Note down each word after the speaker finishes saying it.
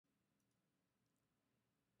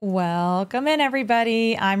Welcome in,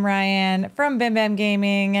 everybody. I'm Ryan from BimBam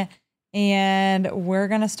Gaming, and we're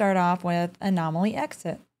going to start off with Anomaly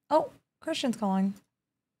Exit. Oh, Christian's calling.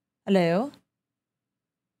 Hello?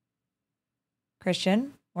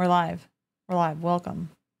 Christian, we're live. We're live. Welcome.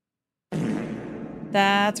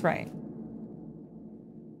 That's right.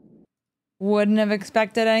 Wouldn't have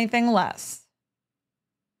expected anything less.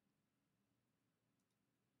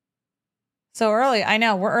 So early. I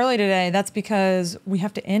know, we're early today. That's because we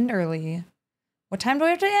have to end early. What time do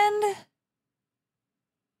we have to end?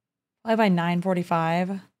 Probably by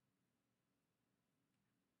 9:45.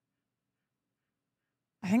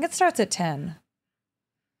 I think it starts at 10.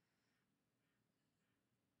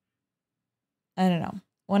 I don't know.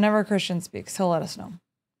 Whenever Christian speaks, he'll let us know.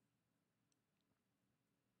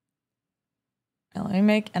 Now let me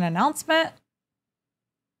make an announcement.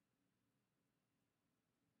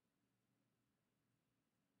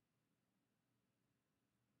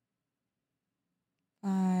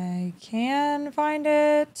 I can find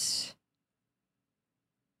it.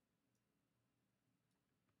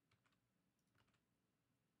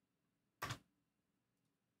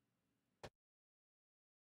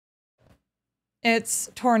 It's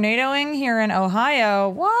tornadoing here in Ohio.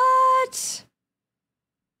 What?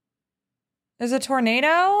 There's a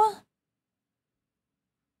tornado?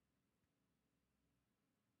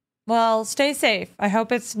 Well, stay safe. I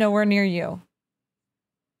hope it's nowhere near you.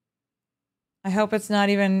 I hope it's not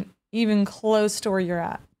even close to where you're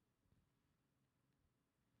at.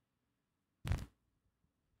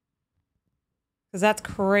 Because that's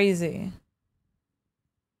crazy.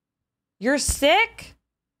 You're sick?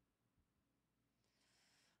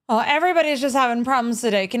 Oh, everybody's just having problems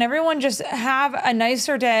today. Can everyone just have a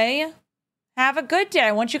nicer day? Have a good day.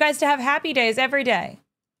 I want you guys to have happy days every day.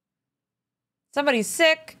 Somebody's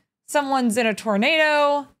sick. Someone's in a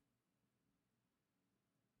tornado.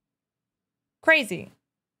 Crazy.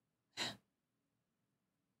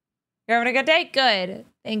 You're having a good day? Good.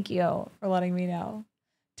 Thank you for letting me know.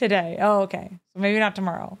 Today. Oh, okay. So maybe not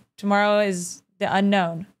tomorrow. Tomorrow is the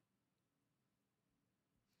unknown.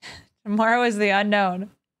 Tomorrow is the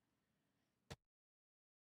unknown.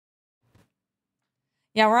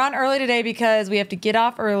 Yeah, we're on early today because we have to get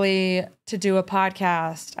off early to do a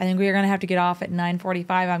podcast. I think we are going to have to get off at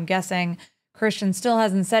 9:45. I'm guessing Christian still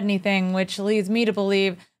hasn't said anything, which leads me to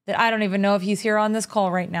believe that I don't even know if he's here on this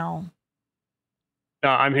call right now.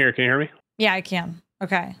 I'm here. Can you hear me? Yeah, I can.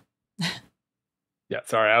 Okay. Yeah,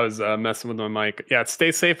 sorry. I was messing with my mic. Yeah,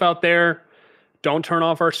 stay safe out there. Don't turn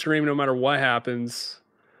off our stream no matter what happens.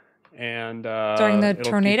 And during the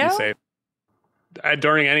tornado? Keep you safe.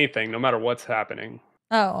 During anything, no matter what's happening.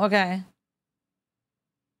 Oh, okay.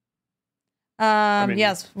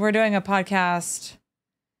 Yes, we're doing a podcast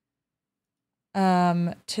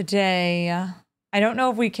today. I don't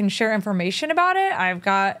know if we can share information about it. I've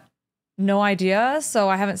got no idea, so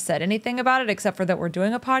I haven't said anything about it except for that we're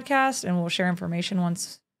doing a podcast and we'll share information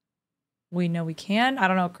once we know we can. I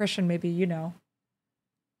don't know, Christian, maybe you know.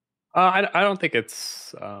 I don't think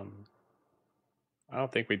it's I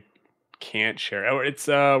don't think we can't share. It's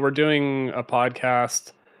we're doing a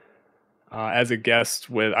podcast as a guest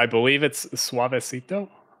with, I believe it's Suavecito.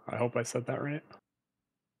 I hope I said that right.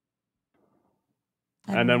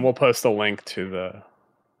 And then we'll post a link to the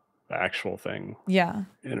actual thing. Yeah.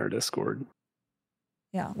 In our Discord.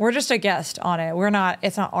 Yeah. We're just a guest on it.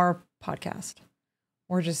 It's not our podcast.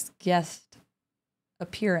 We're just guest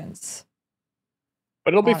appearance.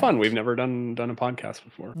 But it'll be fun. We've never done a podcast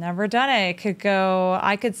before. Never done it.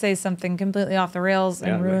 I could say something completely off the rails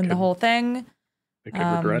and ruin the whole thing. They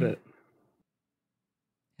could regret it.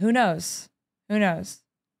 Who knows? Who knows?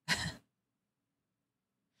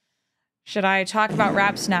 Should I talk about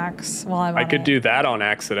wrap snacks while I'm on I could do that on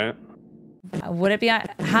accident. Would it be?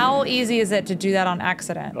 How easy is it to do that on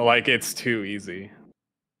accident? Like, it's too easy.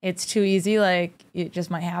 It's too easy? Like, it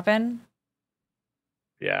just might happen?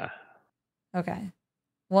 Yeah. Okay.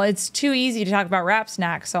 Well, it's too easy to talk about wrap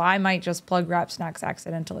snacks, so I might just plug wrap snacks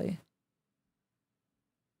accidentally.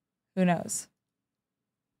 Who knows?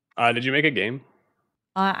 Did you make a game?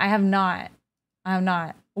 I have not. I have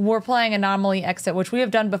not. We're playing Anomaly Exit, which we have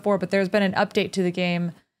done before, but there's been an update to the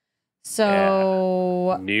game.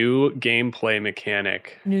 So... Yeah. New gameplay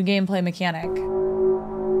mechanic. New gameplay mechanic.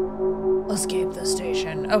 Escape the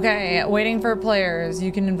station. Okay, waiting for players.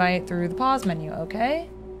 You can invite through the pause menu, okay?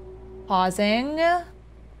 Pausing.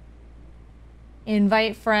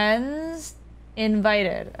 Invite friends.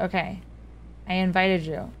 Invited. Okay. I invited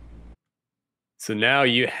you. So now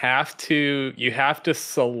you have to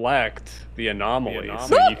select the anomaly.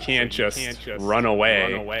 So you can't just run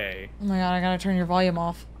away. Oh my god, I gotta turn your volume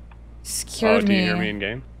off. Scared me. Do you hear me in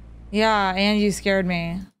game? Yeah, and you scared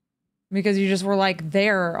me because you just were like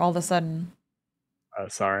there all of a sudden.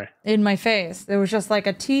 Sorry. In my face. It was just like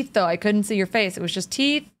a teeth though. I couldn't see your face. It was just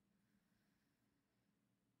teeth.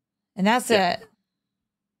 And that's it.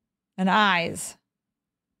 And eyes.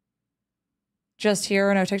 Just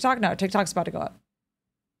here. No, TikTok? No, TikTok's about to go up.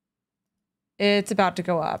 It's about to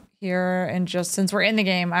go up here. And just since we're in the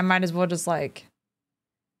game, I might as well just like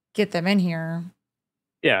get them in here.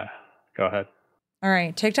 Yeah, go ahead. All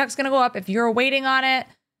right. TikTok's going to go up. If you're waiting on it,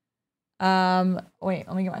 wait,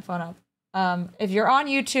 let me get my phone up. If you're on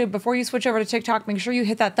YouTube, before you switch over to TikTok, make sure you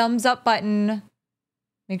hit that thumbs up button.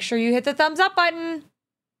 Make sure you hit the thumbs up button.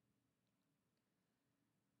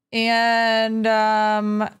 And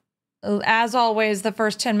as always, the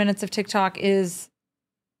first 10 minutes of TikTok is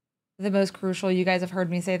the most crucial. You guys have heard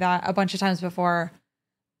me say that a bunch of times before,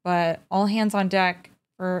 but all hands on deck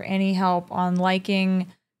for any help on liking,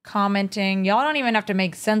 commenting. Y'all don't even have to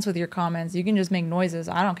make sense with your comments. You can just make noises.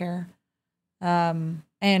 I don't care.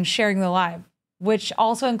 And sharing the live, which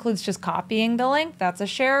also includes just copying the link. That's a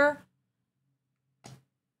share.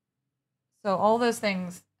 So all those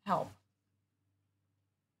things help.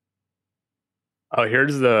 Oh,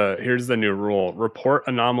 here's the new rule. Report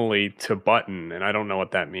anomaly to button, and I don't know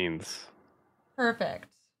what that means. Perfect.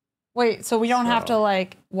 Wait, so we don't have to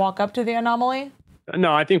like walk up to the anomaly?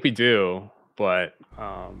 No, I think we do, but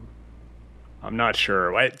I'm not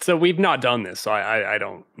sure. So we've not done this, so I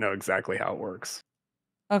don't know exactly how it works.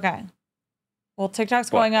 Okay. Well, TikTok's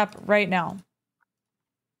going up right now.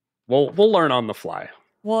 We'll learn on the fly.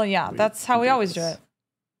 Well, yeah, that's how we always do it.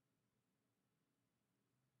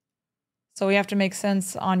 So we have to make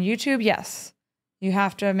sense on YouTube? Yes. You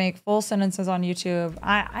have to make full sentences on YouTube.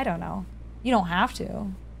 I don't know. You don't have to.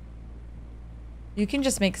 You can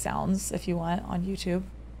just make sounds if you want on YouTube.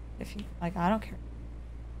 If you like, I don't care.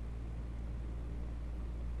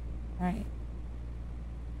 All right.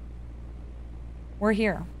 We're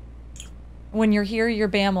here. When you're here, you're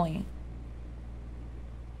Bamly.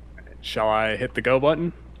 Shall I hit the go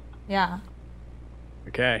button? Yeah.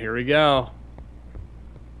 Okay, here we go.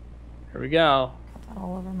 Here we go. Got that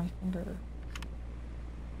all over my finger.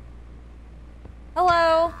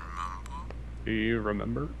 Hello. Do you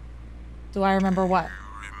remember? Do I remember what?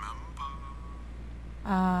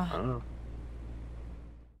 I don't know.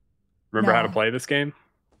 Remember how to play this game?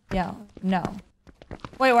 Yeah. No.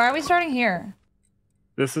 Wait, why are we starting here?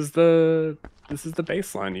 This is the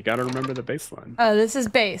baseline. You got to remember the baseline. Oh, this is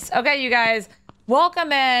base. Okay, you guys,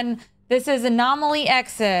 welcome in. This is Anomaly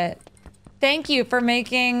Exit. Thank you for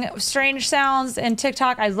making strange sounds in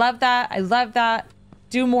TikTok. I love that. I love that.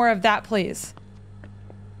 Do more of that, please.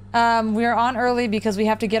 We're on early because we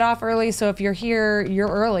have to get off early. So if you're here, you're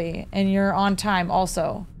early and you're on time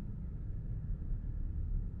also.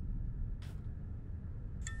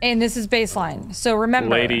 And this is baseline. So remember.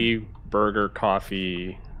 Lady Burger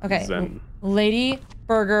Coffee Zen. Lady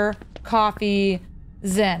Burger Coffee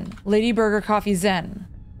Zen. Lady Burger Coffee Zen.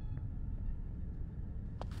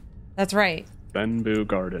 That's right. Benbu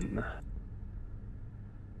Garden.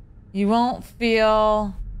 You won't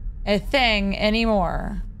feel a thing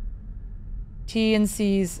anymore. T and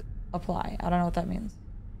C's apply. I don't know what that means.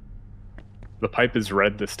 The pipe is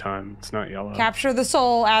red this time. It's not yellow. Capture the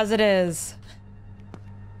soul as it is.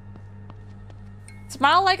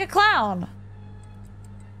 Smile like a clown.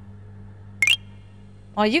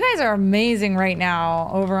 Oh, you guys are amazing right now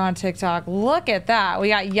over on TikTok. Look at that. We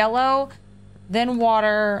got yellow, then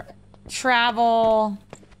water, travel,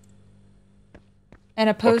 and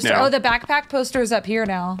a poster. Oh, the backpack poster is up here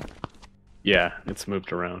now. Yeah, it's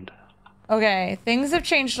moved around. Okay, things have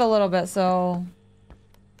changed a little bit, so...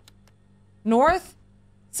 North,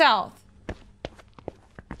 south.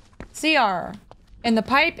 CR. And the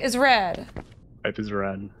pipe is red. Pipe is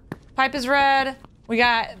red. Pipe is red. We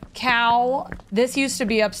got cow. This used to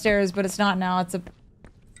be upstairs, but it's not now. It's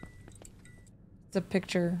a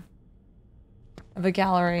picture of a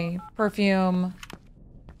gallery. Perfume.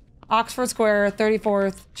 Oxford Square,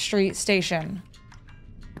 34th Street Station.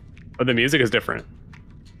 But the music is different.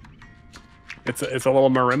 It's a little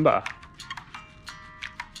marimba.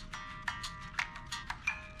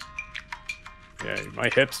 Yeah, my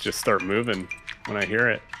hips just start moving when I hear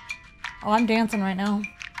it. Oh, I'm dancing right now.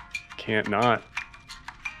 Can't not.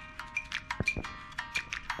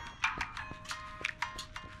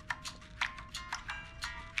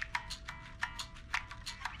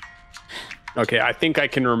 Okay, I think I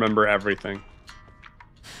can remember everything.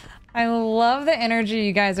 I love the energy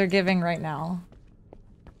you guys are giving right now.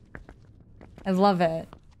 I love it.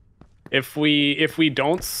 If we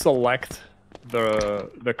don't select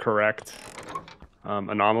the correct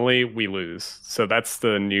Anomaly, we lose. So that's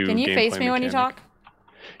the new. Can you face me mechanic. when you talk?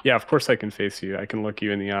 Yeah, of course I can face you. I can look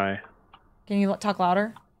you in the eye. Can you talk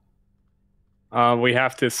louder? We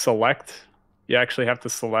have to select. You actually have to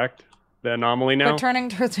select the anomaly now. Quit turning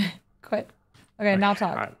towards me. Quit. Okay, now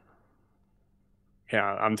talk. Yeah,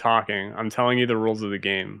 I'm talking. I'm telling you the rules of the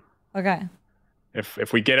game. Okay.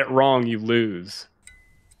 If we get it wrong, you lose.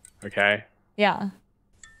 Okay? Yeah.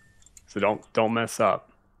 So don't mess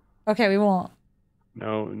up. Okay, we won't.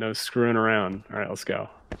 No screwing around. All right, let's go.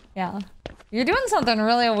 Yeah. You're doing something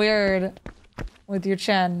really weird with your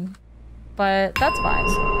chin, but that's fine.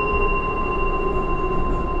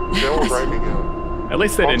 At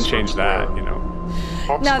least they didn't change that, you know.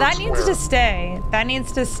 No, that needs to stay. That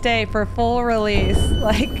needs to stay for full release.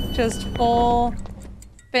 Like, just full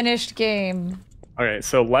finished game. Okay,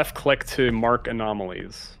 so left click to mark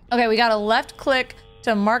anomalies. Okay, we got a left click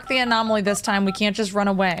to mark the anomaly this time. We can't just run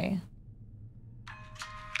away.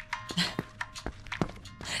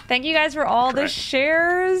 Thank you guys for all the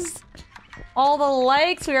shares. All the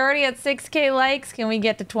likes. We're already at 6K likes. Can we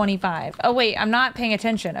get to 25? Oh, wait. I'm not paying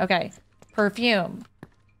attention. Okay. Perfume.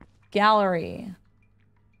 Gallery.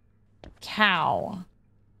 Cow.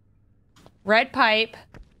 Red pipe.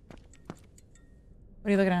 What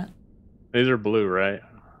are you looking at? These are blue, right?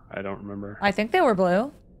 I don't remember. I think they were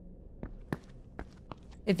blue.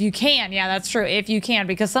 If you can. Yeah, that's true. If you can.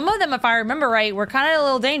 Because some of them, if I remember right, were kind of a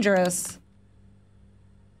little dangerous.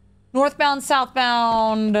 Northbound,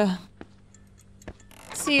 southbound.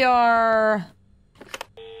 CR.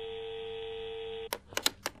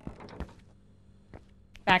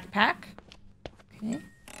 Backpack. Okay.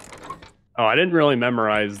 Oh, I didn't really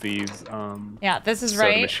memorize these. Yeah, this is soda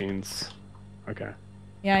right. machines. Okay.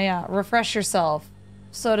 Yeah. Refresh yourself.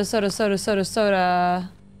 Soda, soda, soda, soda,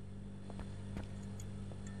 soda.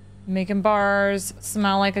 Making bars.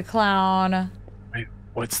 Smell like a clown. Wait,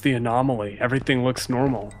 what's the anomaly? Everything looks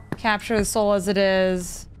normal. Capture the soul as it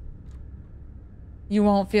is. You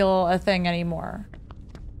won't feel a thing anymore.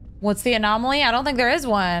 What's the anomaly? I don't think there is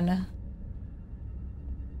one.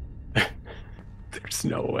 There's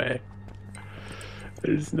no way.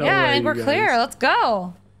 There's no way. Yeah, I think we're clear. Let's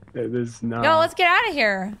go. There's no. Yo, let's get out of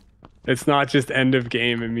here. It's not just end of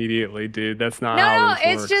game immediately, dude. That's not No, how this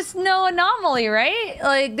it's works. just no anomaly, right?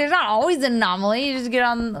 Like, there's not always an anomaly. You just get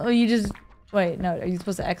on. You just. Wait, no. Are you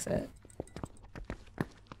supposed to exit?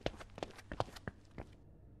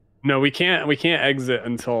 No, we can't exit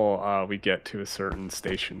until we get to a certain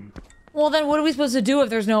station. Well, then what are we supposed to do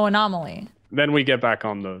if there's no anomaly? Then we get back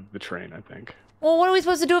on the train, I think. Well, what are we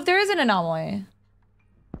supposed to do if there is an anomaly?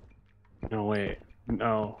 No, wait.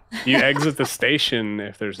 No. You exit the station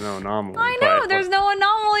if there's no anomaly. I know, there's no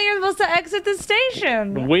anomaly. You're supposed to exit the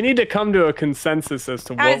station. We need to come to a consensus as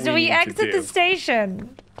to what Do we exit the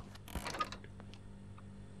station?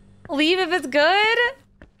 Leave if it's good?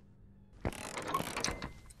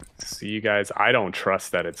 See, you guys, I don't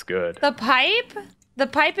trust that it's good. The pipe? The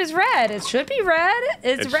pipe is red. It should be red.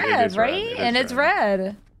 It's red, right? And it's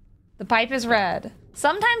red. The pipe is red.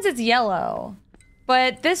 Sometimes it's yellow,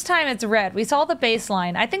 but this time it's red. We saw the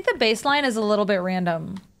baseline. I think the baseline is a little bit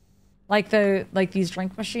random. Like these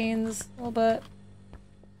drink machines a little bit.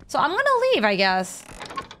 So I'm gonna leave, I guess.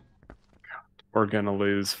 We're gonna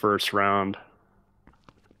lose first round.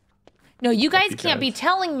 No, you guys can't be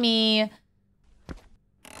telling me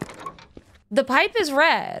the pipe is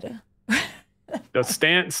red. No,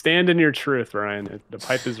 stand in your truth, Ryan. The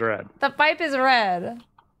pipe is red. The pipe is red.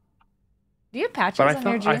 Do you have patches on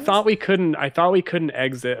your jeans? I thought we couldn't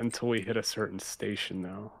exit until we hit a certain station,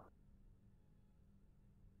 though.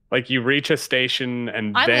 Like you reach a station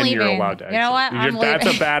and then you're allowed to exit. You know what? I'm That's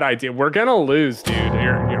leaving. a bad idea. We're gonna lose, dude.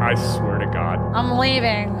 I swear to God. I'm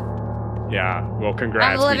leaving. Yeah. Well,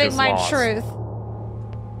 congrats. I'm living we just my lost. truth.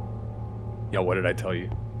 Yo, what did I tell you?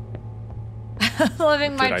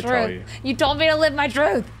 Living my truth. You told me to live my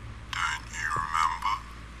truth.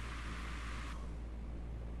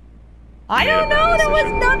 I don't know. There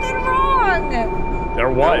was nothing wrong. There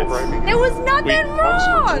was. There was nothing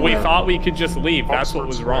wrong. We thought we could just leave. That's what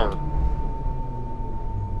was wrong.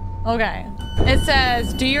 Okay. It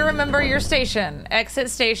says, do you remember your station? Exit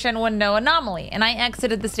station when no anomaly. And I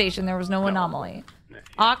exited the station. There was no anomaly.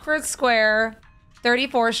 Oxford Square,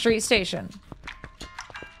 34th Street Station.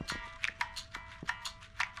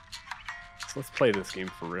 So let's play this game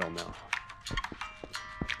for real now.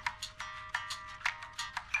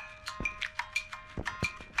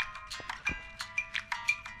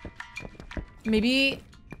 Maybe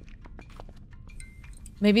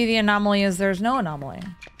the anomaly is there's no anomaly.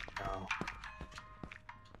 No.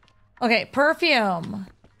 Okay, perfume.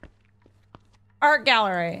 Art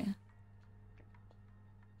gallery.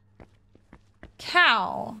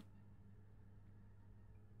 cow.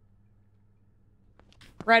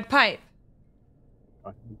 Red pipe.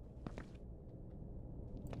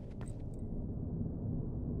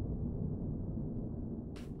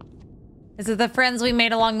 Is it the friends we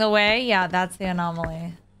made along the way? Yeah, that's the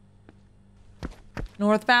anomaly.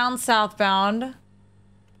 Northbound, southbound.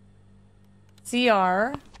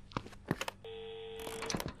 CR.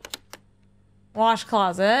 Wash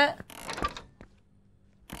closet.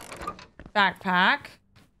 Backpack.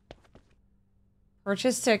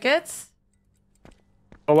 Purchase tickets.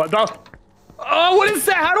 Oh, what the? Oh, what is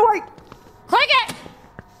that? How do I? Click it!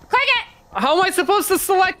 Click it! How am I supposed to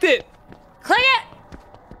select it? Click it!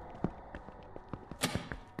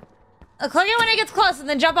 Click it when it gets close and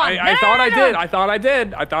then jump on. I thought I did. I thought I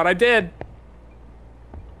did. I thought I did.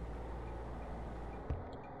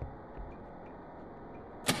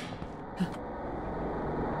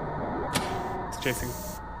 It's chasing.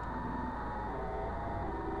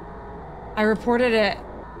 I reported it.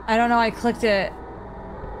 I don't know, I clicked it.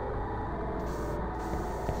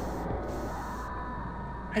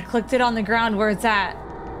 I clicked it on the ground where it's at.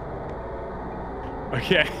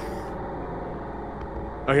 Okay.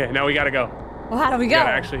 Okay, now we gotta go. Well, how do we go? We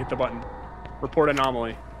gotta actually hit the button. Report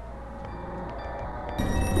anomaly.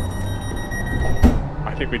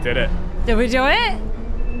 I think we did it. Did we do it?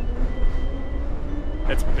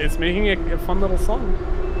 It's making a fun little song.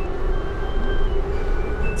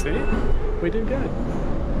 See? We did good.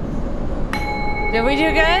 Did we do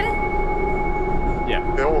good?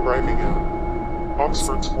 Yeah. Mail arriving in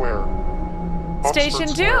Oxford Square. Station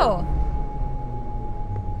Oxford 2. Square.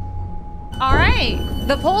 All right.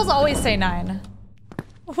 The polls always say 9.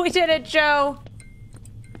 We did it, Joe.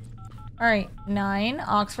 All right. 9,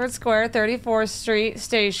 Oxford Square, 34th Street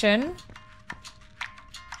Station.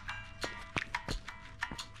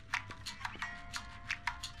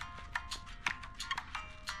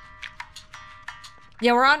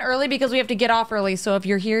 Yeah, we're on early because we have to get off early. So if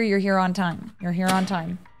you're here on time. You're here on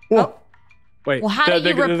time. Whoa. Oh. Wait, Well, how did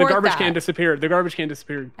you report the garbage that? can disappeared. The garbage can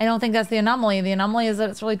disappeared. I don't think that's the anomaly. The anomaly is that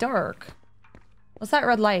it's really dark. What's that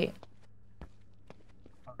red light?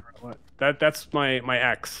 What? That's my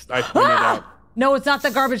ex. I pointed out. No, it's not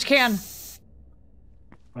the garbage can.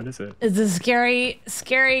 What is it? It's a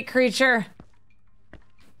scary creature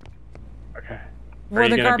Okay. where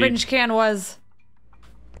the garbage can was.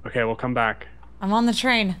 Okay, we'll come back. I'm on the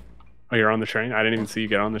train. Oh, you're on the train? I didn't even see you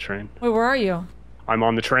get on the train. Wait, where are you? I'm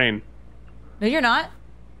on the train. No, you're not.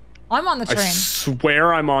 I'm on the train. I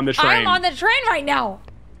swear I'm on the train. I'm on the train right now.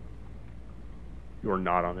 You're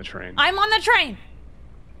not on the train. I'm on the train.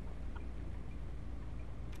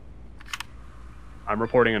 I'm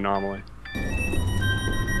reporting anomaly.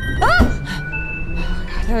 Ah! Oh,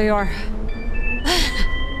 God, there you are.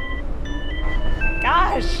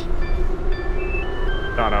 Gosh.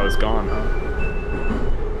 Thought I was gone, huh?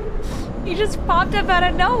 You just popped up out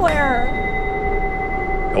of nowhere.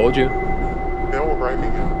 Told you. Mail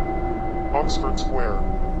arriving in Oxford Square.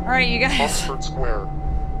 All right, you guys. Oxford Square.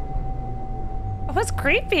 That was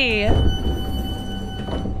creepy.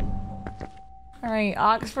 All right,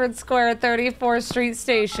 Oxford Square, 34th Street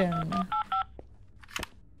Station.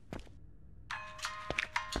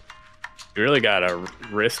 You really gotta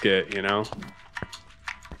risk it, you know?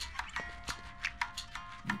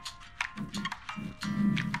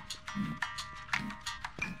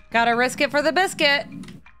 Gotta risk it for the biscuit.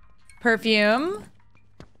 Perfume.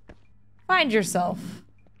 Find yourself.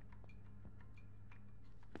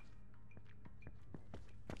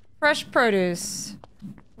 Fresh produce.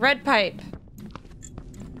 Red pipe.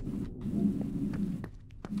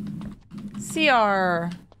 CR.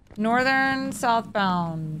 Northern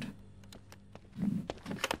southbound.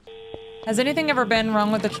 Has anything ever been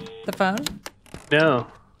wrong with the phone? No.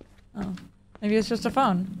 Oh, maybe it's just a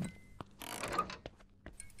phone.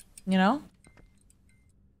 You know?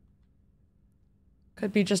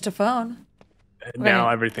 Could be just a phone. Now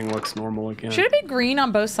everything looks normal again. Should it be green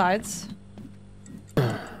on both sides?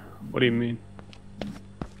 What do you mean?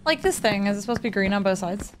 Like this thing, is it supposed to be green on both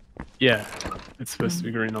sides? Yeah, it's supposed to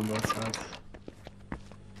be green on both sides.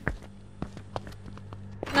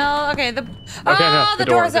 No, okay, the no, the the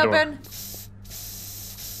door, door's the door. open.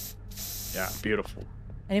 Yeah, beautiful.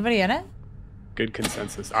 Anybody in it? Good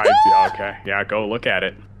consensus. I do. Okay, yeah, go look at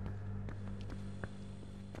it.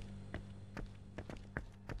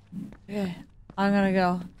 Okay, I'm gonna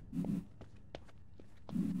go.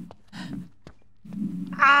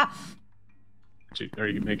 Ah! Are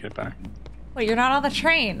you making it back? Wait, you're not on the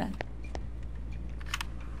train.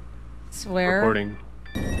 Swear. Recording.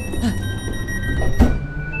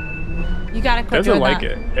 You You gotta It quit doesn't doing like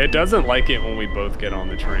that. it. It doesn't like it when we both get on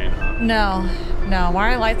the train, huh? No.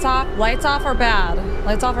 Why are lights off? Lights off are bad.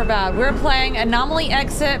 Lights off are bad. We're playing Anomaly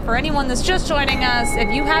Exit. For anyone that's just joining us, if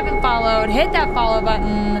you haven't followed, hit that follow button.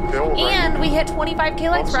 And we hit 25k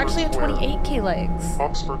likes. We're actually at 28k likes.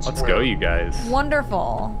 Let's go, you guys.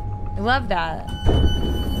 Wonderful. I love that.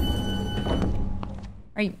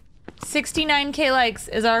 All right. 69k likes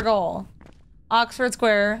is our goal. Oxford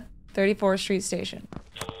Square, 34th Street Station.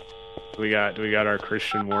 Do we got our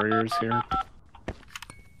Christian warriors here?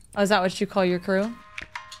 Oh, is that what you call your crew?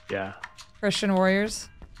 Yeah. Christian warriors?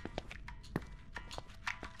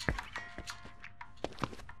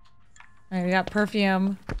 All right, we got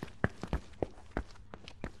perfume.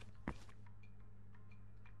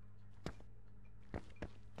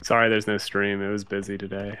 Sorry, there's no stream. It was busy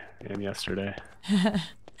today and yesterday.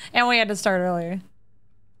 And we had to start earlier.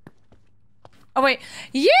 Oh, wait.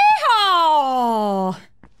 Yeehaw!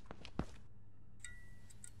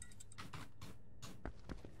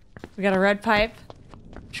 We got a red pipe.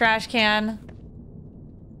 Trash can.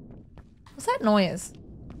 What's that noise?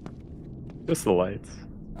 Just the lights.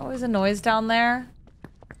 Always a noise down there.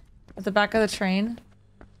 At the back of the train.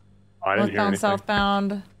 Oh, I didn't hear anything.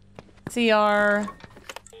 Southbound. CR.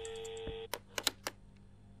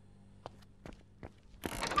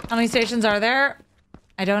 How many stations are there?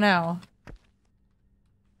 I don't know.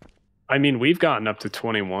 I mean, we've gotten up to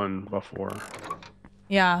 21 before.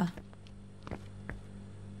 Yeah.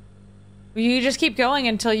 You just keep going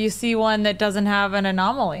until you see one that doesn't have an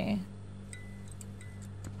anomaly.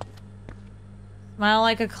 Smile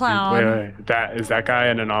like a clown. Wait. Is that guy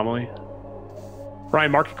an anomaly?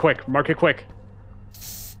 Ryan, mark it quick. Mark it quick.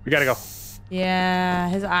 We gotta go. Yeah,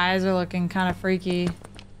 his eyes are looking kind of freaky.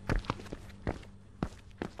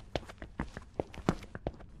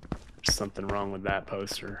 There's something wrong with that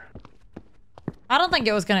poster. I don't think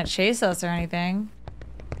it was gonna chase us or anything.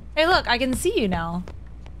 Hey, look, I can see you now.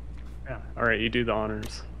 Yeah. All right, you do the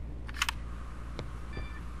honors.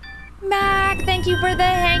 Mac, thank you for the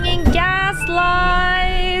hanging gas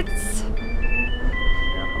lights.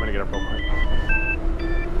 Yeah, I'm gonna get up real quick.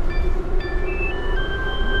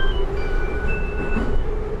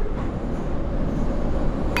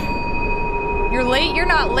 You're late? You're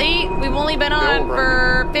not late. We've only been on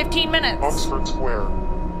for 15 minutes. Oxford Square.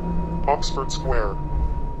 Oxford Square.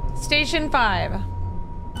 Station 5.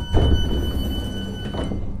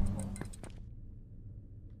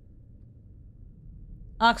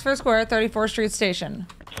 Oxford Square, 34th Street Station.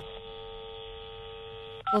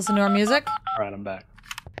 Listen to our music. All right, I'm back.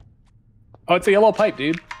 Oh, it's a yellow pipe,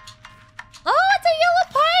 dude. Oh, it's a yellow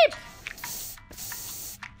pipe!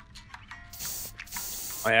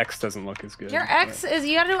 My X doesn't look as good. Your X is,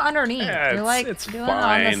 you gotta do underneath. Yeah, You're like it's doing it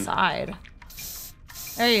on the fine. side.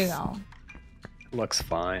 There you go. Looks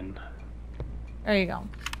fine. There you go.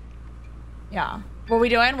 Yeah. What are we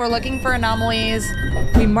doing? We're looking for anomalies.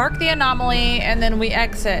 We mark the anomaly and then we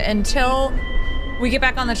exit until we get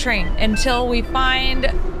back on the train. Until we find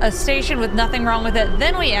a station with nothing wrong with it,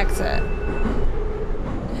 then we exit.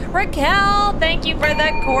 Raquel, thank you for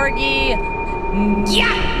the corgi.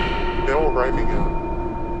 Yeah! Bill arriving in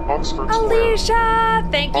Oxford Square. Alicia,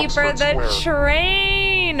 thank you for Oxford the Square.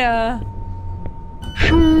 train.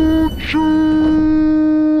 Choo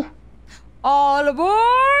choo. All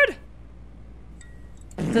aboard!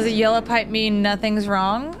 Does a yellow pipe mean nothing's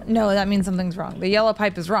wrong? No, that means something's wrong. The yellow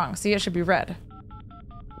pipe is wrong. See, it should be red.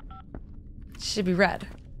 It should be red.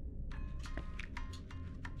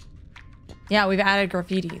 Yeah, we've added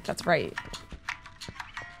graffiti. That's right.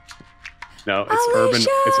 No,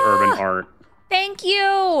 it's urban art. Thank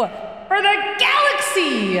you for the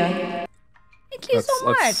galaxy. Thank you so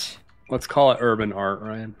much. Let's call it urban art,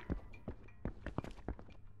 Ryan.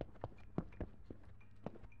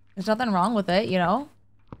 There's nothing wrong with it, you know?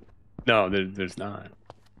 No, there's not.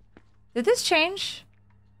 Did this change?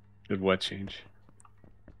 Did what change?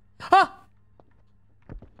 Huh!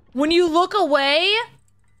 When you look away...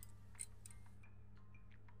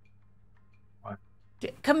 What?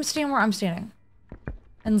 Come stand where I'm standing.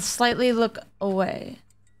 And slightly look away.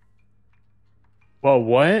 Well,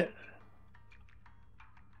 what?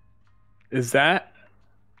 Is that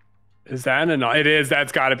an anomaly? It is.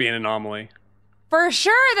 That's got to be an anomaly. For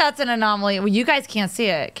sure that's an anomaly. Well, you guys can't see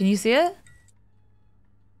it. Can you see it?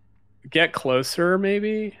 Get closer,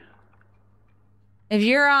 maybe? If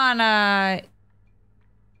you're on,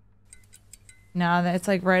 no, it's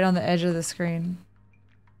like right on the edge of the screen.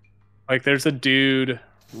 Like, there's a dude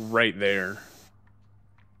right there.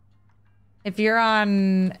 If you're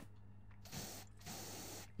on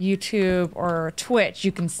YouTube or Twitch,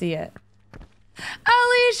 you can see it.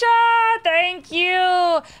 Alicia, thank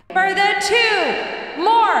you for the 2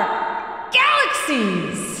 more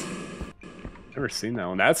galaxies. Never seen that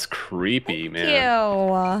one. That's creepy,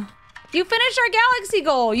 man. You finished our galaxy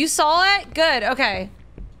goal. You saw it? Good. Okay.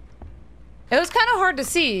 It was kind of hard to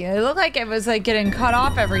see. It looked like it was like getting cut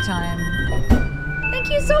off every time. Thank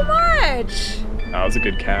you so much. That was a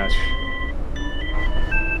good catch.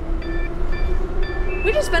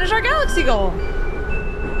 We just finished our galaxy goal.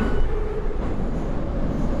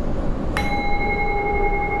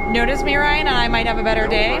 Notice me, Ryan, and I might have a better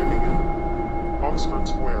day. Oxford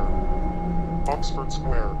Square. Oxford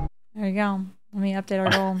Square. There you go. Let me update our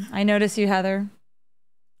goal. I notice you, Heather.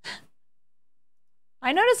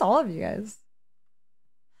 I notice all of you guys.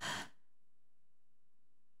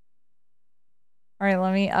 All right,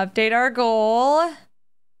 let me update our goal.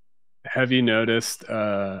 Have you noticed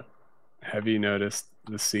the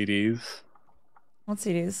CDs? What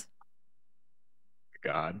CDs?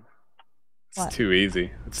 God. It's What? too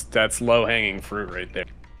easy. That's low-hanging fruit right there.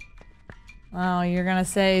 Oh, you're gonna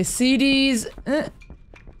say CDs.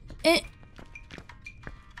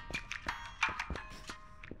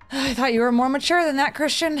 I thought you were more mature than that,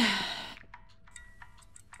 Christian.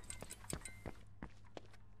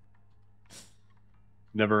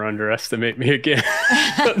 Never underestimate me again.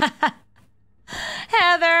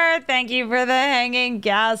 Heather, thank you for the hanging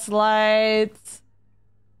gaslights.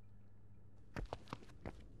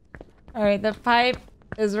 All right, the pipe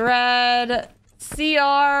is red.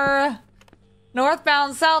 CR.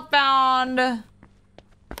 Northbound, southbound.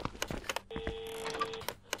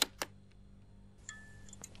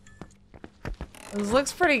 This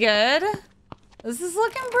looks pretty good. This is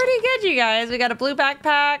looking pretty good, you guys. We got a blue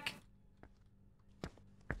backpack.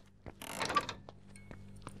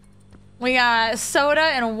 We got soda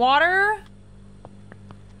and water.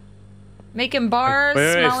 Making bars,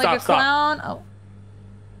 Wait, smell like stop, a clown. Oh.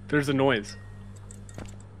 There's a noise.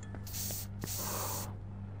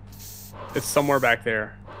 It's somewhere back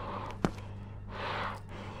there.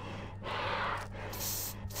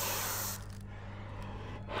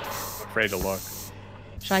 Afraid to look.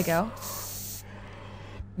 Should I go?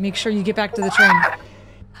 Make sure you get back to the train.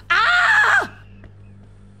 Ah!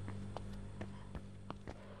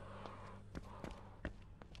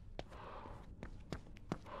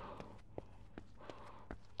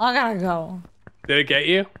 I gotta go. Did it get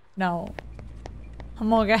you? No.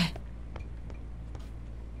 I'm okay.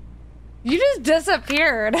 You just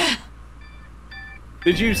disappeared.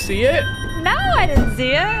 Did you see it? No, I didn't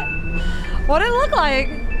see it. What'd it look like?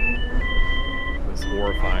 It was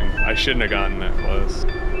horrifying. I shouldn't have gotten that close.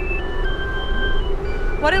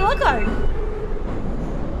 What'd it look like?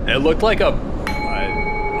 It looked like a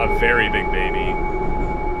very big baby.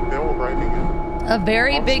 Bill arriving in. A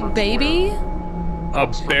very big baby? A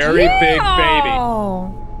very big baby.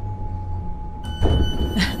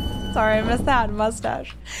 Sorry, I missed that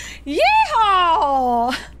mustache.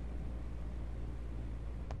 Yeehaw!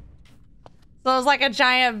 So it was like a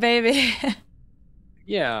giant baby.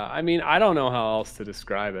 Yeah, I mean, I don't know how else to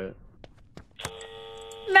describe it.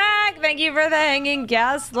 Mac, thank you for the hanging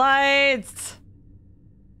gaslights.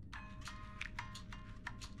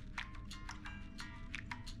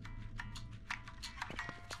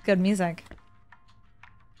 Good music.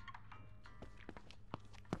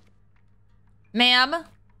 Ma'am.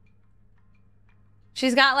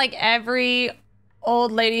 She's got like every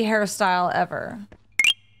old lady hairstyle ever.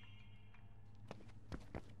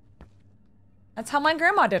 That's how my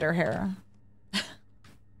grandma did her hair.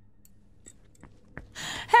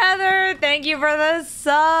 Heather, thank you for the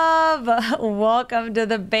sub. Welcome to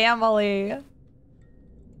the family.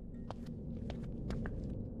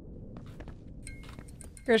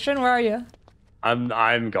 Christian, where are you?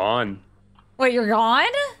 I'm gone. Wait, you're gone?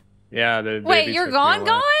 Yeah, the Wait, baby you're took me gone, away.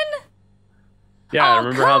 gone? Yeah, I Oh,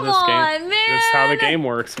 remember how this come game. on, This is how the man. game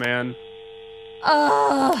works, man.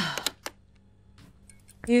 Ugh.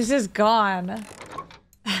 He's just gone.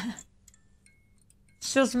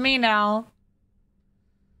 It's just me now.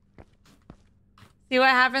 See what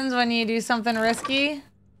happens when you do something risky?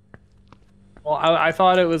 Well, I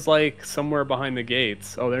thought it was like somewhere behind the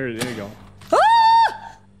gates. Oh, there you go.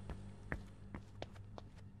 Ah!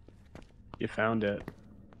 You found it.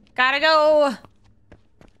 Gotta go.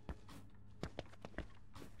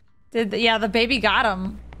 Yeah, the baby got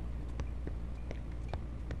him.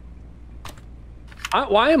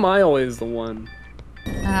 Why am I always the one?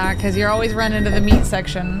 Because you're always running to the meat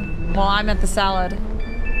section while I'm at the salad.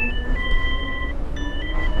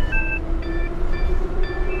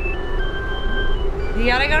 You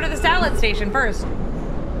gotta go to the salad station first.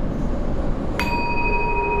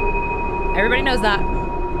 Everybody knows that.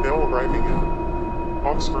 Bill arriving in.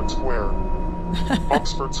 Oxford Square.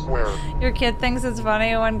 Oxford Square. Your kid thinks it's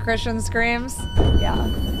funny when Christian screams? Yeah.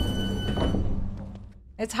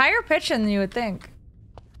 It's higher pitch than you would think.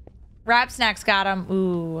 Rap snacks got him.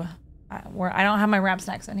 Ooh. I don't have my rap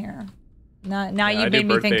snacks in here. Now you made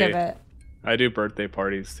me think of it. I do birthday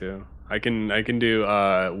parties too. I can do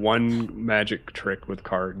one magic trick with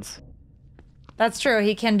cards. That's true.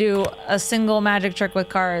 He can do a single magic trick with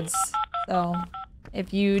cards. So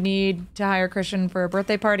if you need to hire Christian for a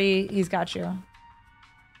birthday party, he's got you.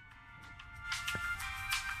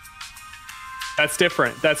 That's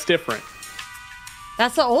different. That's different.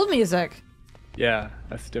 That's the old music. Yeah,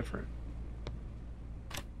 that's different.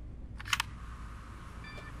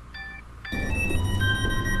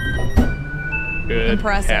 Good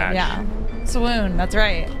Impressive, catch. yeah. Swoon, that's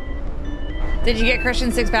right. Did you get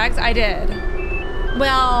Christian 6 bags? I did.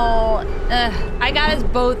 Well, I got us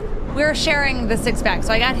both. We were sharing the 6 bags,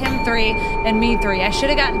 so I got him 3 and me 3. I should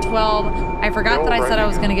have gotten 12. I forgot that I said I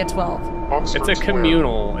was gonna get 12. Oxford It's a Square.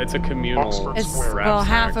 communal. It's a communal. Oxford It's, Square. well,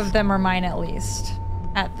 half snacks. of them are mine at least.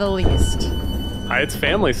 At the least. It's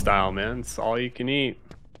family style, man. It's all you can eat.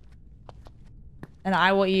 And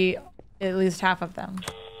I will eat at least half of them.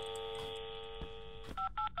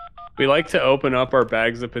 We like to open up our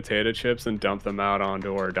bags of potato chips and dump them out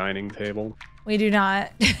onto our dining table. We do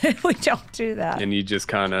not. We don't do that. And you just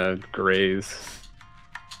kind of graze.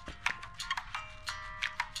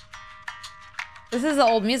 This is the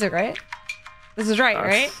old music, right? This is right,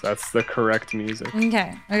 right? That's the correct music.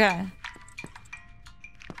 Okay, okay.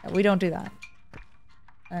 We don't do that.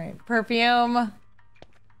 All right, perfume. Art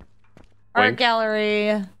Wink.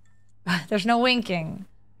 gallery. There's no winking.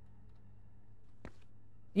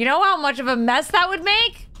 You know how much of a mess that would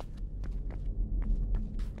make?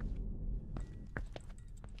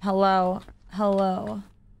 Hello. Hello.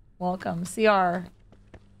 Welcome. CR.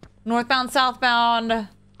 Northbound, southbound. All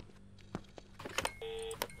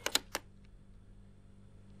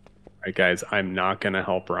right, guys, I'm not going to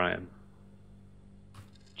help Ryan.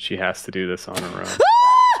 She has to do this on her own.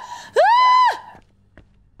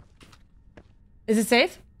 Is it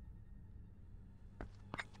safe?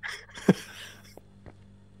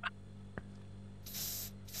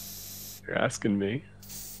 You're asking me?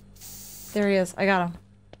 There he is. I got him.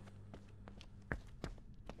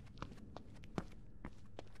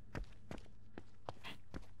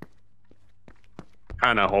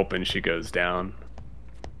 Kind of hoping she goes down.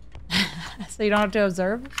 So you don't have to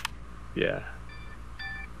observe? Yeah.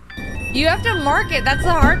 You have to mark it. That's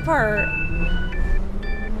the hard part.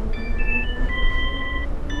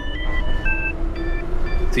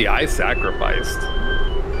 See, I sacrificed.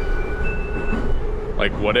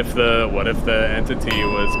 Like, what if the entity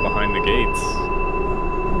was behind the gates?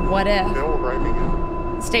 What if? Bill arriving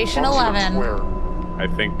in Station Oxford 11.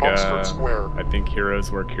 Square. Oxford Square. I think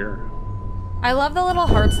heroes work here. I love the little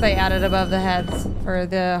hearts they added above the heads for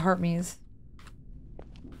the heartmies.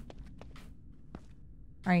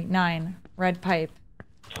 Alright, 9. Red pipe.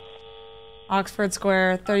 Oxford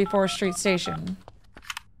Square, 34th Street Station.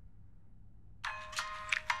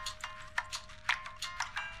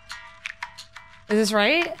 Is this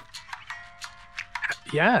right?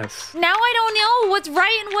 Yes. Now I don't know what's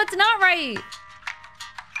right and what's not right.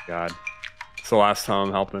 God. It's the last time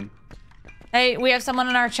I'm helping. Hey, we have someone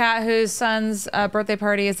in our chat whose son's birthday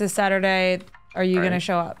party is this Saturday. Are you going to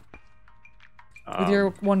show up? With your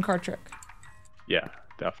one card trick. Yeah,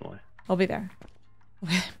 definitely. I'll be there.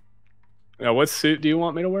 Now, what suit do you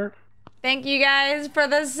want me to wear? Thank you guys for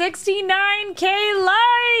the 69K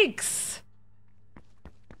likes.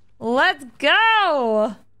 Let's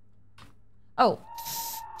go. Oh.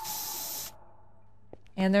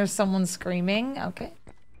 And there's someone screaming. Okay.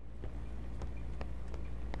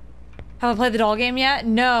 Have I played the doll game yet?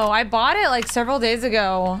 No, I bought it like several days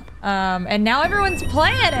ago. And now everyone's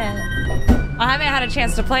playing it. I haven't had a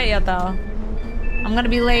chance to play it yet though. I'm gonna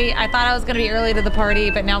be late. I thought I was gonna be early to the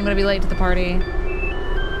party, but now I'm gonna be late to the party.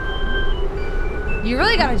 You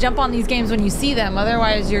really gotta jump on these games when you see them,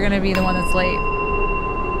 otherwise you're gonna be the one that's late.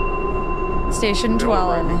 Station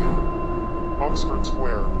 12. Oxford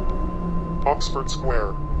Square. Oxford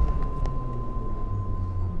Square.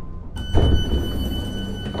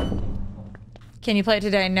 Can you play it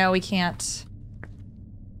today? No, we can't.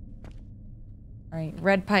 All right,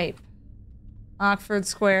 red pipe. Oxford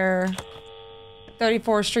Square.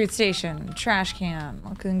 34th Street Station. Trash can.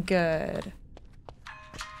 Looking good.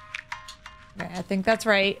 Okay, I think that's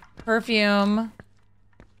right. Perfume.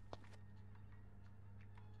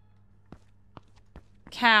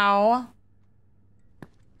 Cow.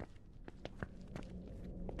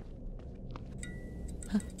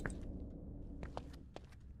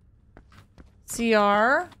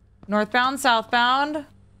 CR. Northbound, southbound.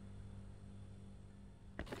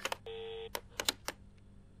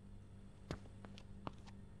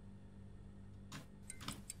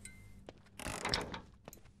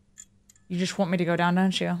 You just want me to go down,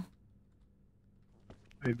 don't you? What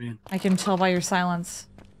do you mean? I can tell by your silence.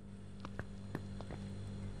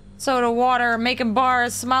 Soda water, making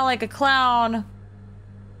bars, smile like a clown.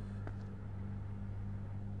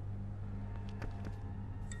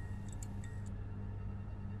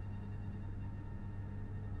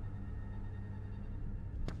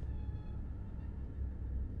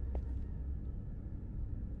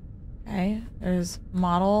 Okay, there's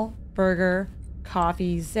model, burger,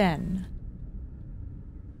 coffee, zen.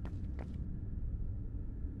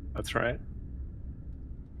 That's right.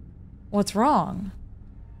 What's wrong?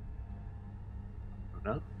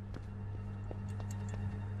 No.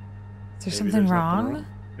 Is there Maybe something there's nothing wrong?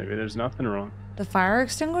 Maybe there's nothing wrong. The fire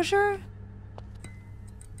extinguisher?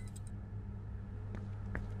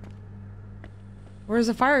 Where's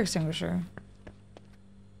the fire extinguisher?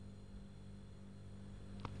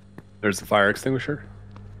 There's the fire extinguisher.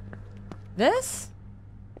 This?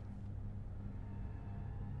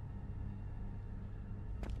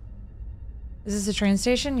 Is this a train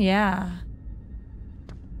station? Yeah.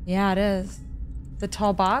 Yeah, it is. The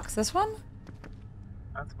tall box? This one?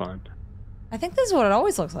 That's fine. I think this is what it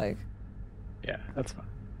always looks like. Yeah, that's fine.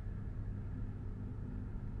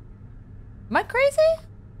 Am I crazy?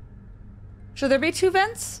 Should there be 2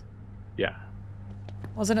 vents? Yeah.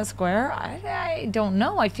 Wasn't it square? I don't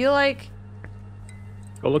know. I feel like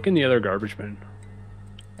Go look in the other garbage bin.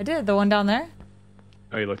 I did. The one down there?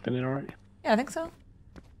 Oh, you looked in it already? Yeah, I think so.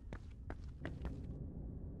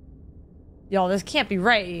 Y'all, this can't be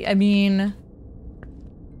right. I mean...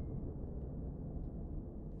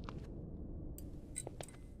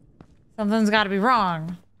 Something's gotta be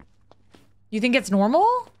wrong. You think it's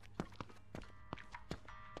normal?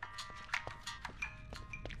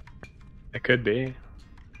 It could be.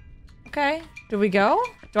 Okay. Do we go?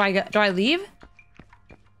 Do I leave?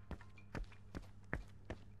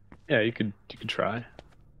 Yeah, you could try.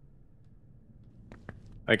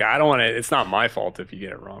 Like, I don't want to. It's not my fault if you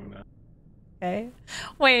get it wrong, though. Okay.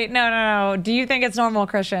 Wait, no. Do you think it's normal,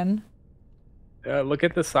 Christian? Look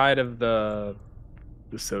at the side of the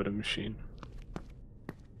soda machine.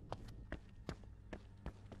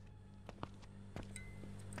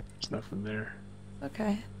 There's nothing there.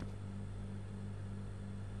 Okay.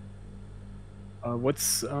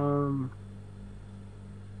 What's Look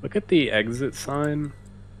at the exit sign.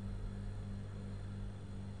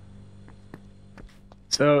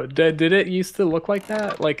 So did it used to look like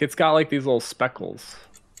that? Like it's got like these little speckles.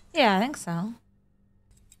 Yeah, I think so. I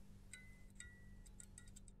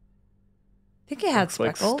think it had Looks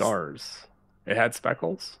like speckles. stars. It had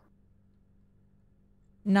speckles?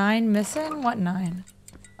 9 missing? What 9?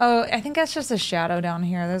 Oh, I think that's just a shadow down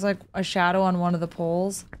here. There's like a shadow on one of the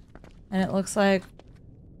poles. And it looks like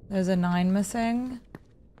there's a 9 missing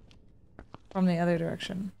from the other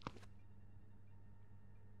direction.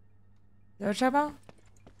 Is that what you're talking about?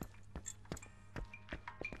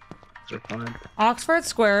 They're fine. Oxford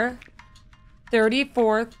Square,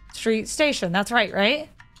 34th Street Station. That's right?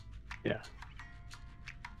 Yeah.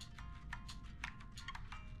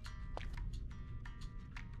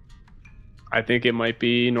 I think it might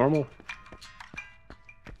be normal.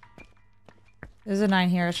 There's a 9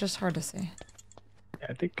 here. It's just hard to see. Yeah,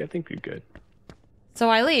 I think you're good. So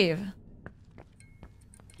I leave.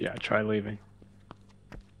 Yeah, try leaving.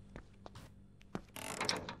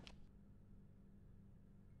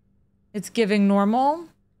 It's giving normal.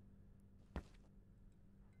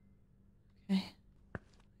 Okay.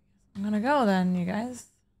 I'm gonna go then, you guys.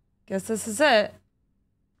 Guess this is it.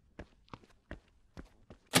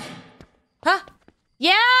 Huh?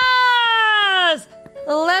 Yes!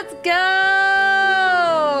 Let's go!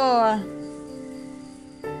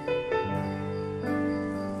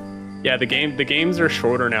 Yeah, the games are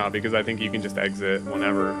shorter now because I think you can just exit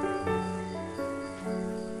whenever.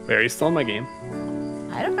 Wait, are you still in my game?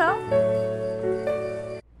 I don't know.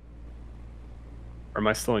 Or am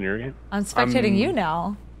I still in your game? I'm spectating you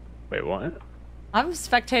now. Wait, what? I'm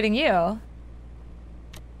spectating you.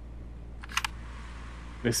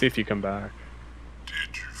 Let me see if you come back.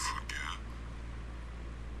 Did you forget?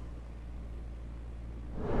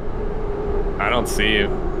 I don't see you.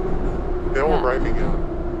 Bill Yeah. arriving in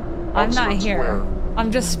I'm not Oxford here. Square.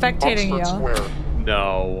 I'm just spectating Oxford you. Square.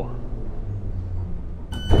 No.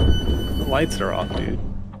 The lights are off, dude.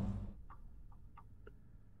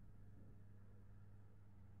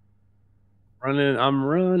 I'm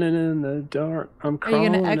running in the dark. I'm Are you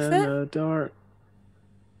gonna crawling in exit? the dark.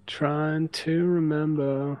 Trying to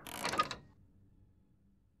remember.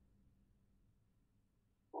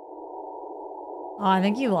 Oh, I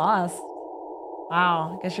think you lost.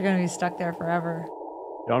 Wow, I guess you're gonna be stuck there forever.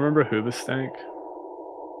 Y'all remember Hoobastank?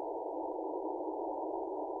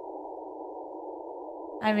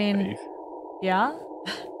 I mean, yeah?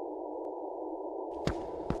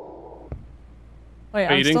 Wait, Oh, you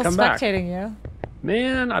I'm didn't still come back. spectating you.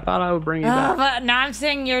 Man, I thought I would bring you back. But now I'm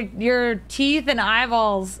seeing your teeth and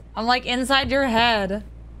eyeballs. I'm like inside your head.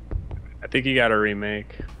 I think you gotta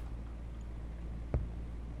remake.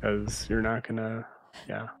 Because you're not gonna,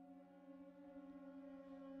 yeah.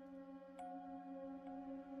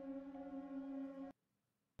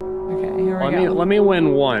 Okay, here we go. Let me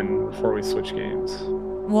win one before we switch games.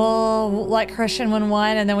 We'll let Christian win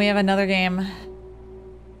one, and then we have another game.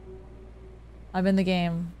 I'm in the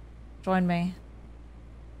game. Join me.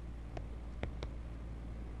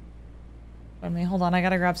 Join me. Hold on, I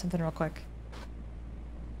gotta grab something real quick.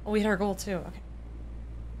 Oh, we hit our goal too. Okay.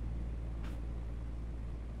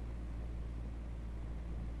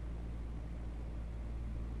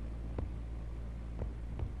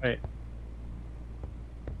 Wait.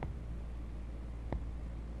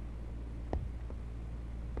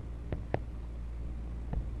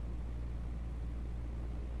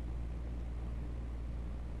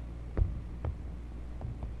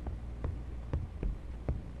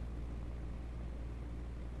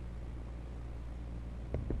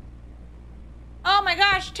 Oh my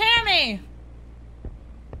gosh, Tammy!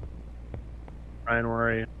 Ryan, where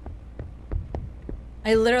are you?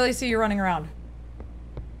 I literally see you running around.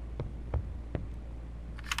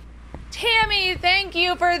 Tammy, thank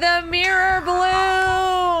you for the mirror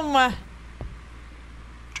bloom!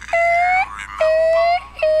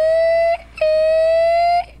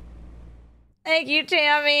 Thank you,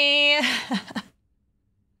 Tammy.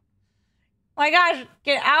 My gosh,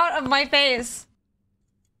 get out of my face.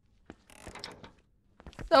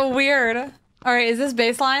 So weird. All right, is this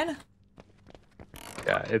baseline?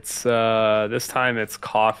 Yeah, it's this time it's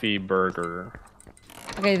coffee burger.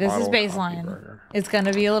 Okay, this is Model coffee baseline. burger. It's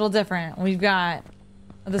gonna be a little different. We've got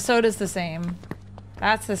the soda's the same.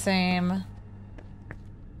 That's the same.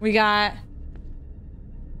 We got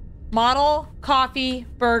model coffee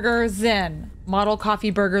burger Zen. Model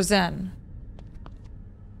coffee burger Zen.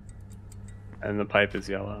 And the pipe is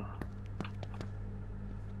yellow.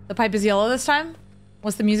 The pipe is yellow this time?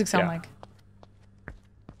 What's the music sound Yeah. like?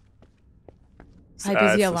 Pipe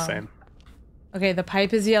is it's yellow. the same. Okay, the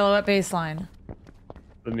pipe is yellow at baseline.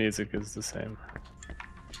 The music is the same.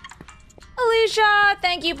 Alicia,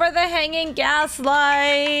 thank you for the hanging gas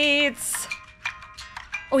lights.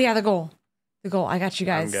 Oh yeah, the goal. The goal. I got you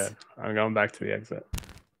guys. I'm good. I'm going back to the exit.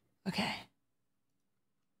 Okay.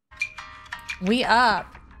 We up.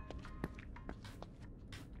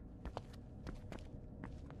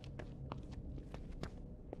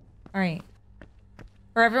 All right.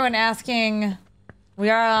 For everyone asking, we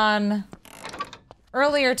are on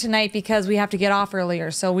earlier tonight because we have to get off earlier.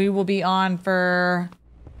 So we will be on for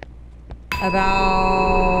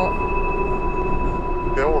about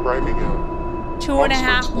Now arriving at 2.5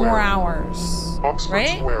 more Square. hours. Oxford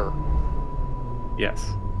Right? Square. Yes.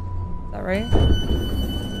 Is that right?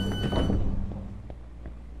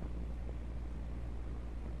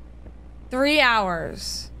 Three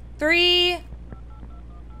hours. Ryan,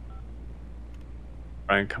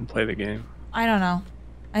 come play the game. I don't know.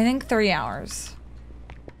 I think 3 hours.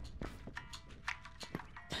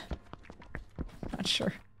 Not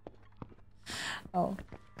sure. Oh.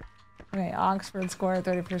 Okay, Oxford Square,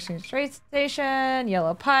 31st Street Station,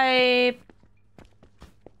 Yellow Pipe.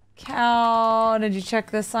 Cow. Did you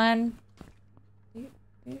check this sign?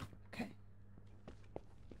 Okay.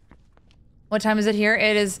 What time is it here?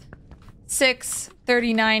 It is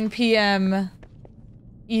 6:39 p.m.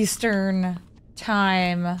 Eastern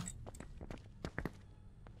time.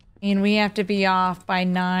 And we have to be off by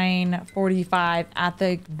 9:45 at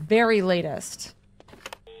the very latest.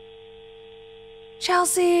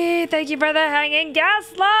 Chelsea, thank you for the hanging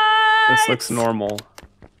gas lights. This looks normal.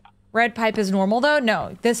 Red pipe is normal though?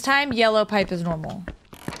 No, this time yellow pipe is normal.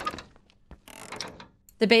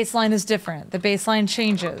 The baseline is different. The baseline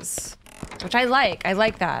changes, which I like. I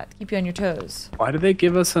like that. Keep you on your toes. Why did they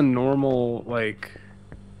give us a normal, like...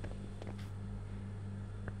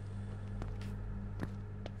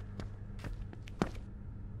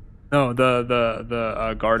 No,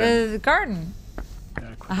 the garden. The garden. Yeah,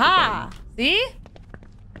 click the Aha! garden. See?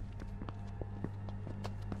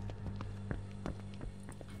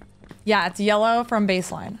 Yeah, it's yellow from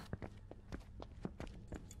baseline.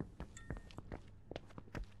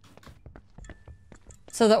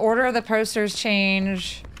 So the order of the posters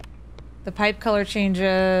change. The pipe color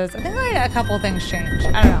changes. I think like a couple things change.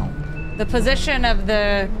 I don't know. The position of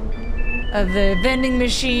the vending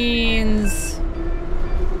machines.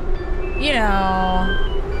 You know.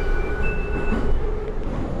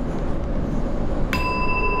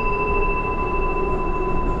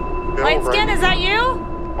 Light Skin, is that you?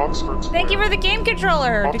 Oxford Square. Thank you for the game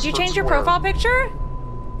controller. Did you Oxford change your Square. profile picture?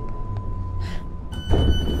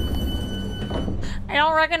 I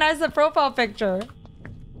don't recognize the profile picture.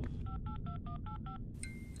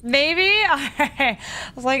 Maybe? I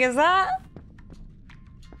was like, is that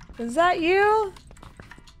you?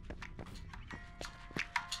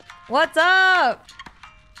 What's up?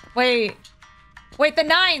 Wait, the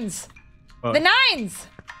nines. What? The nines.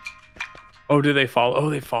 Oh, do they follow? Oh,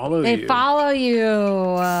 they follow you. They follow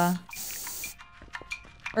you.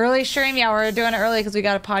 Early stream, yeah, we're doing it early because we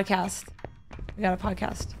got a podcast. We got a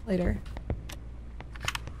podcast later.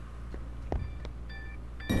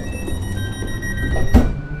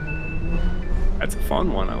 That's a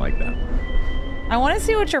fun one. I like that one. I want to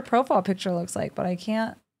see what your profile picture looks like, but I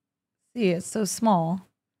can't see. It's so small.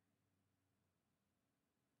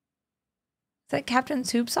 Is that Captain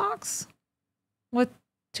Tube Socks? With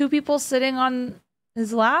 2 people sitting on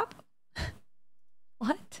his lap?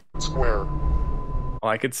 What? Square. Well,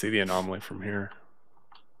 I could see the anomaly from here.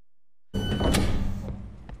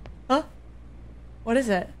 Huh? What is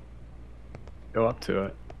it? Go up to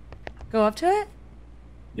it. Go up to it?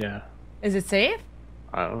 Yeah. Is it safe?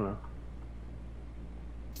 I don't know.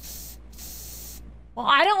 Well,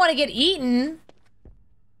 I don't want to get eaten.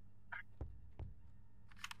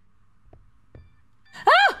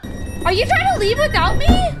 Ah! Are you trying to leave without me?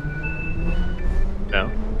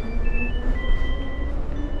 No.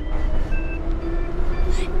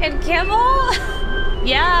 And Kimmel?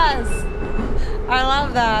 Yes. I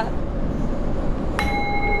love that.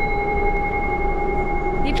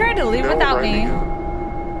 You tried to leave Now without me. arriving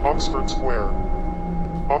in Oxford Square.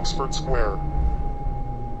 Oxford Square.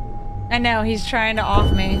 I know, he's trying to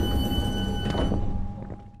off me.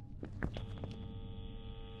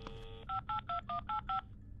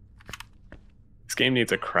 This game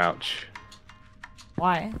needs a crouch.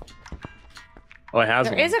 Why? Oh, it has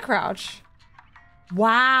There one. is a crouch.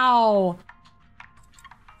 Wow.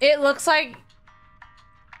 It looks like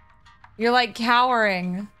you're like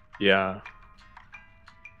cowering. Yeah.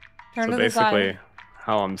 Turn So to the basically, side.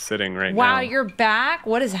 how I'm sitting right now. Wow, you're back?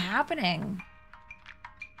 What is happening?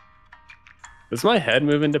 Does my head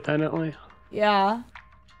move independently? Yeah.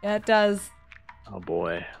 Yeah, it does. Oh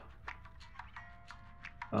boy.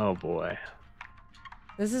 Oh boy.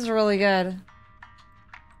 This is really good.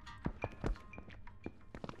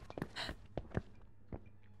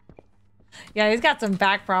 Yeah, he's got some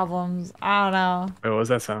back problems. I don't know. Wait, what was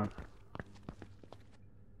that sound?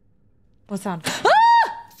 What sound? Ah!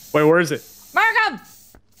 Wait, where is it? Markham!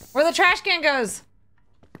 Where the trash can goes.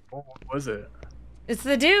 What was it? It's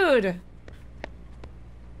the dude.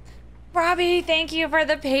 Robbie, thank you for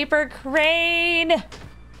the paper crane.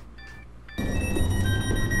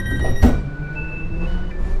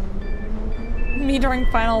 Me during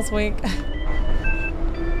finals week.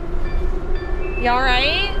 You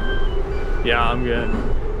alright? Yeah, I'm good.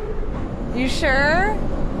 You sure?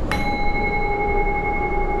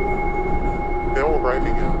 Now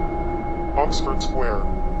arriving in Oxford Square.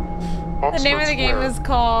 The Oxford name of the game Square. is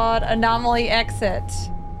called Anomaly Exit.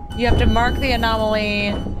 You have to mark the anomaly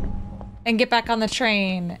and get back on the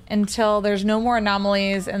train until there's no more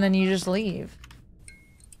anomalies, and then you just leave.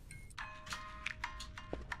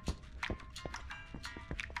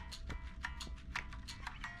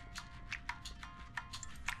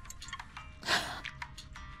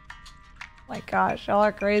 My gosh, y'all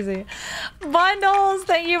are crazy. Bundles,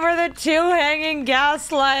 thank you for the 2 hanging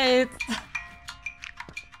gas lights.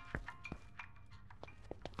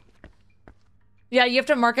 Yeah, you have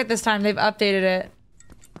to mark it this time. They've updated it.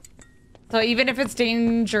 So even if it's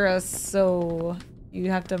dangerous, so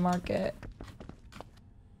you have to mark it.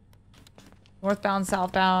 Northbound,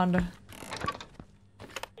 southbound.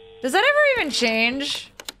 Does that ever even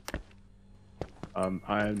change?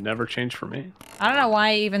 I never changed for me. I don't know why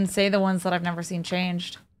I even say the ones that I've never seen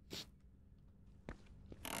changed.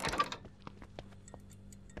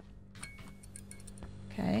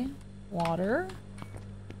 Okay. Water.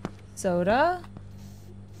 Soda.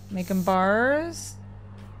 Making bars.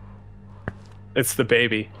 It's the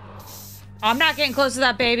baby. I'm not getting close to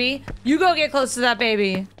that baby. You go get close to that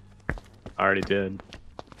baby. I already did.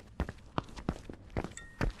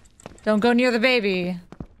 Don't go near the baby.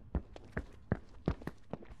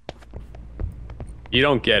 You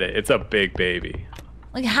don't get it. It's a big baby.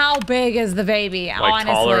 Like, how big is the baby? Like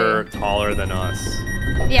honestly. taller than us.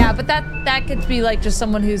 Yeah, but that could be like just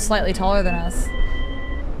someone who's slightly taller than us.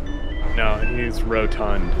 No, he's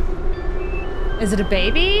rotund. Is it a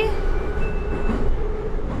baby?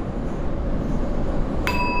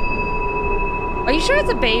 Are you sure it's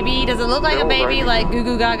a baby? Does it look like a baby? Like goo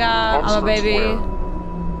goo gaga, I'm a baby.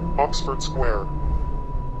 Oxford Square.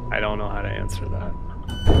 I don't know how to answer that.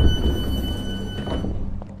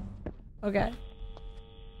 Okay.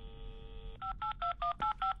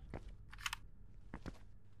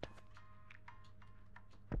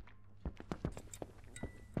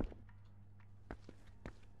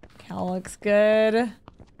 Cal looks good.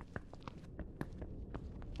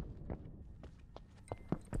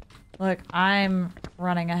 Look, I'm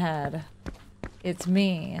running ahead. It's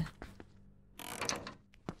me.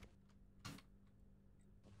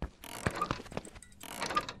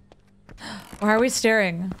 Why are we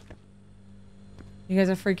staring? You guys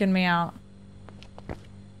are freaking me out.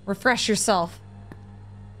 Refresh yourself.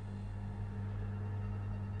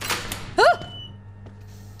 Ah!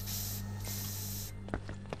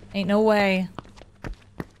 Ain't no way.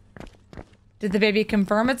 Did the baby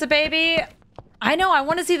confirm it's a baby? I know, I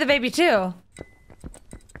want to see the baby too.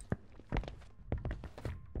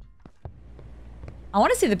 I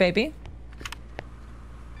want to see the baby.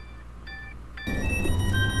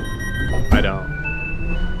 I don't.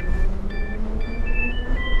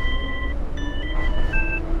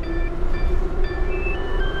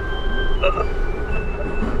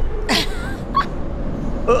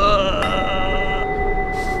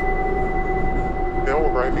 Mail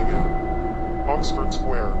arriving in Oxford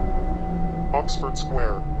Square. Oxford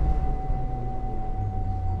Square.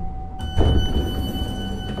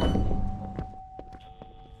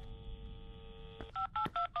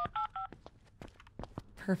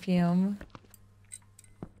 Perfume.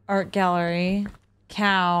 Art gallery.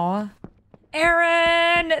 Cow.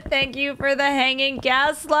 Aaron! Thank you for the hanging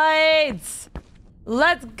gaslights!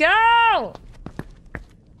 Let's go!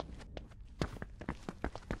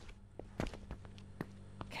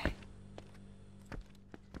 Okay.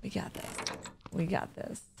 We got this. We got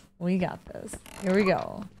this. We got this. Here we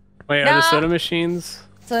go. Wait, are the soda machines?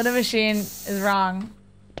 Soda machine is wrong.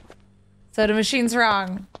 Soda machine's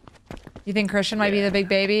wrong. You think Christian might be the big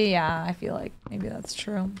baby? Yeah, I feel like maybe that's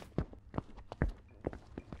true.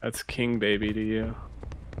 That's king baby to you.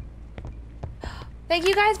 Thank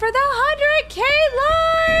you guys for the 100K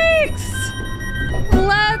likes!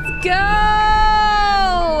 Let's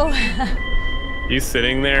go! You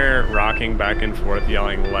sitting there rocking back and forth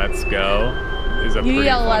yelling let's go is a pretty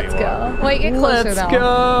yell funny let's one. go. Wait, get closer Let's though.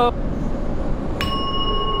 go!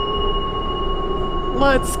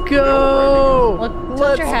 Let's go! Look, tilt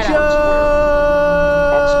Let's your head go!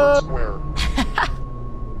 Oxford Square.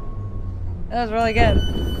 That was really good.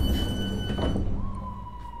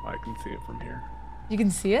 I can see it from here. You can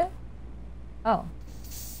see it? Oh.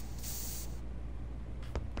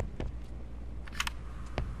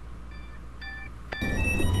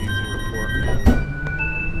 Easy report, man.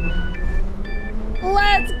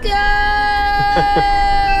 Let's go!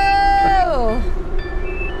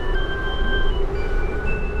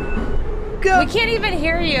 Go! We can't even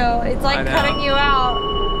hear you. It's like cutting you out.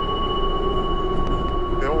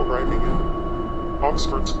 Mail arriving in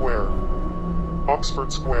Oxford Square.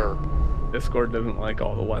 Oxford Square. Discord doesn't like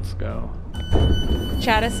all the let's go.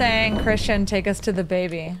 Chat is saying, Christian, take us to the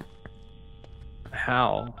baby.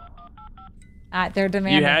 How? They're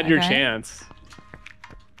demanding. You had your okay? chance.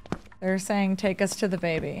 They're saying, take us to the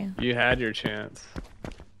baby. You had your chance.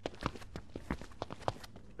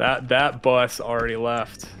 That bus already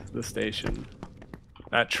left the station.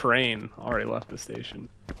 That train already left the station.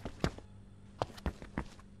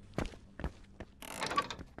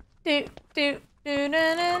 Do, do, do,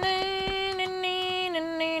 na, na, na, na,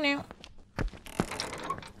 na, na, na.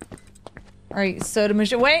 All right, soda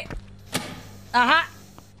machine. Wait. Aha.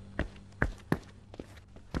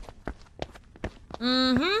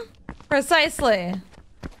 Mm-hmm. Precisely.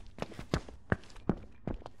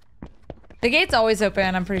 The gate's always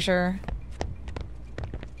open, I'm pretty sure.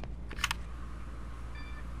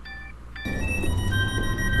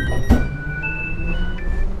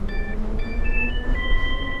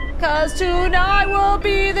 Cause tonight will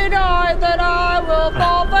be the night that I will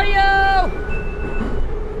fall for you.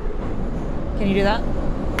 Can you do that?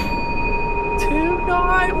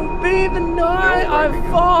 Tonight will be the night I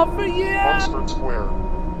fall for you. Oxford Square.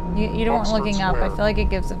 You don't want Oxford looking up. I Square. feel like it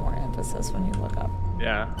gives it more emphasis when you look up.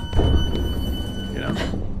 Yeah. You know.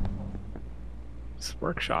 Just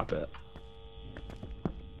workshop it.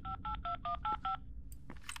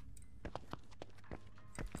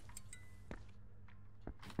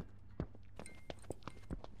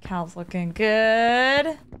 House looking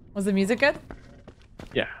good. Was the music good?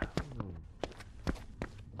 Yeah.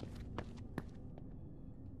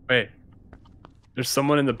 Wait. There's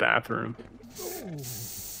someone in the bathroom.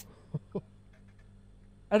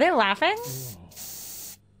 Are they laughing?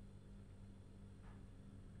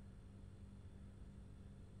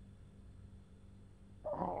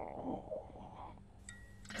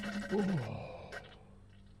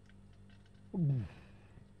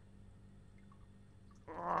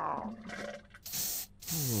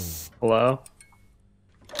 Hello?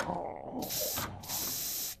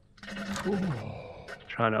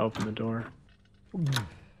 Trying to open the door.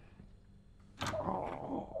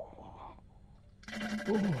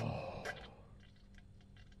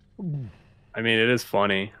 I mean, it is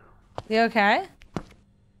funny. You okay?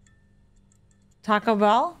 Taco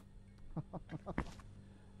Bell?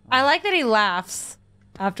 I like that he laughs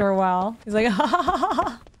after a while. He's like, ha ha ha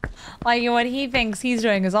ha. Like what he thinks he's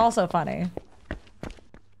doing is also funny.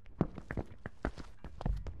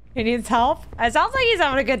 He needs help? It sounds like he's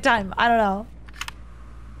having a good time. I don't know.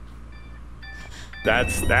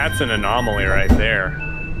 That's an anomaly right there.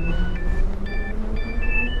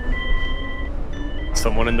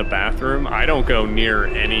 Someone in the bathroom? I don't go near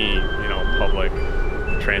any, public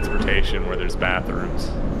transportation where there's bathrooms.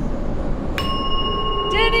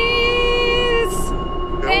 Denise!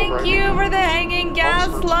 Thank you for the hanging gas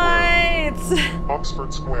lights!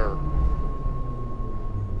 Oxford Square.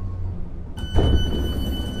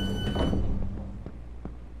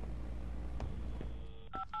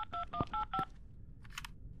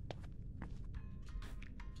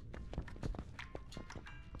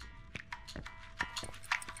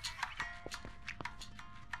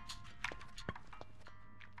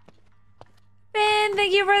 Ben,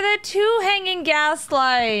 thank you for the 2 hanging gas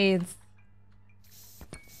lights.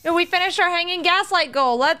 Yo, we finished our hanging gaslight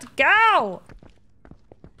goal. Let's go!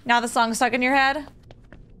 Now the song's stuck in your head?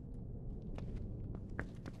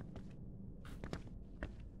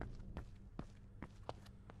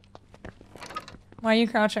 Why are you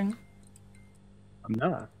crouching? I'm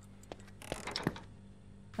not.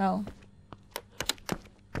 Oh.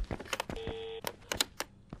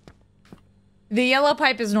 The yellow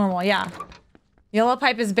pipe is normal, yeah. Yellow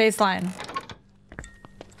pipe is baseline.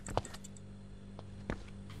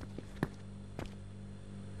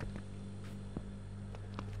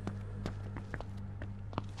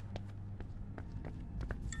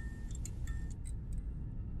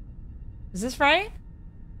 Is this right?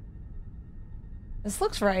 This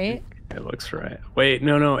looks right. It looks right. Wait,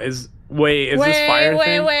 no. Is this fire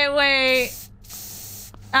thing? Wait.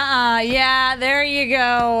 Yeah, there you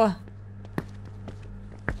go.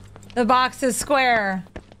 The box is square.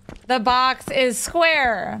 The box is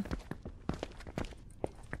square.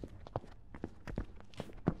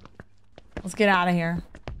 Let's get out of here.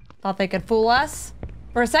 Thought they could fool us.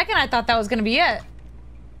 For a second, I thought that was gonna be it.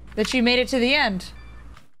 That she made it to the end.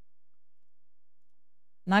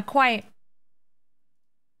 Not quite.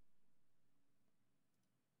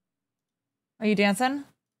 Are you dancing?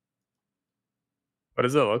 What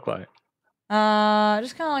does it look like?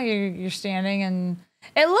 Just kind of like you're standing, and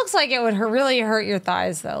it looks like it would really hurt your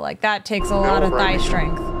thighs, though. Like that takes a lot of thigh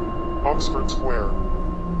strength. Oxford Square.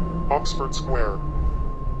 Oxford Square.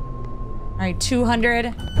 All right, 200.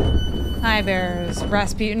 Hi, Bears.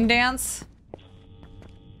 Rasputin dance.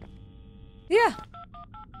 Yeah.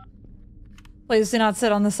 Please do not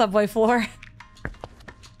sit on the subway floor.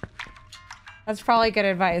 That's probably good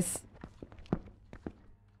advice.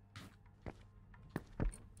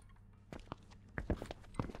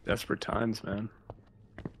 Desperate times, man.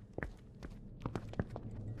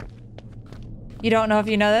 You don't know if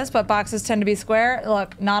you know this, but boxes tend to be square.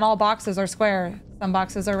 Look, not all boxes are square. Some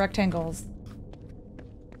boxes are rectangles.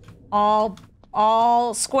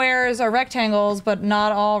 All squares are rectangles, but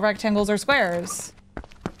not all rectangles are squares.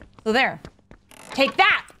 So there. Take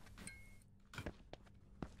that!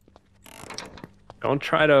 Don't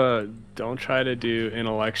try to do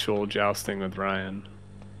intellectual jousting with Ryan.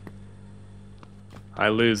 I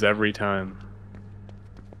lose every time.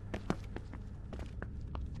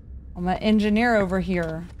 I'm an engineer over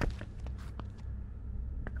here.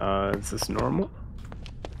 Is this normal?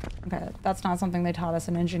 Okay, that's not something they taught us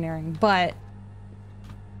in engineering, but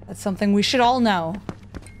that's something we should all know.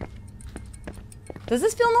 Does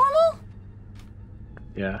this feel normal?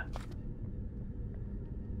 Yeah.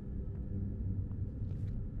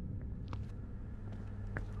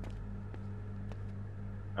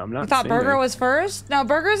 I'm not. You thought burger was first? No,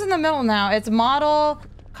 burger's in the middle now. It's model,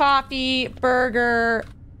 coffee, burger,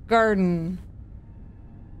 garden.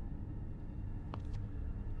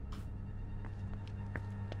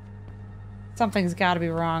 Something's got to be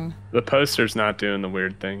wrong. The poster's not doing the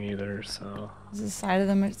weird thing either, so. Is this the side of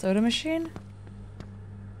the soda machine?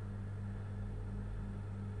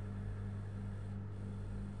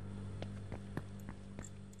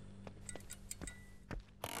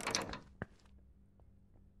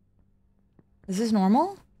 Is this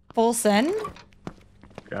normal? Full send?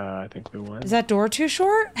 I think we won. Is that door too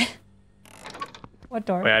short? What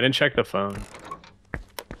door? Wait, I didn't check the phone.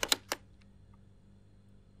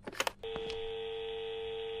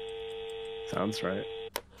 Sounds right.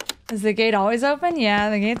 Is the gate always open? Yeah,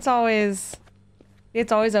 the gate's always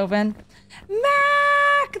open.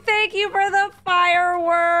 Mac, thank you for the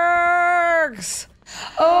fireworks.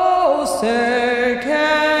 Oh, say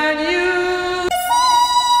can you?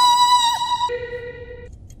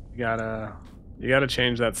 You gotta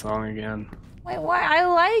change that song again. Wait, why? I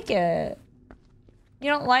like it.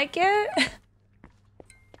 You don't like it?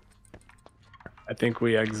 I think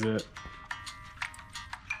we exit.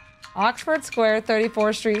 Oxford Square,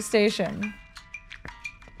 34th Street Station.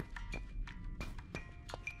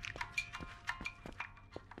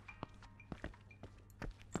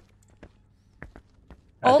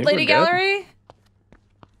 Old Lady Gallery?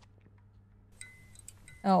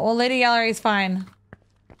 Oh, Old Lady Gallery's fine.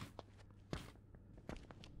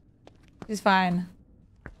 She's fine.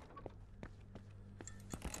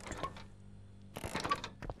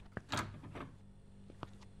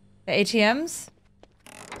 The ATMs?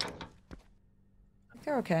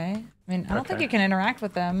 They're okay. I mean, I don't think you can interact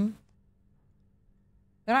with them.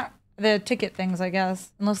 They're not the ticket things, I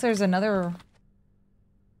guess. Unless there's another...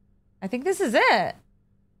 I think this is it.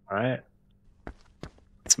 Alright.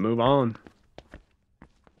 Let's move on.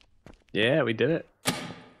 Yeah, we did it.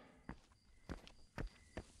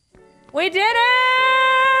 We did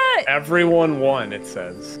it! Everyone won, it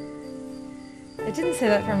says. It didn't say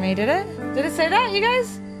that for me, did it? Did it say that, you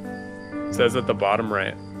guys? It says at the bottom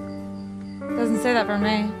right. It doesn't say that for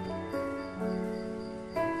me.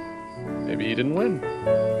 Maybe you didn't win.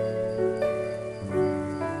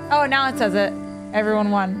 Oh, now it says it.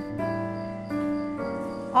 Everyone won.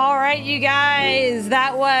 All right, you guys.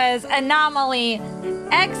 That was Anomaly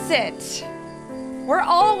Exit. We're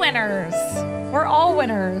all winners. We're all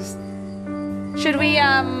winners. Should we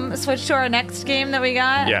switch to our next game that we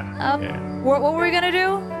got? Yeah. What were we gonna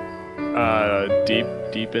do?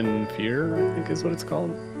 Deep in Fear, I think is what it's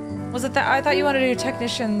called. Was it that? I thought you wanted to do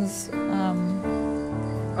technicians.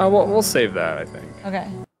 We'll save that, I think. Okay.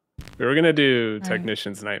 We were gonna do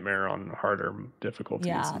Technician's Nightmare on harder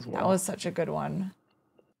difficulties as well. That was such a good one.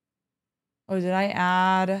 Oh, did I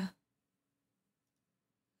add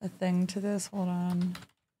a thing to this? Hold on.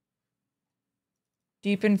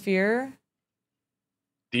 Deep in Fear?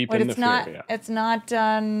 Deep in the Fear, yeah. It's not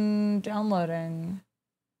done downloading.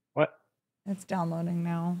 What? It's downloading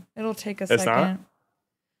now. It'll take a It's second. not?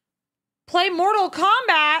 Play Mortal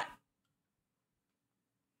Kombat!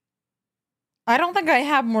 I don't think I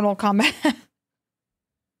have Mortal Kombat.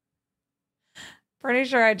 Pretty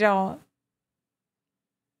sure I don't.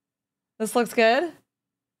 This looks good.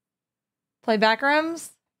 Play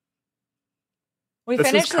Backrooms. We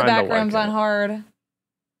finished the Backrooms on hard.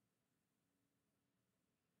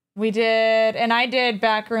 We did, and I did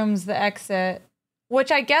Backrooms the Exit,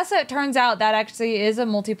 which I guess it turns out that actually is a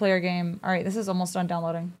multiplayer game. All right, this is almost done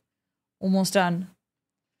downloading. Almost done.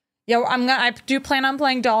 Yeah, I do plan on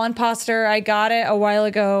playing Doll Imposter. I got it a while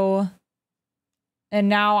ago, and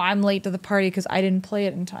now I'm late to the party because I didn't play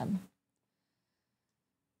it in time.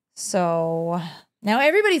 So now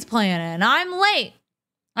everybody's playing it, and I'm late.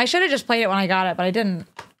 I should have just played it when I got it, but I didn't.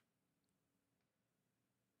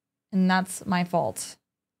 And that's my fault.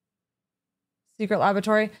 Secret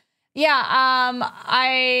Laboratory. Yeah,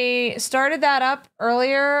 I started that up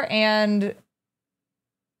earlier, and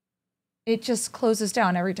it just closes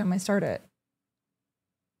down every time I start it.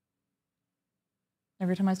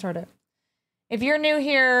 Every time I start it. If you're new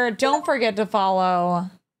here, don't forget to follow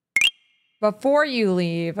before you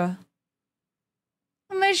leave.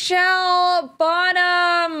 Michelle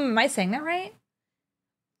Bonham. Am I saying that right?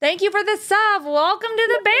 Thank you for the sub. Welcome to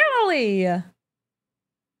the family.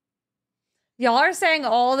 Y'all are saying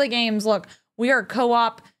all the games. Look, we are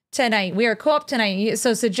co-op tonight. We are co-op tonight.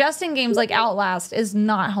 So suggesting games like Outlast is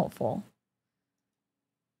not helpful.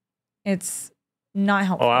 It's not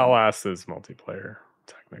helpful. Well, Outlast is multiplayer,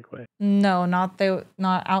 technically. No, not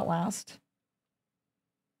Outlast.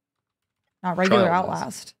 Not regular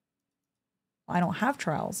Outlast. I don't have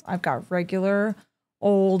Trials. I've got regular,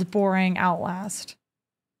 old, boring Outlast.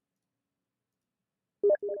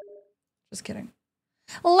 Just kidding.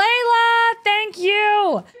 Layla, thank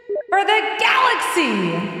you for the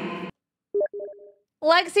galaxy.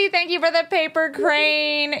 Lexi, thank you for the paper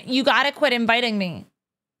crane. You gotta quit inviting me.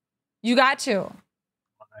 You got to.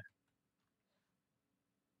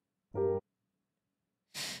 Hold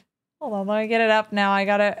on, let me get it up now. I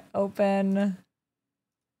gotta open.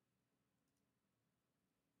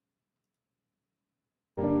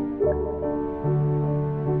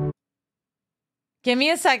 Give me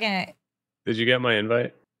a second. Did you get my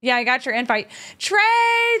invite? Yeah, I got your invite.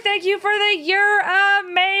 Trey, thank you for the you're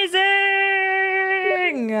amazing.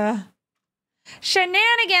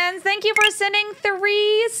 Shenanigans, thank you for sending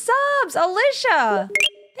 3 subs. Alicia,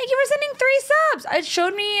 thank you for sending 3 subs. It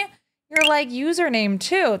showed me your like username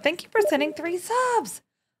too. Thank you for sending 3 subs.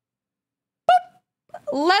 Boop.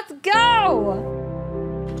 Let's go.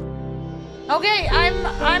 Okay,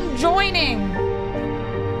 I'm joining.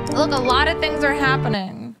 Look, a lot of things are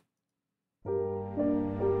happening.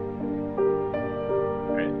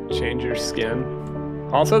 Alright, change your skin.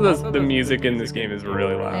 Also, the music in this game is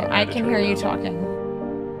really loud. I can hear you talking.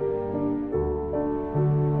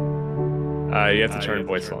 You have to turn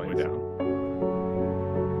voice volume down.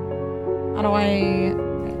 How do I...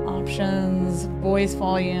 Options, voice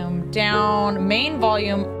volume down, main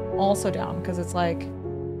volume also down, because it's like,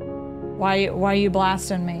 why are you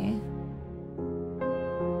blasting me?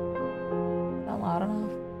 Is that loud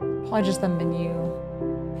enough? Probably just the menu.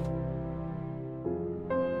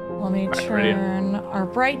 Let me turn our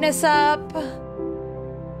brightness up.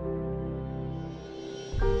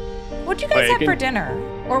 What do you guys have for dinner?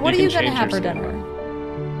 Or what are you gonna have for dinner?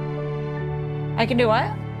 I can do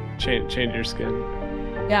what? Change your skin.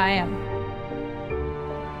 Yeah, I am.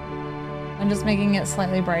 I'm just making it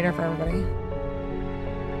slightly brighter for everybody.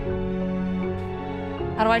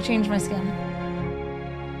 How do I change my skin?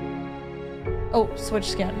 Oh, switch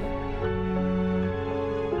skin.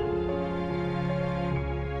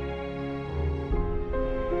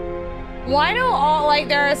 Why do all, like,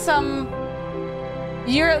 there are some...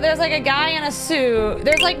 there's like a guy in a suit.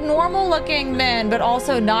 There's like normal looking men, but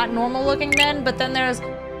also not normal looking men. But then there's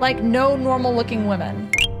like no normal looking women.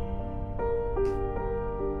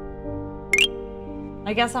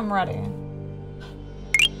 I guess I'm ready.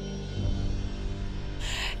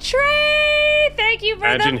 Trey, thank you for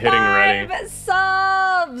Imagine the hitting 5 ready.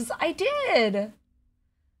 subs. I did.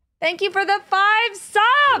 Thank you for the 5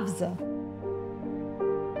 subs.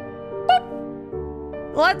 Boop.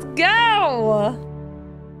 Let's go.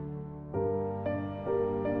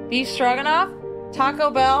 Beef stroganoff, Taco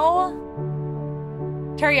Bell,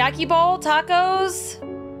 teriyaki bowl, tacos.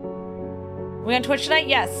 We on Twitch tonight?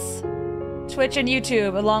 Yes. Twitch and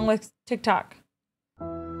YouTube, along with TikTok.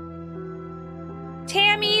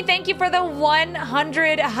 Tammy, thank you for the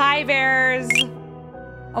 100 high bears.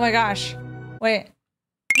 Oh my gosh. Wait.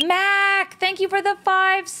 Mac, thank you for the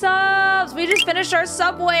 5 subs. We just finished our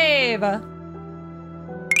sub wave. Boop.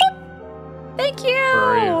 Thank you. Where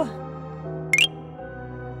are you?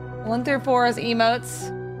 1 through 4 is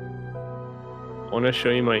emotes. I want to show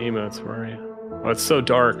you my emotes. Where are you? Oh, it's so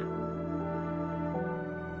dark.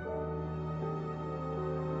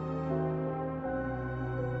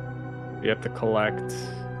 We have to collect.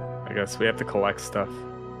 I guess we have to collect stuff.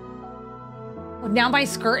 Well, now my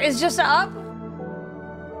skirt is just up?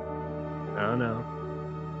 Oh no.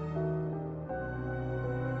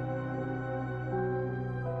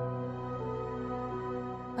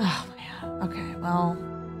 Oh man. Okay, well,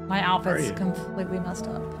 my outfit's completely messed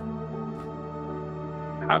up.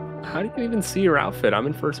 How do you even see your outfit? I'm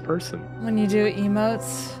in first person. When you do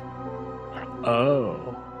emotes.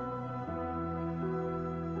 Oh.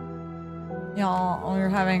 Y'all, you're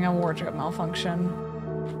having a wardrobe malfunction.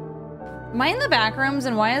 Am I in the back rooms,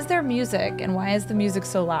 and why is there music? And why is the music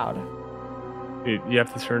so loud? You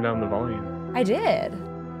have to turn down the volume. I did.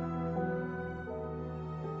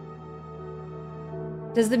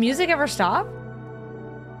 Does the music ever stop?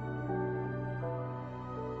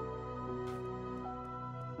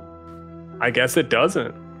 I guess it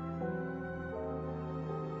doesn't.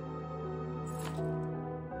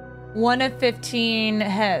 1 of 15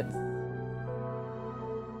 heads.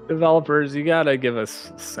 Developers, you gotta give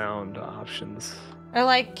us sound options. Or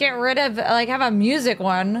like get rid of, like have a music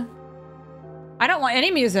one. I don't want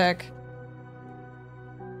any music.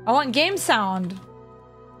 I want game sound.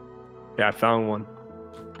 Yeah, I found one.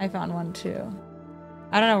 I found one too.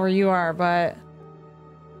 I don't know where you are, but...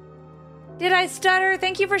 Did I stutter?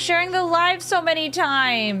 Thank you for sharing the live so many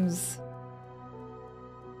times.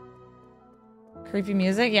 Creepy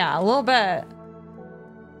music? Yeah, a little bit.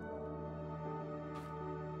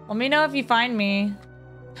 Let me know if you find me.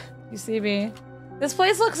 You see me. This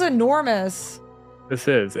place looks enormous.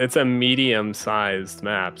 It's a medium-sized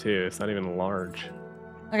map too. It's not even large.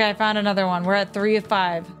 Okay, I found another one. We're at 3 of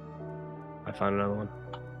 5. I found another one.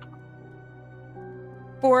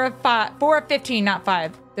 4 of 5. 4 of 15, not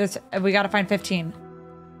 5. We gotta find 15.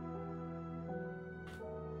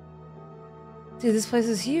 Dude, this place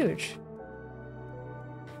is huge.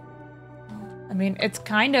 I mean, it's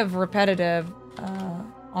kind of repetitive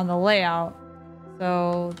on the layout,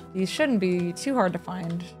 so these shouldn't be too hard to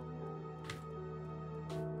find.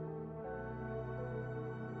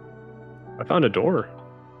 I found a door.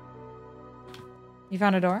 You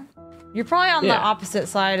found a door? You're probably on the opposite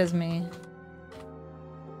side as me.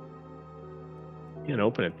 You can't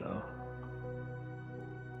open it though.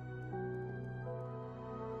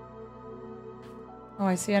 Oh,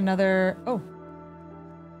 I see another. Oh.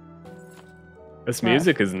 This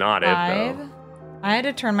music is not 5. it though. I had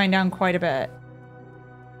to turn mine down quite a bit.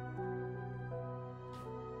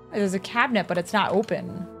 There's a cabinet, but it's not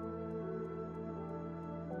open.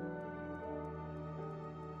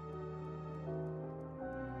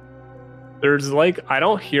 There's like, I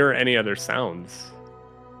don't hear any other sounds.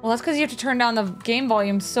 Well, that's because you have to turn down the game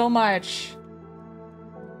volume so much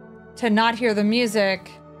to not hear the music.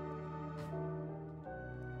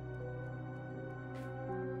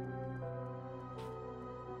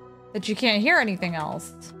 That you can't hear anything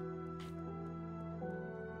else.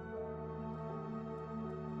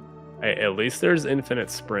 Hey, at least there's infinite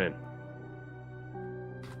sprint.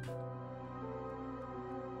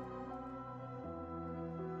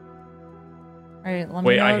 All right, let me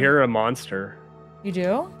Wait, know. I hear a monster. You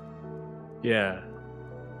do? Yeah.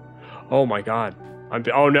 Oh my god.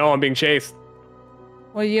 Oh no, I'm being chased.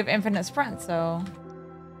 Well, you have infinite sprint, so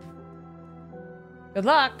good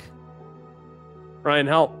luck. Ryan,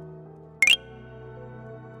 help.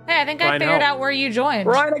 Hey, I think I Ryan, figured help. out where you joined.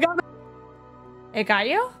 Ryan, I got it. It got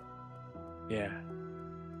you? Yeah.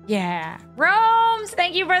 Yeah. Rome's,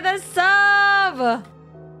 thank you for the sub.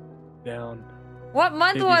 Down. What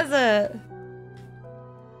month Maybe. was it?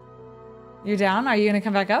 You down? Are you gonna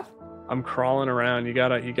come back up? I'm crawling around. You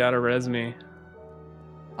gotta res me.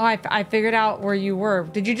 Oh, I figured out where you were.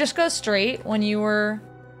 Did you just go straight when you were?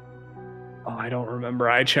 Oh, I don't remember.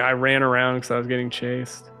 I ran around because I was getting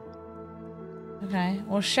chased. Okay.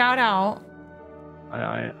 Well, shout out.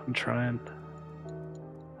 I'm trying.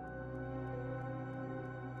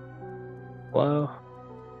 Hello?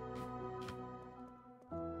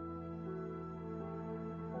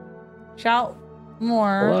 Shout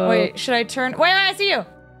more. Hello? Wait, should I turn? Wait, I see you.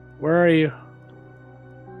 Where are you?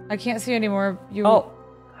 I can't see anymore. You Help!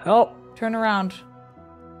 Help! turn around.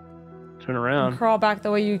 Turn And around. crawl back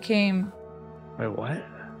the way you came. Wait, what?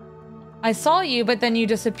 I saw you, but then you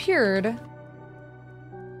disappeared.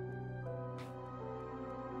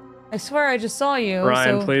 I swear I just saw you.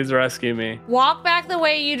 Ryan, so please rescue me. walk back the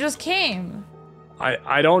way you just came.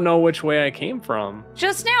 I don't know which way I came from.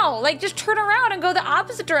 Just now. Like, just turn around and go the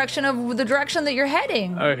opposite direction of the direction that you're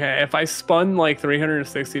heading. Okay, if I spun like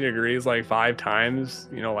 360 degrees like 5 times,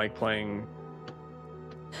 you know, like playing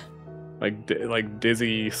like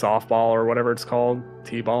dizzy softball or whatever it's called,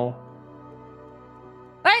 t-ball.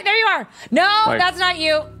 Hey, there you are. No, Like- that's not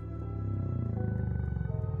you.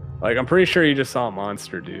 Like, I'm pretty sure you just saw a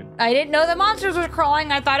monster, dude. I didn't know the monsters were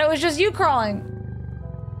crawling. I thought it was just you crawling.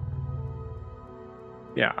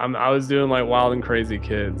 Yeah, I was doing like Wild and Crazy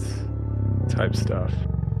Kids type stuff.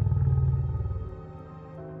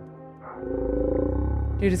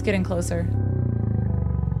 Dude, it's getting closer.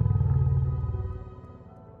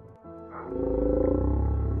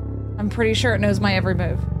 I'm pretty sure it knows my every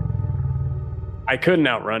move. I couldn't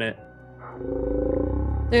outrun it.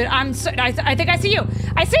 Dude, I think I see you.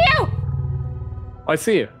 I see you! I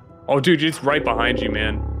see you. Oh, dude, it's right behind you,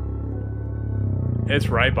 man. It's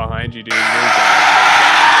right behind you, dude.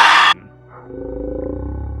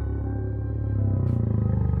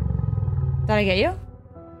 Did I get you?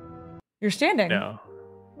 You're standing. No.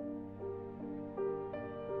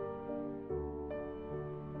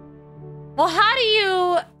 Well, how do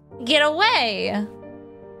you get away?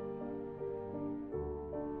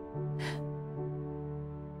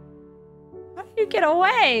 How do you get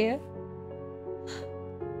away?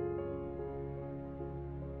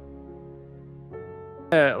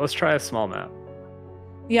 Let's try a small map.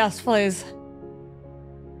 Yes, please.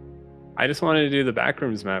 I just wanted to do the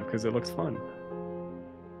backrooms map because it looks fun.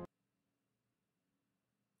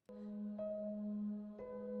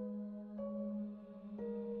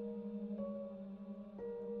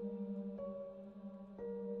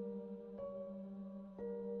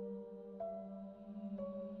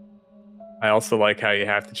 I also like how you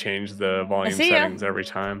have to change the volume see ya. settings every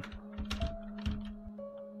time.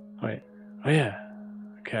 Wait. Oh yeah.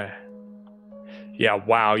 Okay. Yeah,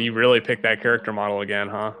 wow, you really picked that character model again,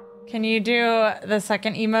 huh? Can you do the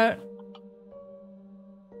second emote?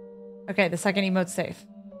 Okay, the second emote's safe.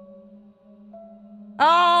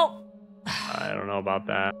 Oh! I don't know about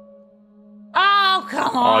that. Oh,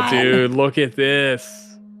 come on! Oh, dude, look at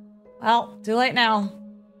this. Well, too late now.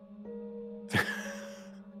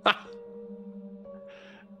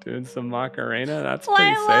 Doing some Macarena, that's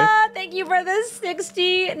pretty safe. Layla, thank you for the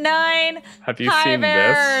 69 Have you high seen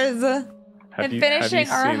bears. this? And finishing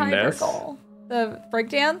our seen hyper this? goal. The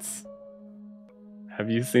breakdance? Have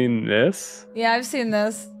you seen this? Yeah, I've seen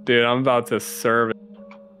this. Dude, I'm about to serve it.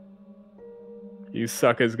 You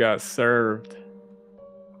suckers got served.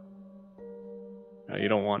 No, you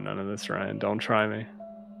don't want none of this, Ryan. Don't try me.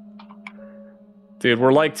 Dude,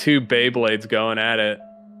 we're like two Beyblades going at it.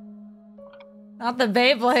 Not the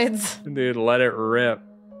Beyblades. Dude, let it rip.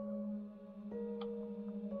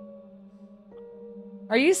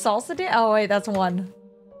 Are you salsa dan? Oh, wait, that's one.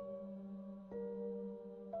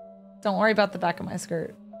 Don't worry about the back of my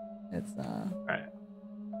skirt. It's, Right.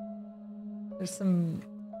 There's some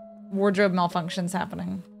wardrobe malfunctions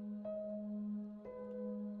happening.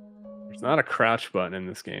 There's not a crouch button in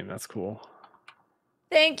this game. That's cool.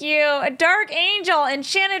 Thank you. A Dark Angel,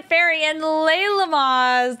 Enchanted Fairy, and Layla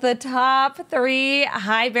Maz, the top 3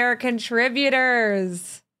 High Bear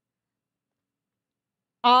contributors.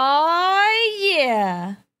 Oh,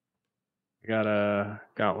 yeah.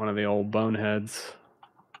 Got one of the old boneheads.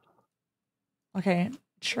 Okay,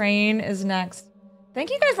 Train is next.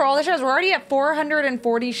 Thank you guys for all the shares. We're already at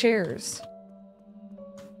 440 shares.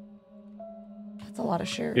 That's a lot of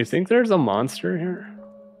shares. Do you think there's a monster here?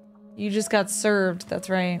 You just got served. That's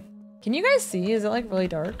right. Can you guys see? Is it like really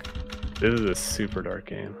dark? This is a super dark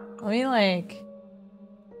game. Let me like...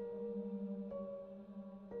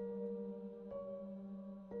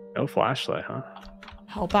 No flashlight, huh?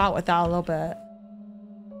 help out with that a little bit.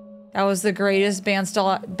 That was the greatest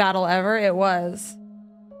battle ever. It was.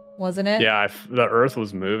 Wasn't it? Yeah, the earth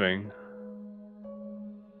was moving.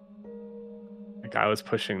 Like I was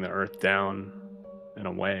pushing the earth down in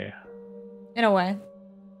a way. In a way.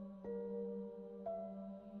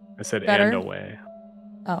 I said Better? and away.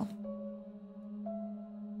 Oh.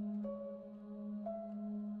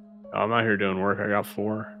 I'm out here doing work. I got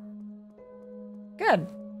 4. Good.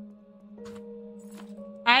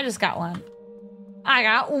 I just got one. I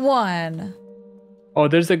got 1. Oh,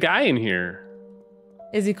 there's a guy in here.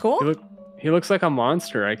 Is he cool? He looks like a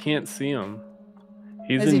monster. I can't see him.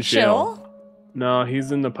 He's Is in he jail. chill? No,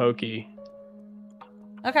 he's in the pokey.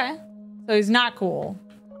 Okay. So he's not cool.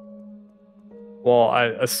 Well,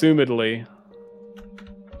 assumedly.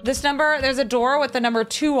 This number, there's a door with the number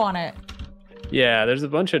 2 on it. Yeah, there's a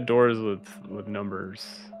bunch of doors with numbers.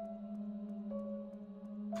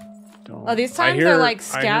 Oh, these times they're like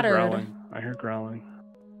scattered. I hear growling.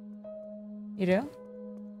 You do?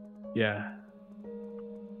 Yeah.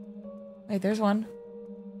 Wait, there's one.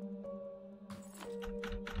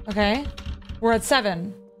 Okay. We're at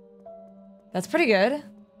 7. That's pretty good.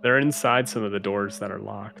 They're inside some of the doors that are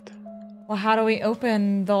locked. Well, how do we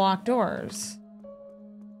open the locked doors?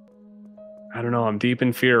 I don't know. I'm deep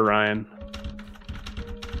in fear, Ryan.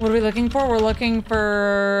 What are we looking for? We're looking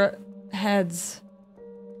for heads.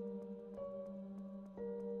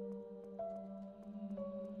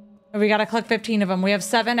 We gotta collect 15 of them. We have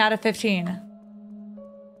 7 out of 15.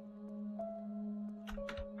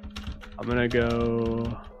 I'm gonna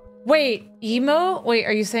go... Wait, emote? Wait,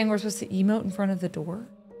 are you saying we're supposed to emote in front of the door?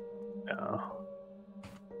 No.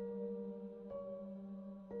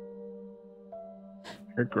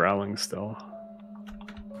 You're growling still.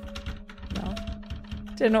 No.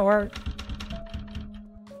 Didn't work.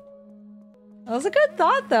 That was a good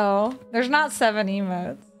thought, though. There's not 7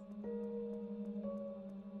 emotes.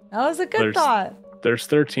 That was a good thought. There's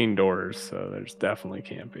 13 doors, so there's definitely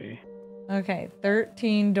can't be. Okay,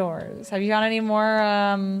 13 doors. Have you found any more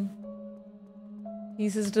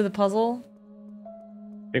pieces to the puzzle?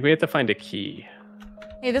 I think we have to find a key.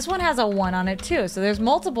 Hey, this one has a 1 on it too, so there's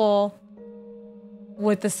multiple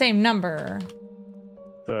with the same number.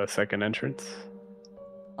 The second entrance.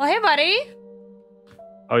 Oh, hey, buddy.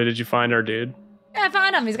 Oh, did you find our dude? Yeah, I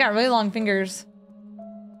found him. He's got really long fingers.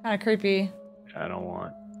 Kind of creepy. I don't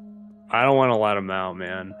want to let him out,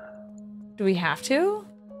 man. Do we have to?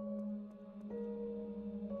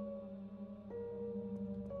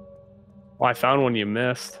 Well, I found one you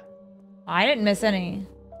missed. I didn't miss any.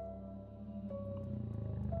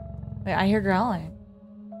 Wait, I hear growling.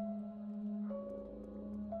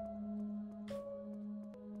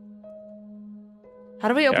 How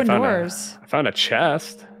do we open doors? I found a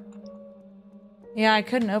chest. Yeah, I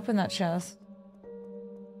couldn't open that chest.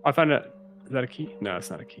 I found a... Is that a key? No, it's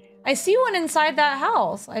not a key. I see one inside that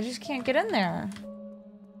house. I just can't get in there.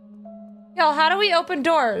 Yo, how do we open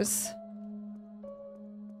doors?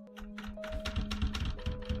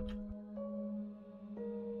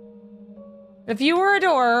 If you were a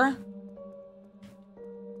door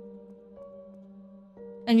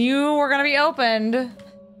and you were gonna be opened,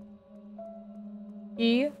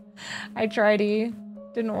 E. I tried E.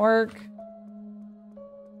 Didn't work.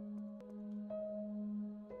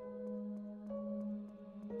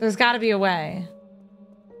 There's gotta be a way.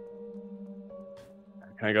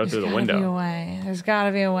 Can I go through the window? There's gotta be a way. There's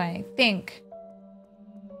gotta be a way. Think.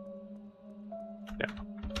 Yeah.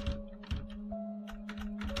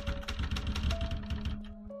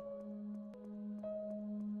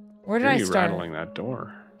 Where did I start? Rattling that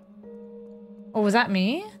door. Oh, was that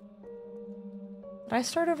me? Did I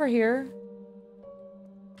start over here?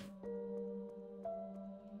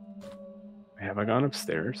 Have I gone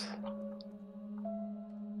upstairs?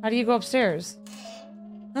 How do you go upstairs?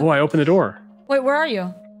 Oh, I opened the door. Wait, where are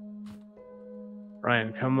you?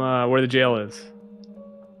 Ryan, come where the jail is.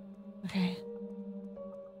 Okay.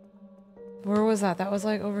 Where was that? That was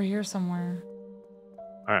like over here somewhere.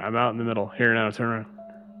 All right, I'm out in the middle. Here now, turn around.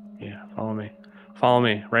 Yeah, follow me. Follow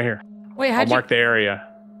me, right here. Wait, I'll mark the area.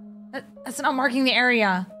 That's not marking the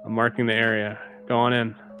area. I'm marking the area. Go on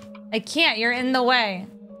in. I can't. You're in the way.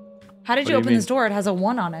 How did you open this door? It has a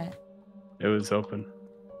 1 on it. It was open.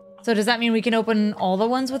 So does that mean we can open all the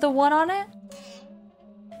ones with a 1 on it?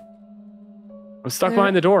 I'm stuck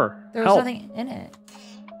behind the door. There was nothing in it.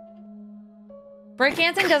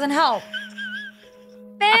 Breakdancing doesn't help.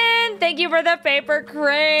 Finn, thank you for the paper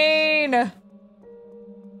crane. Wait,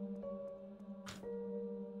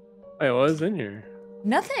 what was in here?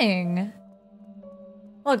 Nothing.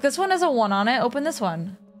 Look, this one has a 1 on it. Open this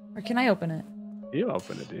one. Or can I open it? You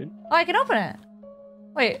open it, dude. Oh, I can open it.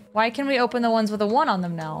 Wait, why can we open the ones with a 1 on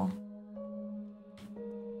them now?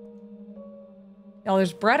 Oh,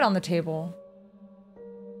 there's bread on the table.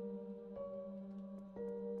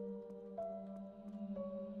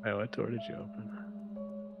 Wait, what door did you open?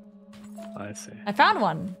 I see. I found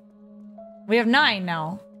one. We have 9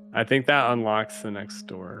 now. I think that unlocks the next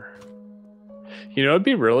door. You know, it'd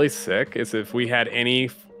be really sick is if we had any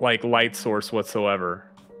like light source whatsoever.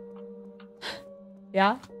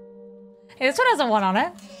 Yeah? Hey, this one has a 1 on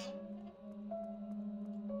it.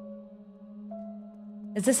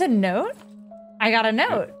 Is this a note? I got a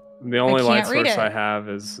note. The only light read source it. I have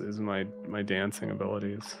is my dancing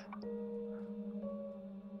abilities.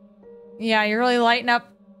 Yeah, you're really lighting up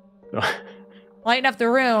the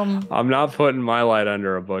room. I'm not putting my light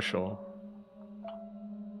under a bushel.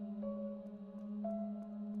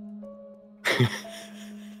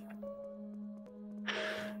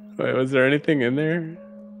 Wait, was there anything in there?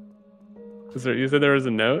 You said there was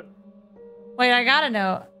a note? Wait, I got a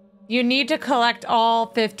note. You need to collect all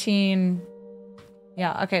 15.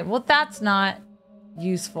 Yeah, okay. Well, that's not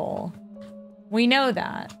useful. We know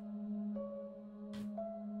that.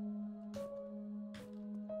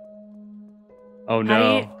 Oh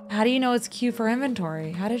no. How do you know it's Q for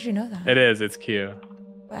inventory? How did you know that? It is, it's Q.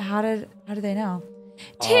 But how do they know?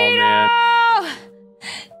 Oh, Tito! man.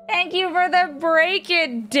 Thank you for the break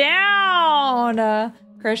it down.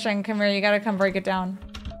 Christian, come here. You gotta come break it down.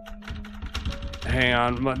 Hang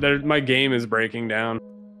on, my game is breaking down.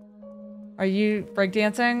 Are you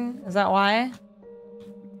breakdancing? Is that why?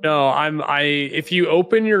 No, if you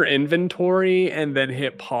open your inventory and then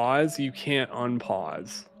hit pause, you can't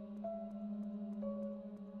unpause.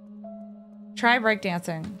 Try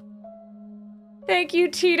breakdancing. Thank you,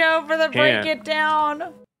 Tito, for the break it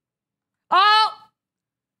down. Oh!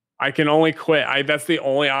 I can only quit. That's the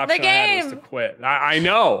only option I had was to quit. I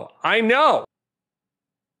know.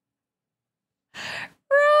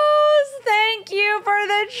 Rose, thank you for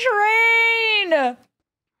the train.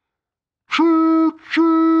 Choo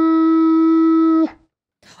choo!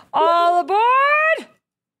 All aboard!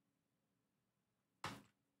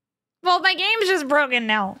 Well, my game's just broken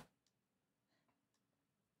now.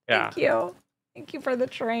 Yeah. Thank you. Thank you for the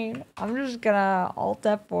train. I'm just gonna Alt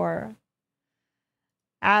F4.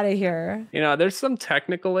 Out of here. You know, there's some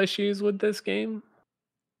technical issues with this game.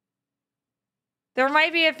 There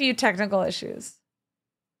might be a few technical issues.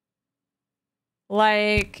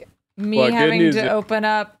 Like me having to open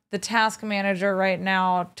up the task manager right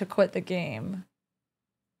now to quit the game.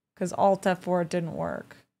 Because Alt F4 didn't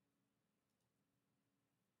work.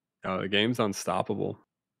 Oh, the game's unstoppable.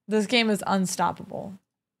 This game is unstoppable.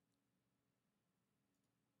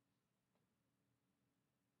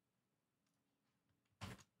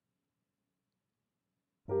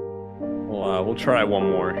 We'll try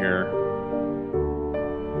one more here.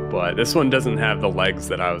 but this one doesn't have the legs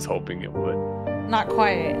that I was hoping it would. Not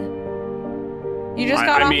quite. You just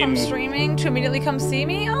got off from streaming to immediately come see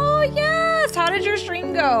me? Oh, yes! How did your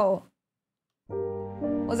stream go?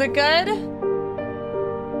 Was it good?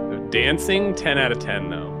 Dancing, 10 out of 10,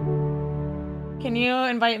 though. Can you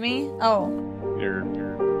invite me? Oh. You're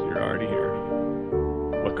already here.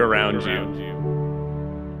 Look around you.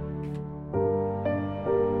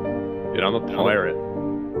 Dude, I'm a pirate.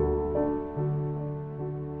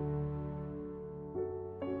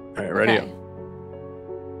 All right, ready? Okay.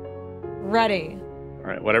 Ready. All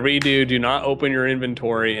right, whatever you do, do not open your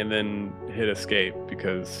inventory and then hit escape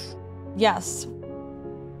because... Yes.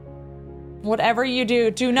 Whatever you do,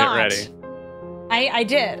 do not. Hit ready. I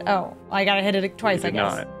did. Oh, I gotta hit it twice, I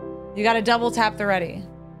guess. Not. You gotta double tap the ready.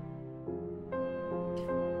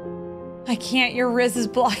 I can't, your Riz is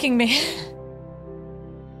blocking me.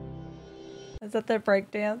 Is that the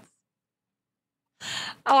breakdance?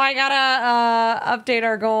 Oh, I gotta update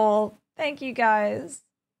our goal. Thank you guys.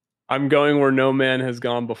 I'm going where no man has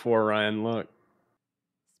gone before, Ryan. Look.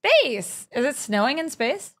 Space! Is it snowing in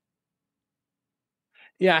space?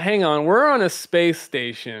 Yeah, hang on. We're on a space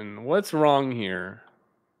station. What's wrong here?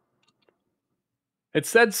 It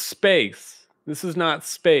said space. This is not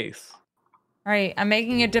space. All right, I'm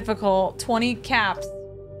making it difficult. 20 caps.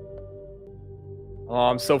 Oh,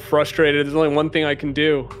 I'm so frustrated. There's only one thing I can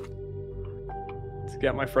do to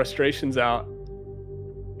get my frustrations out.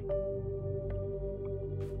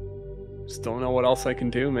 Just don't know what else I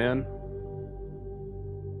can do, man.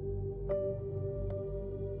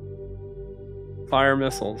 Fire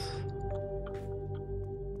missiles.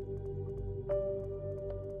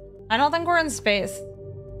 I don't think we're in space.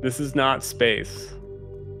 This is not space.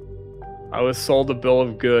 I was sold a bill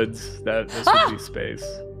of goods that this would be space.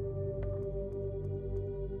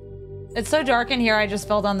 It's so dark in here, I just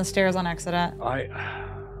fell down the stairs on accident.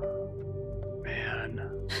 Man.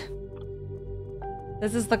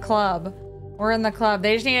 This is the club. We're in the club.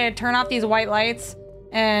 They just need to turn off these white lights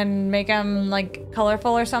and make them, like,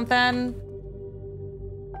 colorful or something.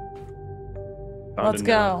 Let's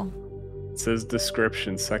go. It says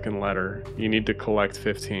description, second letter. You need to collect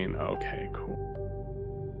 15. Okay, cool.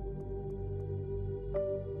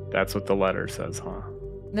 That's what the letter says, huh?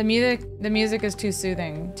 The music is too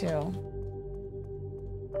soothing, too.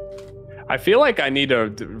 I feel like I need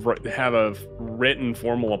to have a written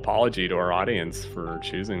formal apology to our audience for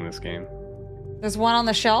choosing this game. There's one on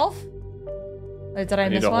the shelf? Wait, did I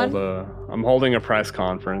miss one? I'm holding a press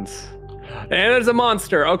conference. And there's a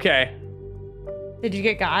monster. Okay. Did you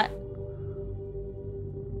get got?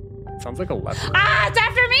 Sounds like a leopard. Ah, it's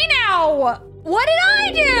after me now! What did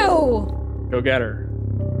I do? Go get her.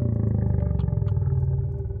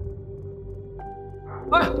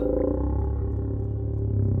 Ah!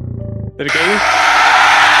 Did it get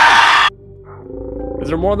you? Is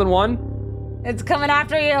there more than one? It's coming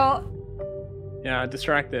after you. Yeah,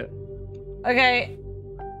 distract it. Okay.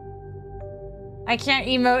 I can't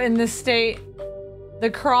emote in this state. The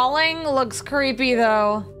crawling looks creepy,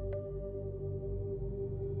 though.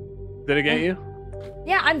 Did it get you?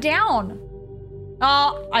 Yeah, I'm down.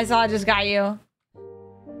 Oh, I saw it just got you. All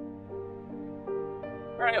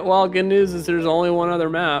right, well, good news is there's only one other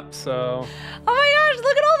map, so... Oh my gosh,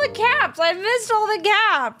 look at all the caps. I missed all the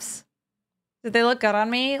caps. Did they look good on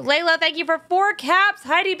me? Layla, thank you for 4 caps.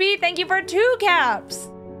 Heidi B, thank you for 2 caps.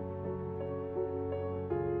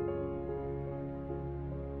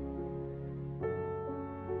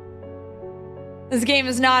 This game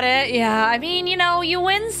is not it. Yeah, I mean, you know, you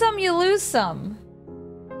win some, you lose some.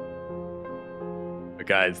 But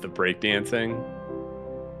guys, the breakdancing.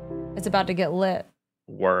 It's about to get lit.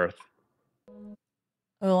 Worth.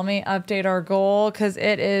 Oh, let me update our goal because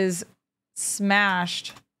it is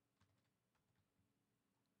smashed.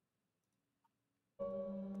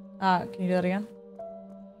 Can you do that again?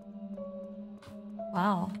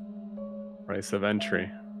 Wow. Price of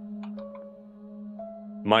entry.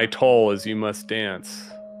 My toll is you must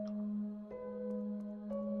dance.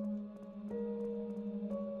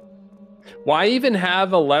 Why even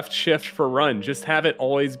have a left shift for run? Just have it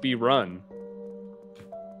always be run.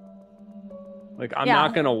 Like, I'm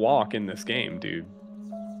not gonna walk in this game, dude.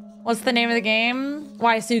 What's the name of the game?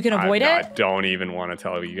 Why, so you can avoid it? I don't even want to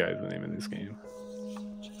tell you guys the name of this game.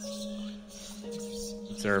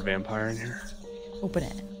 Is there a vampire in here? Open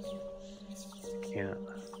it. Can't.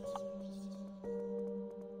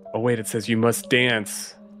 Oh wait, it says you must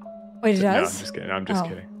dance. Wait, it does? No, I'm just kidding. I'm just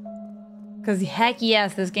kidding. Because heck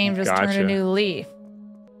yes, this game just turned a new leaf.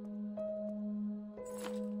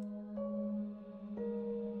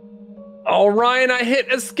 Oh, Ryan, I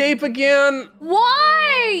hit escape again.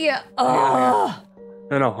 Why? Ugh.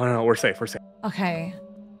 No, we're safe. We're safe. Okay.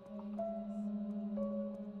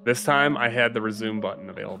 This time I had the resume button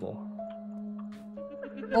available.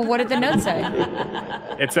 Well, what did the note say?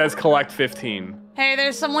 It says collect 15. Hey,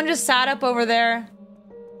 there's someone just sat up over there.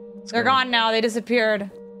 They're gone now. They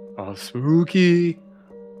disappeared. Oh, spooky.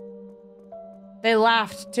 They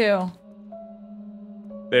laughed too.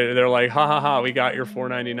 They're like, ha ha ha, we got your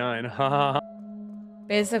 $4.99. Ha ha ha.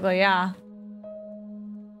 Basically, yeah.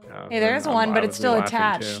 Yeah, Hey, there's one, but it's still laughing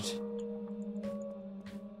attached. too.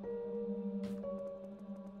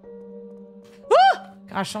 Woo!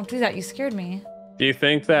 Gosh, don't do that. You scared me. Do you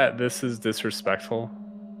think that this is disrespectful?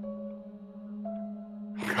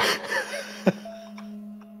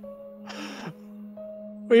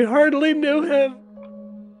 We hardly knew him.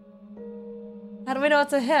 How do we know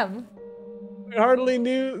it's a him? We hardly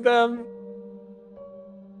knew them.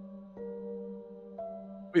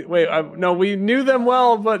 No, we knew them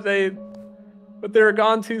well, but they were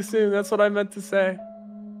gone too soon. That's what I meant to say.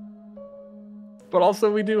 But also,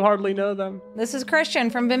 we do hardly know them. This is Christian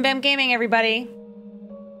from BimBam Gaming, everybody.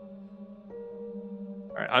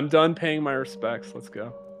 All right, I'm done paying my respects. Let's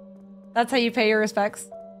go. That's how you pay your respects.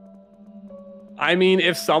 I mean,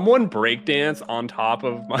 if someone breakdance on top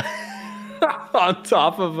of my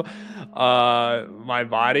my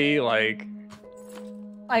body, like,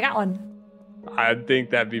 I got one. I think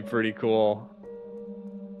that'd be pretty cool.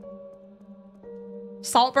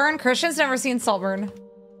 Saltburn? Christian's never seen Saltburn.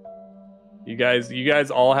 You guys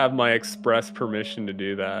all have my express permission to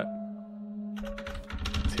do that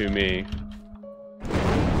to me.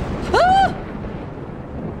 Ah!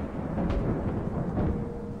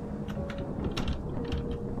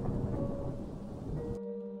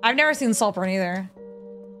 I've never seen Saltburn either.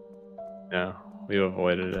 No, we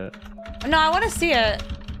avoided it. No, I want to see it.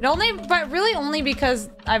 But really only because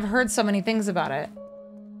I've heard so many things about it.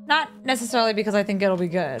 Not necessarily because I think it'll be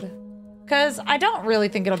good. Because I don't really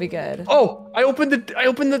think it'll be good. Oh, I opened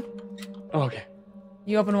the. Oh, okay.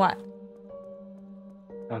 You open what?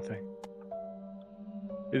 Nothing.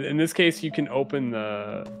 In this case, you can open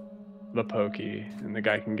the pokey, and the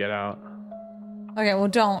guy can get out. Okay, well,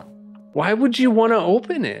 don't. Why would you want to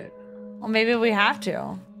open it? Well, maybe we have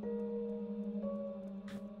to.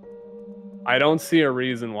 I don't see a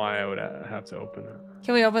reason why I would have to open it.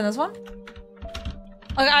 Can we open this one?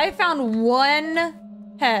 Okay, I found one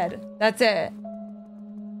head. That's it.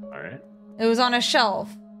 All right. It was on a shelf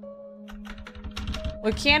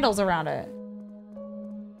with candles around it.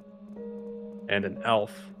 And an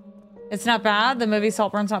elf. It's not bad. The movie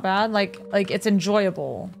Saltburn's not bad. Like it's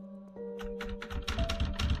enjoyable.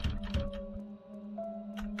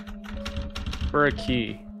 For a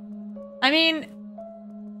key. I mean,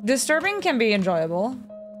 disturbing can be enjoyable.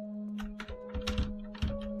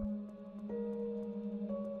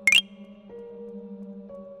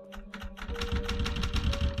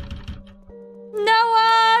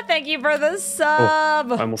 Noah, thank you for the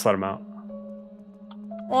sub. Oh, I almost let him out.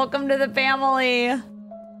 Welcome to the family.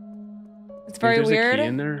 It's very There's weird. a key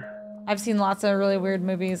in there. I've seen lots of really weird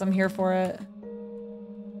movies. I'm here for it.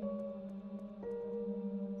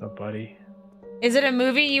 Oh, buddy. Is it a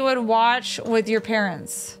movie you would watch with your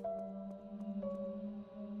parents?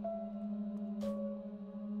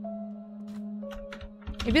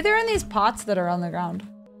 Maybe they're in these pots that are on the ground.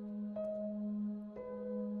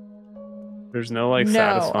 There's no like No.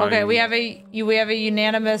 satisfying. Okay, we have a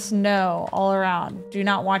unanimous no all around. Do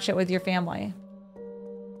not watch it with your family.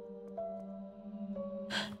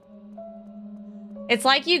 It's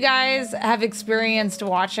like you guys have experienced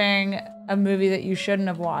watching a movie that you shouldn't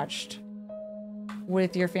have watched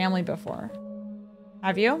with your family before.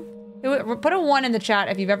 Have you? Put a 1 in the chat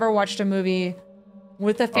if you've ever watched a movie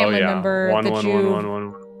with a family member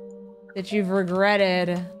that you've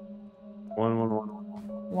regretted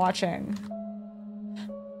watching.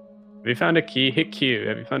 Have you found a key? Hit Q.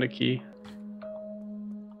 Have you found a key?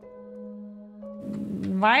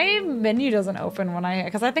 My menu doesn't open when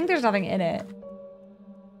because I think there's nothing in it.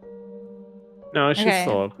 No, it should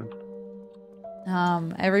still open.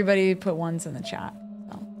 Everybody put 1s in the chat.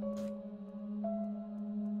 So.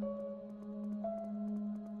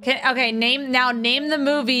 Okay, name the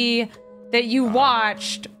movie that you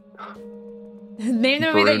watched. Name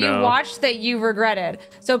the movie that you watched that you regretted.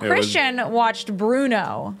 So Christian watched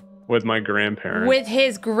Bruno. With my grandparents. With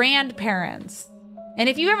his grandparents. And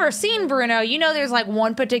if you've ever seen Bruno, you know there's like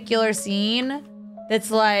one particular scene that's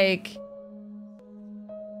like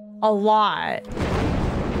a lot.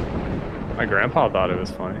 My grandpa thought it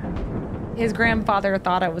was funny. His grandfather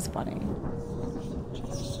thought it was funny.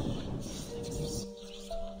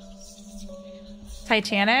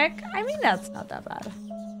 Titanic? I mean, that's not that bad.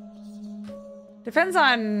 Depends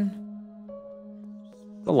on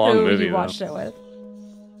a long who movie, you watched it with.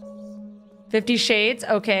 50 Shades,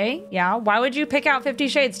 okay, yeah. Why would you pick out 50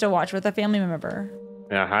 Shades to watch with a family member?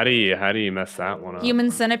 Yeah, how do you mess that one up?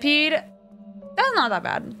 Human Centipede, that's not that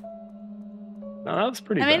bad. No, that was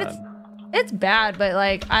pretty I mean, bad. it's bad, but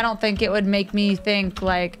like I don't think it would make me think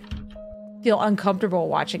like feel uncomfortable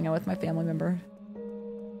watching it with my family member.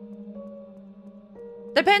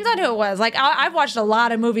 Depends on who it was. Like I've watched a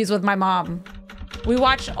lot of movies with my mom. We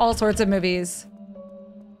watch all sorts of movies.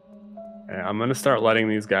 Yeah, I'm gonna start letting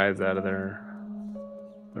these guys out of their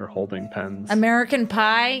holding pens. American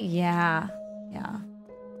Pie, yeah, yeah.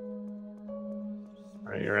 All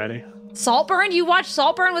right, you ready? Saltburn, you watch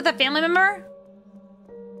Saltburn with a family member?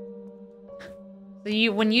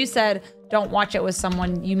 So when you said don't watch it with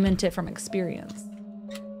someone, you meant it from experience.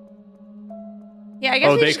 Yeah, I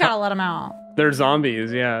guess we just gotta let them out. They're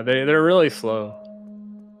zombies, yeah. They're really slow.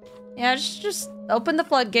 Yeah, just open the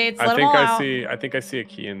floodgates, let them all out. I think I see a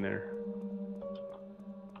key in there.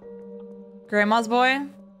 Grandma's boy.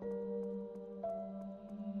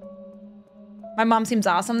 My mom seems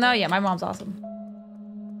awesome though. Yeah, my mom's awesome.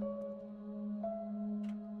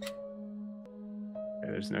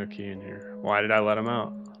 Okay, there's no key in here. Why did I let him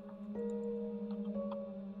out?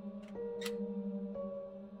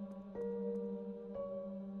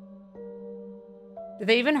 Did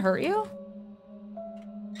they even hurt you?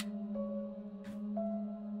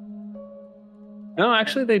 No,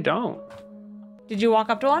 actually they don't. Did you walk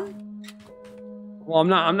up to one? Well, I'm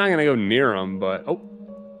not gonna go near him, but oh,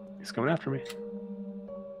 he's coming after me.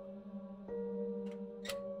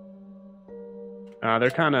 They're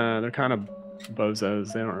kind of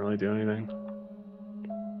bozos. They don't really do anything.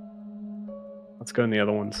 Let's go in the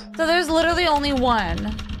other ones. So there's literally only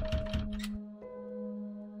one.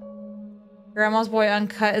 Grandma's boy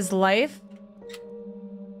uncut is life.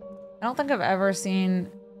 I don't think I've ever seen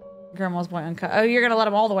Grandma's boy uncut. Oh, you're gonna let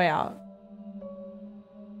him all the way out.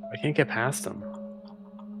 I can't get past him.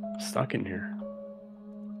 I'm stuck in here.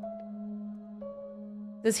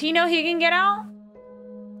 Does he know he can get out?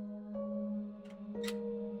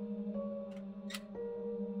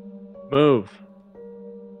 Move.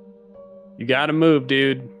 You gotta move,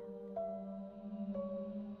 dude.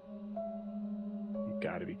 You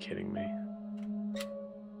gotta be kidding me.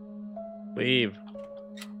 Leave.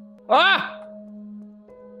 Ah!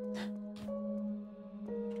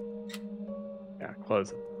 Yeah,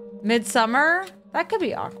 close it. Midsummer? That could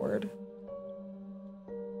be awkward.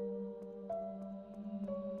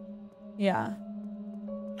 Yeah.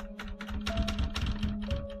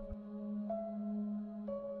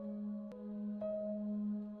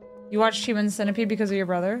 You watched Human Centipede because of your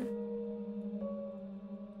brother?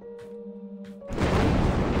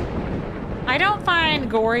 I don't find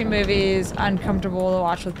gory movies uncomfortable to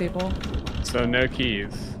watch with people. So no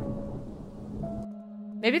keys.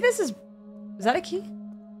 Maybe this is that a key?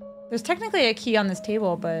 There's technically a key on this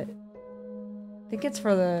table, but I think it's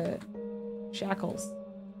for the shackles.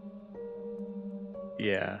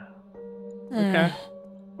 Yeah. Okay.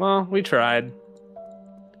 Well, we tried.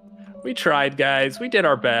 We tried, guys. We did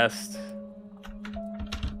our best.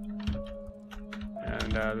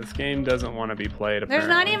 And this game doesn't want to be played, apparently. There's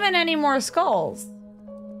not even any more skulls.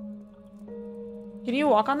 Can you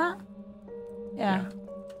walk on that? Yeah.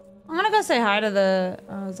 I'm gonna go say hi to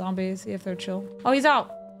the zombies, see if they're chill. Oh, he's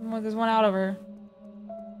out. There's one out over here.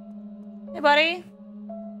 Hey, buddy.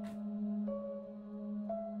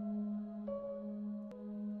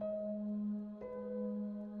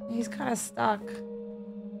 He's kind of stuck.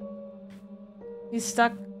 He's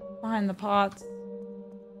stuck behind the pots.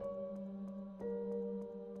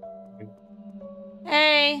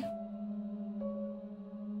 Hey.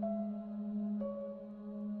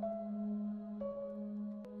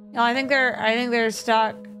 No, I think they're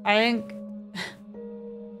stuck. I think.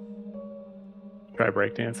 Try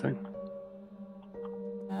breakdancing.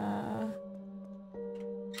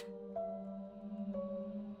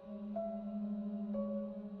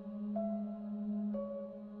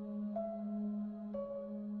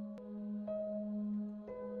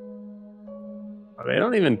 They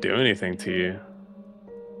don't even do anything to you.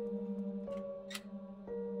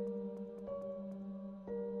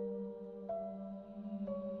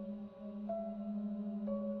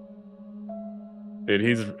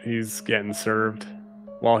 Dude, he's getting served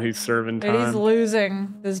while he's serving time. Dude, he's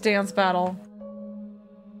losing this dance battle.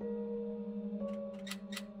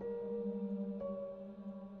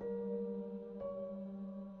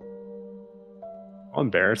 How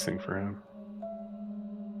embarrassing for him.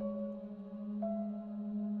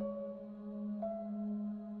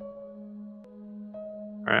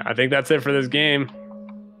 All right, I think that's it for this game.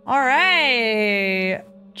 All right.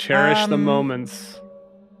 Cherish the moments.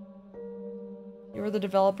 You were the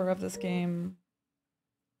developer of this game.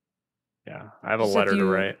 Yeah, I have a Just letter to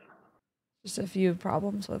write. Just a few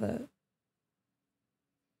problems with it.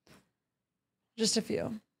 Just a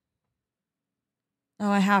few. Oh,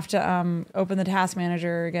 I have to open the task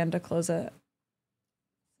manager again to close it.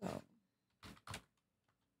 So,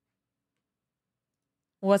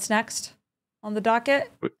 what's next on the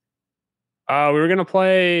docket? We were gonna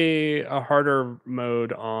play a harder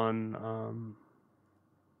mode on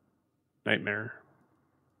Nightmare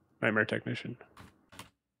Technician.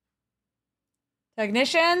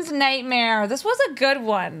 Technician's Nightmare. This was a good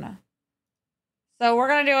one. So we're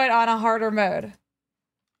gonna do it on a harder mode.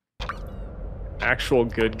 Actual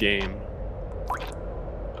good game.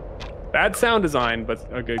 Bad sound design, but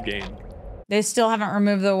a good game. They still haven't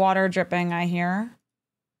removed the water dripping, I hear.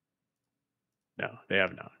 No, they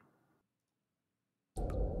have not.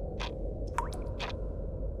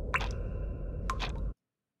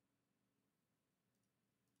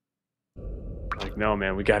 Like, no,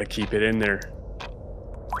 man, we got to keep it in there.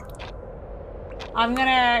 I'm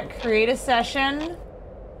gonna create a session.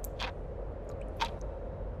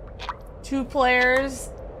 2 players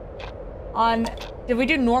on. Did we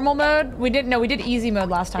do normal mode? We did. No, we did easy mode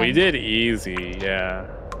last time. We did easy, yeah.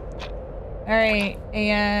 All right,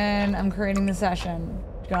 and I'm creating the session.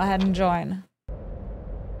 Go ahead and join.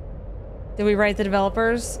 Did we write the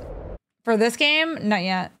developers for this game? Not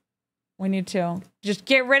yet. We need to. Just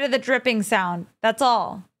get rid of the dripping sound. That's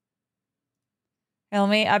all. Okay, let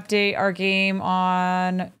me update our game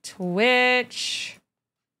on Twitch.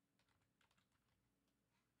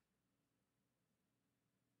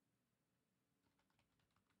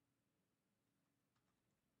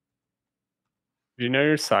 Do you know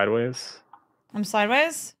you're sideways? I'm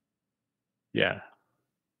sideways? Yeah.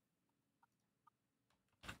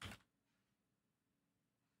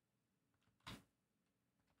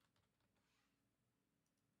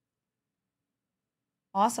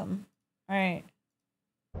 Awesome. All right.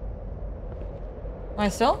 Am I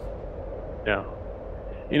still? No.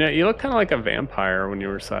 You know, you look kind of like a vampire when you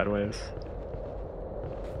were sideways.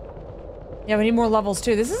 Yeah, we need more levels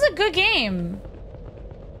too. This is a good game.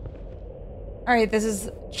 All right, this is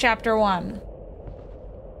chapter 1.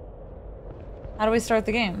 How do we start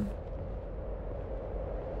the game?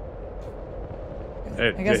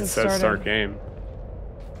 I guess It it's says started. start game.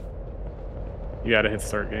 You gotta hit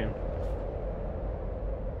start game.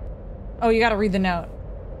 Oh, you gotta read the note.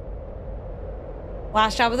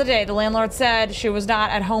 Last job of the day. The landlord said she was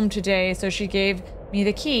not at home today, so she gave me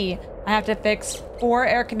the key. I have to fix 4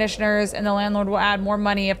 air conditioners, and the landlord will add more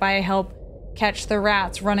money if I help catch the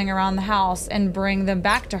rats running around the house and bring them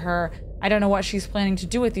back to her. I don't know what she's planning to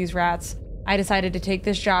do with these rats. I decided to take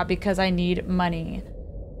this job because I need money.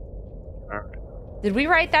 Alright. Did we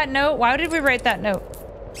write that note? Why did we write that note?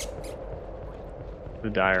 The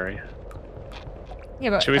diary. Yeah,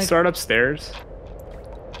 but Should we start upstairs?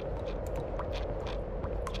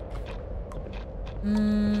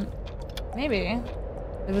 Maybe.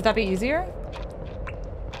 Would that be easier?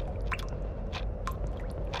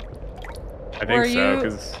 I think so,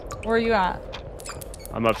 because Where are you at?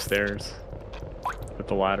 I'm upstairs with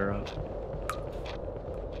the ladder up.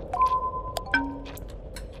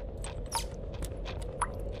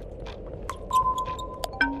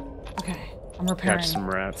 Okay, I'm repairing. Catch some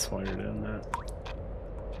rats while you're doing that.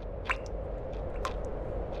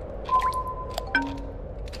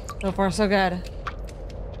 So far, so good.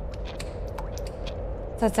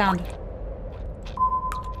 What's that sound?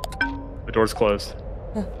 The door's closed.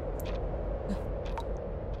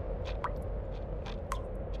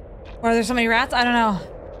 Why are there so many rats? I don't know.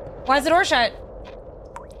 Why is the door shut?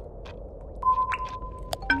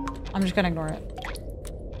 I'm just gonna ignore it.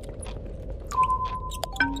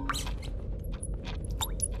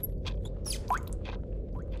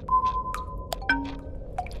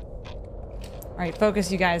 All right,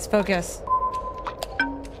 focus, you guys. Focus.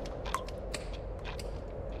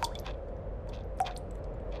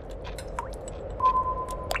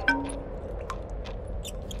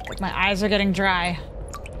 Like my eyes are getting dry.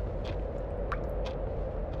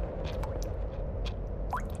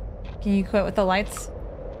 Can you quit with the lights?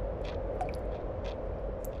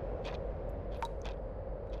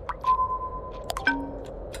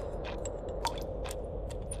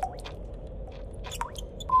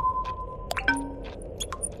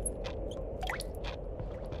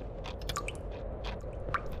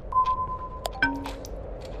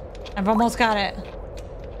 I've almost got it.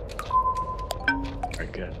 Very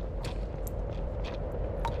good.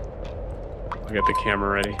 I'll get the camera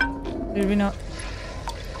ready. Did we know?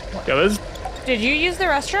 Yeah, this Did you use the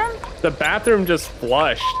restroom? The bathroom just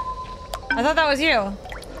flushed. I thought that was you.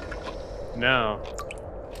 No.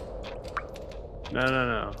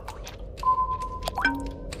 No.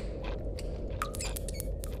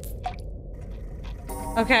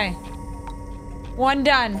 Okay. One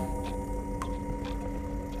done.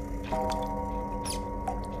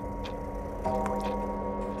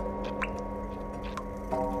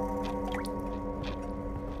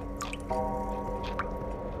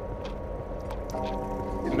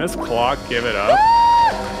 Can this clock give it up?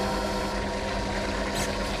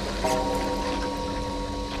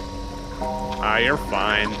 Ah, you're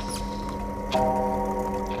fine.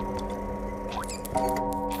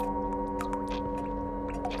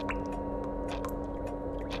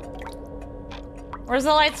 Where's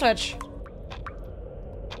the light switch?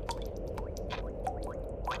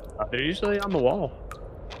 They're usually on the wall.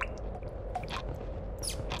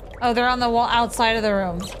 Oh, they're on the wall outside of the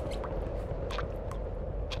room.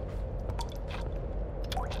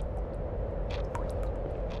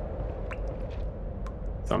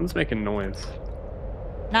 Something's making noise.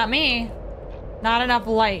 Not me. Not enough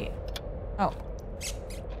light. Oh.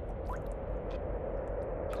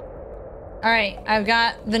 All right, I've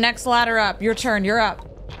got the next ladder up. Your turn, you're up.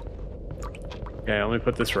 Okay, let me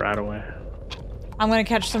put this rat away. I'm gonna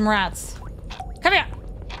catch some rats. Come here.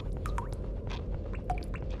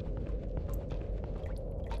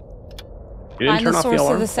 You didn't Find turn the off source the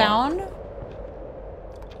alarm of the clock. sound.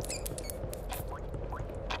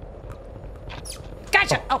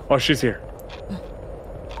 Gotcha. Oh. Oh, she's here.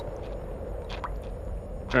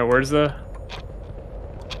 Alright, where's the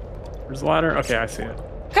ladder? Okay, I see it.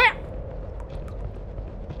 Come here.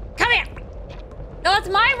 Come here. No, it's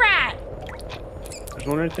my rat. There's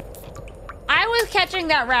one right there. I was catching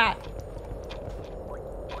that rat.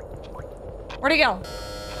 Where'd he go?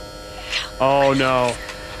 Oh no.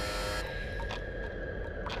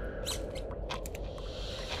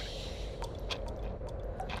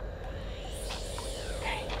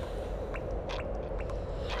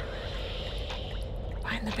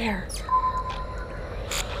 Find the bear.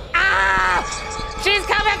 Ah! She's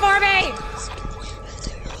coming for me!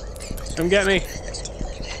 Come get me.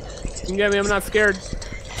 Come get me, I'm not scared.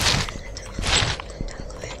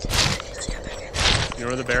 You know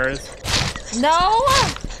where the bear is? No!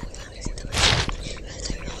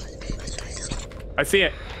 I see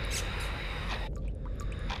it.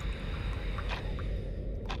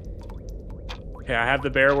 Okay, I have the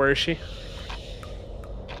bear. Where is she?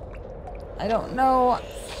 I don't know.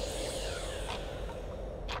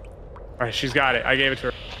 Alright, she's got it. I gave it to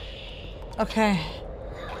her. Okay.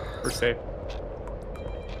 We're safe.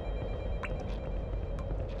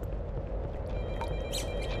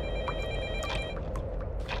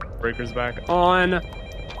 Breaker's back on.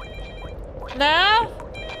 No?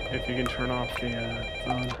 If you can turn off the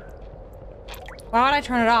phone. Why would I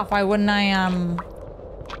turn it off? Why wouldn't I,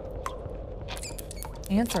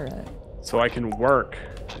 answer it? So I can work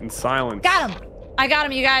in silence. Got him! I got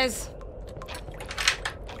him, you guys.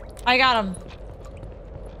 I got him.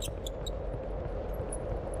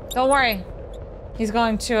 Don't worry. He's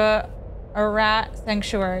going to a rat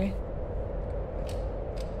sanctuary.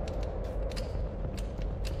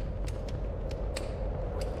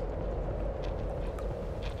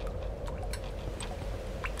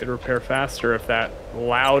 It'd repair faster if that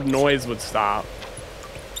loud noise would stop.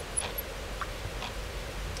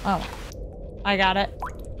 Oh. I got it.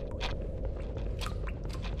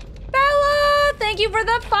 Bella! Thank you for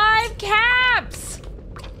the 5 caps!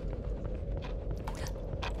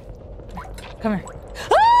 Come here.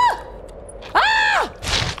 Ah! Ah!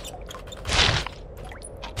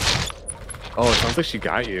 Oh, it sounds like she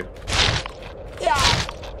got you. Yeah.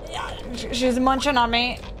 She's munching on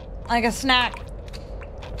me like a snack.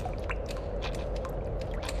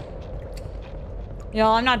 Yo,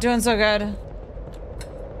 I'm not doing so good.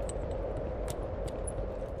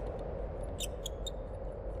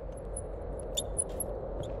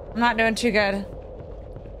 I'm not doing too good.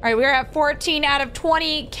 All right, we're at 14 out of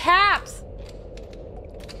 20 caps.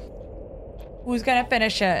 Who's gonna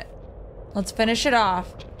finish it? Let's finish it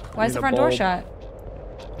off. Why is the front door shut?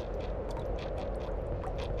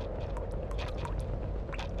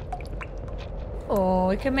 Oh,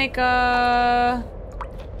 we can make a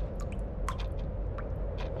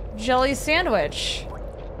jelly sandwich.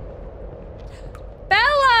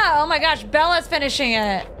 Bella! Oh my gosh, Bella's finishing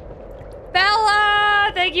it.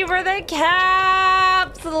 Bella! Thank you for the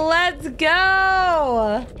caps! Let's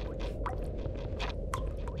go!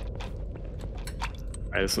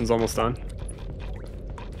 Alright, this one's almost done.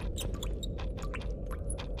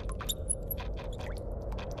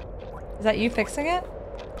 Is that you fixing it?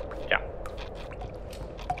 Yeah.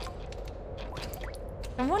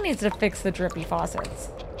 Someone needs to fix the drippy faucets.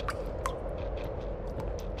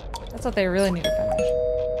 That's what they really need to finish.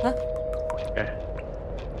 Huh? Okay.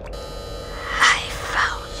 I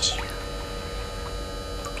found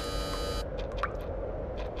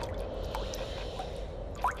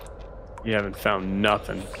you. You haven't found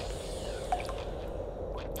nothing.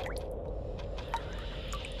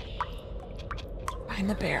 Find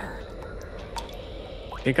the bear.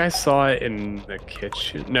 I think I saw it in the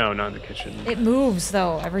kitchen. No, not in the kitchen. It moves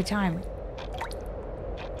though every time.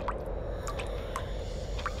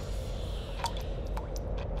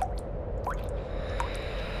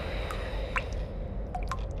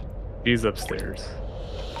 He's upstairs.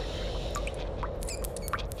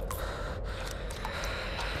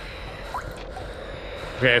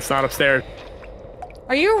 Okay, it's not upstairs.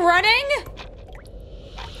 Are you running?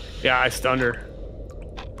 Yeah, I stunned her.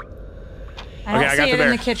 I don't Okay, I see got the it in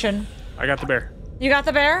bear. the kitchen. I got the bear. You got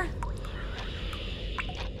the bear?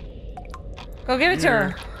 Go give it to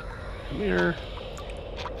her. Come here.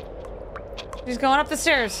 She's going up the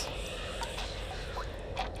stairs.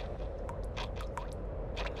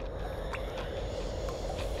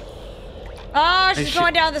 Oh, she's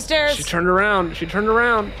going down the stairs. She turned around. She turned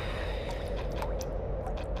around.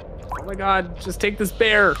 Oh my god, just take this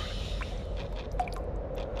bear.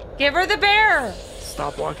 Give her the bear.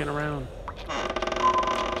 Stop walking around.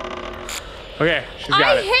 Okay, she's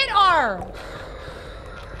got it. I hit R.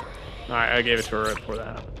 Alright, I gave it to her right before that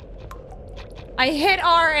happened. I hit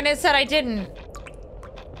R and it said I didn't.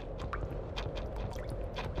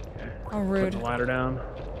 Okay. Oh, rude. Put the ladder down.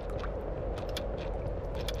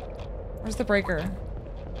 Where's the breaker?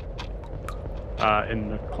 In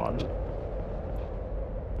the closet.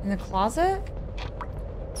 In the closet?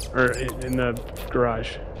 Or in the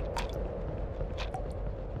garage.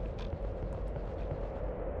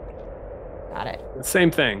 Got it.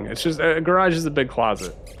 Same thing. It's just a garage is a big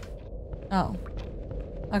closet. Oh.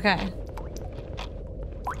 Okay.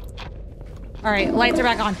 All right, lights are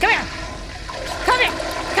back on. Come here. Come here.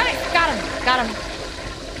 Come here. Got him. Got him.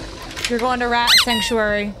 You're going to Rat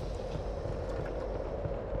Sanctuary.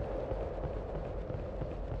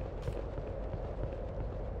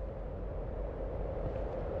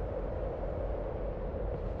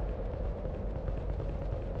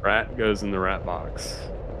 Rat goes in the rat box.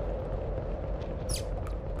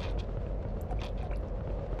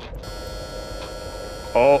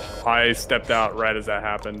 Oh, I stepped out right as that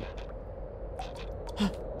happened.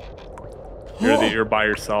 You're by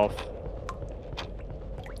yourself.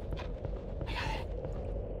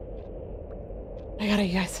 I got it,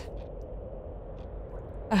 you guys.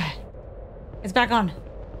 Okay. It's back on.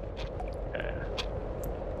 Yeah.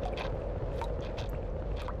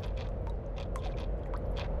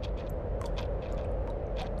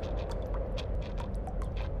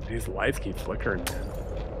 These lights keep flickering, man.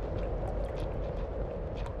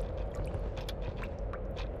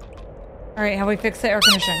 All right, have we fixed the air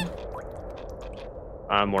conditioning?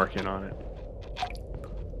 I'm working on it.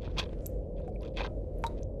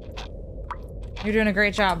 You're doing a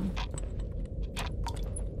great job.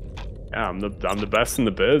 Yeah, I'm the best in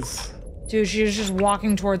the biz. Dude, she's just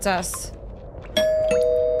walking towards us.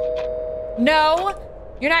 No!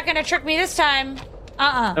 You're not gonna trick me this time.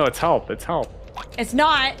 Uh-uh. No, it's help. It's help. It's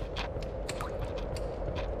not.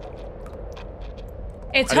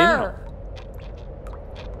 It's How do you her.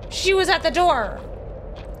 She was at the door.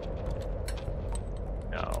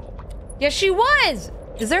 No. Yes, she was.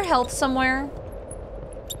 Is there health somewhere?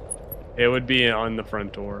 It would be on the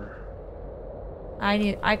front door.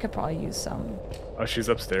 I could probably use some. Oh, she's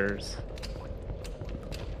upstairs.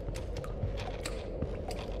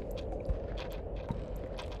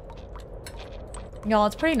 Y'all,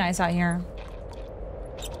 it's pretty nice out here.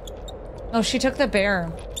 Oh, she took the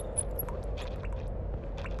bear.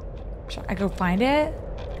 Should I go find it?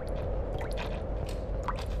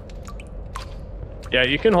 Yeah,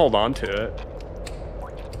 you can hold on to it.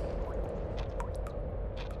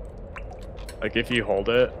 Like if you hold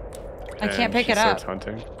it. I can't and pick she it up. starts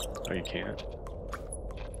hunting. No, you can't.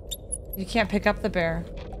 You can't pick up the bear.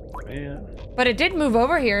 Man. But it did move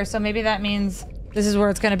over here, so maybe that means this is where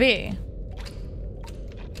it's gonna be.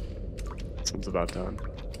 This one's about done.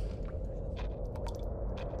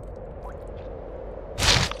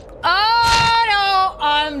 Oh no!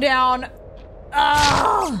 I'm down.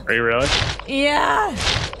 Oh! Are you really? Yeah.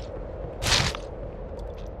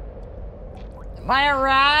 Am I a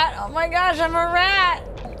rat? Oh my gosh, I'm a rat.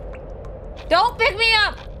 Don't pick me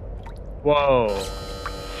up. Whoa.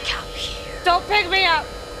 Come here. Don't pick me up.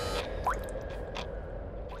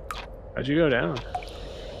 How'd you go down?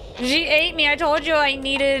 She ate me. I told you I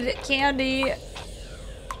needed candy.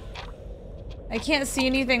 I can't see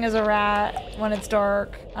anything as a rat when it's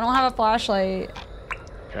dark. I don't have a flashlight.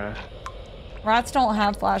 Okay. Rats don't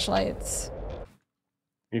have flashlights.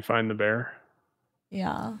 You find the bear?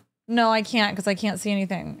 Yeah. No, I can't because I can't see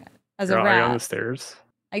anything as a Are rat. you on the stairs?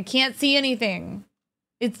 I can't see anything.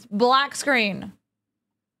 It's black screen.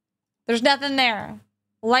 There's nothing there.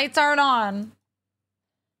 Lights aren't on.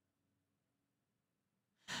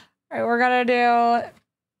 All right, we're gonna do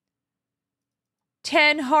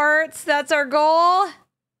 10 hearts. That's our goal.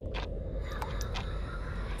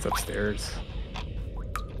 It's upstairs.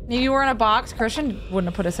 Maybe we're in a box. Christian wouldn't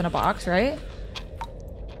have put us in a box, right?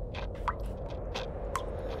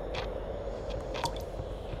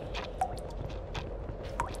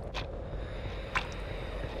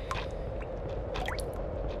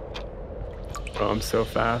 Oh, I'm so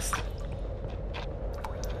fast.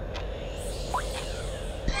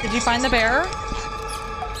 Did you find the bear?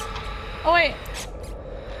 Oh, wait.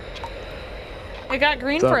 It got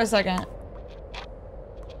green for a second.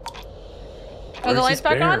 Are the lights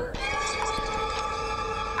back on?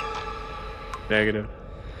 Negative.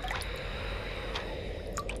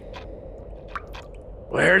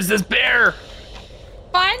 Where's this bear?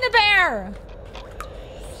 Find the bear!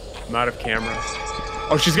 I'm out of camera.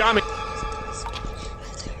 Oh, she's got me.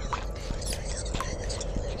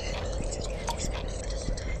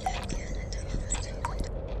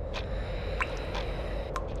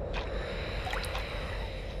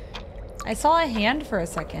 I saw a hand for a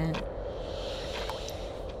second.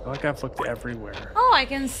 I feel like I've looked everywhere. Oh, I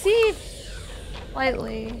can see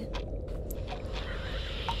slightly.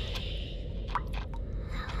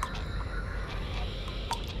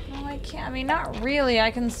 No, I can't. I mean, not really.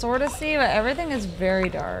 I can sort of see, but everything is very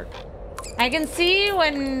dark. I can see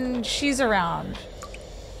when she's around.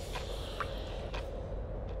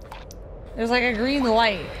 There's like a green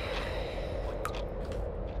light.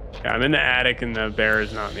 Yeah, I'm in the attic and the bear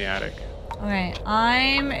is not in the attic. Okay,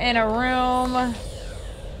 I'm in a room.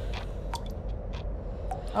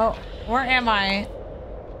 Oh, where am I?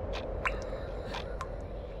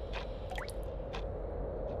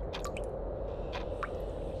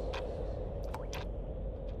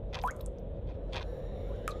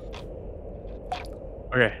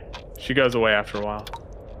 Okay, she goes away after a while.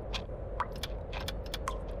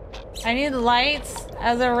 I need lights.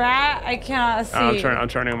 As a rat, I cannot see. I'm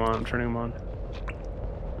turning them on. I'm turning them on.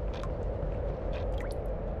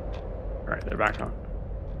 All right, they're back on.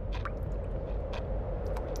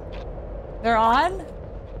 They're on?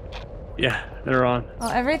 Yeah, they're on. Oh,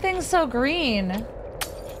 everything's so green.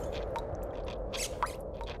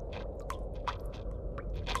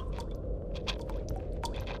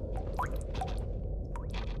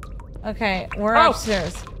 Okay, we're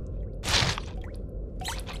upstairs.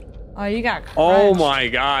 Oh, you got crunched. Oh my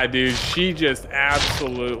god, dude. She just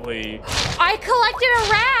absolutely... I collected a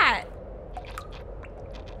rat!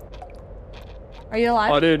 Are you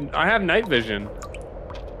alive? Oh, dude, I have night vision.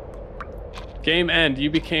 Game end, you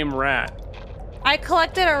became rat. I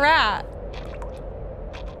collected a rat.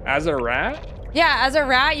 As a rat? Yeah, as a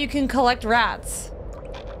rat, you can collect rats.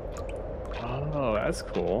 Oh, that's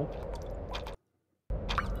cool.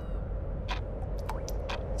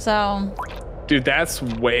 So... Dude, that's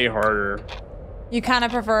way harder. You kind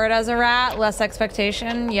of prefer it as a rat? Less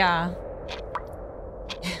expectation? Yeah.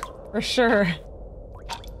 For sure.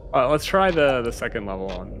 Let's try the second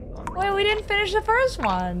level on Wait, we didn't finish the first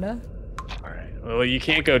one. Alright. Well, you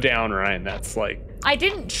can't go down, Ryan. That's like... I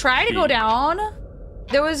didn't try to go down.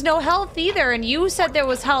 There was no health either, and you said there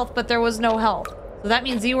was health, but there was no health. So that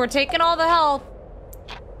means you were taking all the health.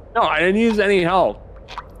 No, I didn't use any health.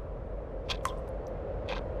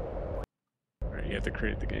 Alright, you have to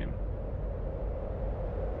create the game.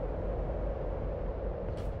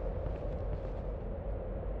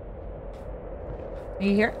 Are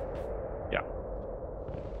you here? Yeah.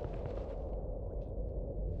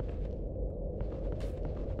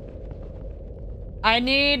 I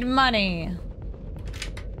need money.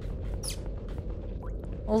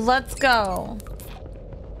 Let's go.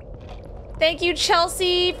 Thank you,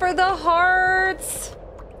 Chelsea, for the hearts.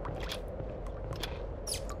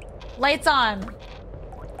 Lights on.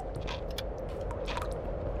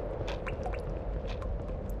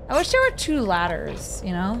 I wish there were 2 ladders,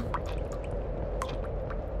 you know?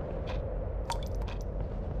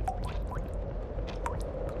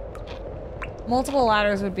 Multiple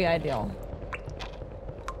ladders would be ideal.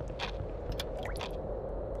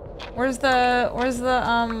 Where's the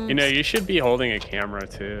You know, you should be holding a camera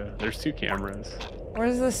too. There's 2 cameras.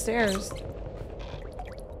 Where's the stairs?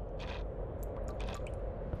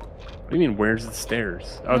 What do you mean, where's the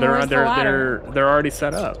stairs? Oh, No, where's the ladder? they're already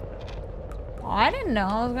set up. Oh, I didn't know.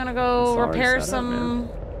 I was gonna go repair some.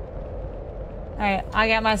 All right, I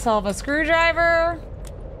got myself a screwdriver.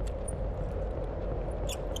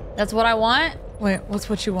 That's what I want. Wait, what's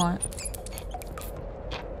what you want?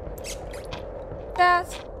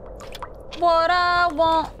 That's what I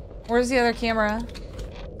want. Where's the other camera?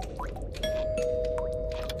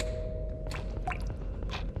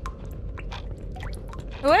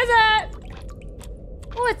 Who is it?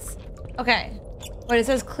 What's... Okay. Wait, it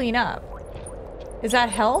says clean up. Is that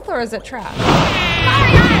health or is it trap? Oh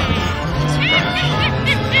my god!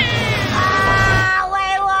 Ah,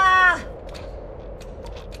 Layla!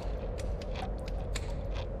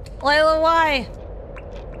 Layla, why?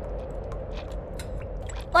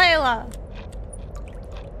 Layla!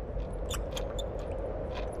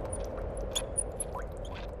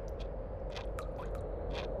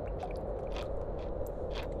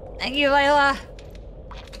 Thank you, Layla.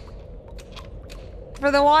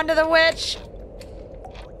 For the wand of the witch.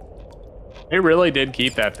 They really did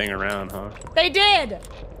keep that thing around, huh? They did.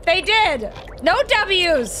 They did. No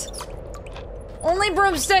W's. Only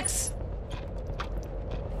broomsticks.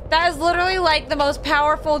 That is literally like the most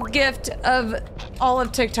powerful gift of all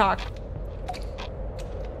of TikTok.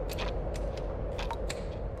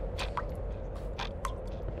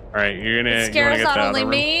 All right, you're gonna. It scares not only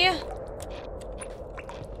me,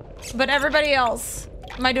 but everybody else.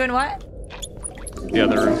 Am I doing what? The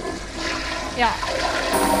other room. Yeah.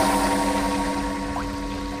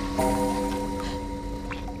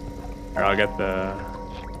 Here, I'll get the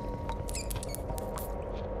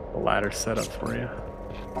ladder set up for you.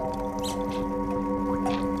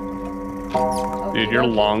 Dude, your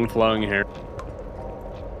long flowing hair.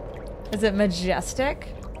 Is it majestic?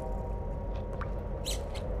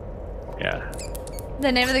 Yeah.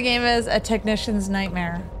 The name of the game is A Technician's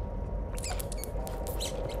Nightmare.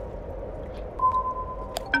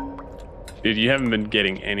 Dude, you haven't been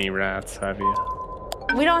getting any rats, have you?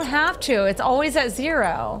 We don't have to. It's always at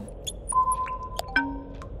 0.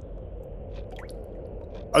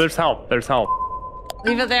 Oh, there's help. There's help.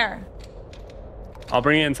 Leave it there. I'll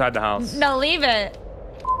bring it inside the house. No, leave it.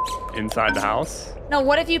 Inside the house? No,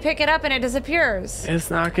 what if you pick it up and it disappears? It's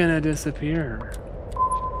not gonna disappear.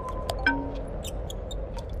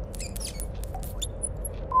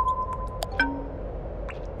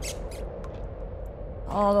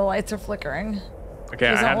 Oh, the lights are flickering. Okay,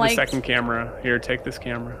 I have the second camera. Here, take this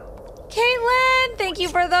camera. Caitlin, thank you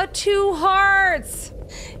for the 2 hearts.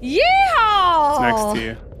 Yeehaw! It's next to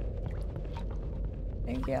you.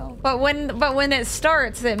 Thank you. But when it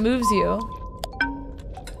starts, it moves you.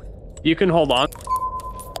 You can hold on.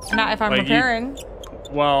 Not if I'm repairing.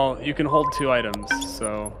 Well, you can hold 2 items,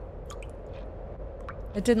 so.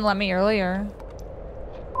 It didn't let me earlier.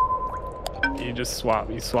 You just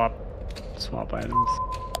swap. You swap items.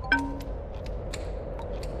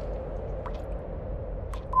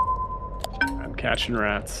 I'm catching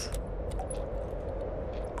rats.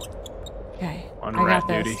 Okay, On I rat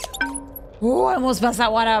got this. duty. Ooh, I almost messed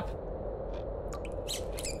that one up.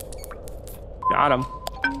 Got him.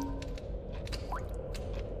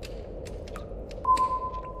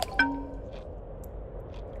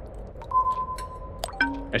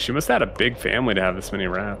 And she must have had a big family to have this many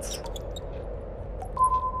rats.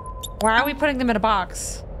 Why are we putting them in a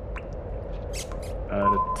box?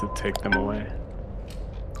 To take them away.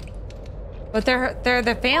 But they're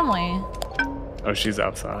the family. Oh, she's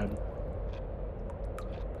outside.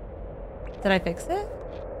 Did I fix it?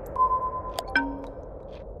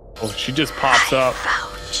 Oh, she just pops up.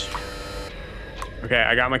 Found you. Okay,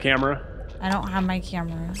 I got my camera. I don't have my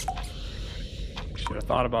camera. Should have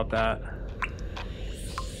thought about that.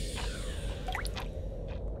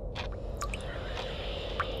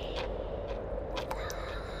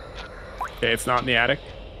 Okay, it's not in the attic.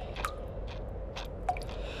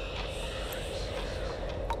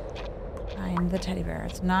 Find the teddy bear.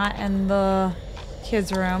 It's not in the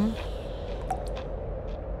kids' room.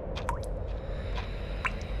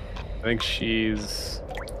 I think she's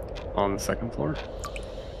on the 2nd floor.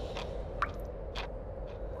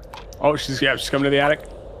 Oh, she's coming to the attic.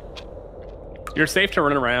 You're safe to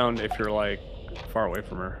run around if you're like far away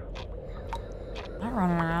from her. I'm not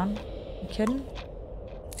running around. You kidding?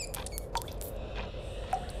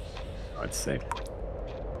 Oh, it's safe.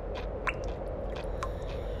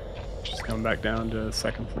 She's coming back down to the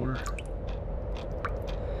 2nd floor.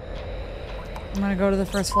 I'm gonna go to the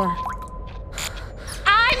 1st floor.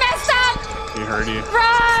 I messed up! She heard you.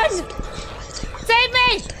 Run! Save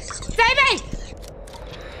me! Save me!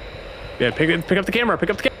 Yeah, pick up the camera.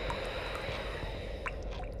 Pick up the camera.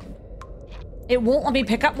 It won't let me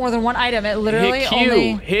pick up more than 1 item. It literally Hit Q.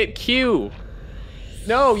 only... Hit Q.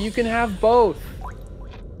 No, you can have both.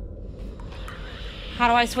 How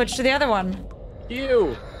do I switch to the other one?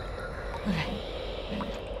 You. Okay.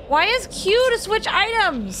 Why is Q to switch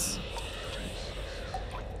items?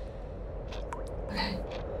 Okay.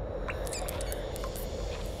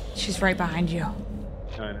 She's right behind you.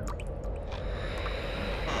 I know.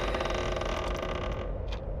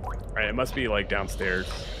 Alright, it must be like downstairs.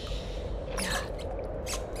 Yeah.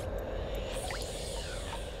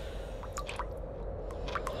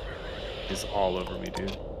 He's all over me,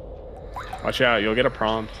 dude. Watch out, you'll get a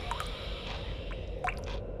prompt.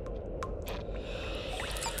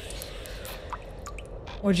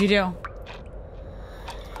 What'd you do?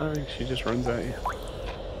 I think she just runs at you.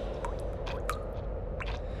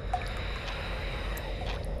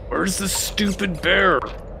 Where's the stupid bear?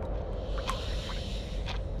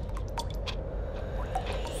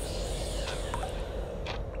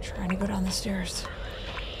 Trying to go down the stairs.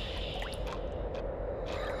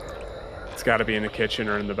 It's gotta be in the kitchen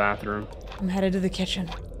or in the bathroom. I'm headed to the kitchen.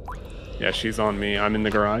 Yeah, she's on me. I'm in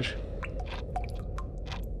the garage.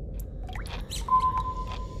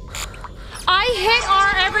 I hit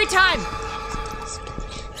R every time.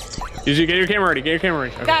 Did you get your camera ready? Get your camera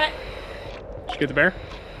ready. Okay. Got it. Did you get the bear?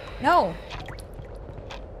 No.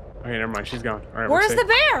 Okay, never mind. She's gone. All right, Where's we're the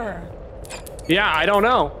safe. bear? Yeah, I don't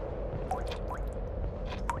know.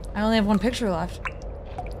 I only have one picture left.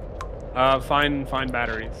 Find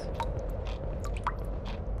batteries.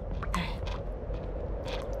 Okay.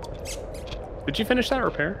 Did you finish that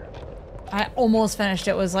repair? I almost finished.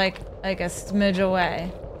 It was like a smidge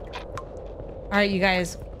away. All right, you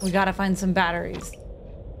guys, we gotta find some batteries.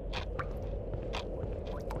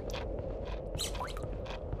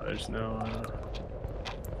 There's no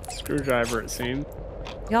screwdriver, it seemed.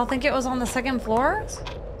 Y'all think it was on the second floor?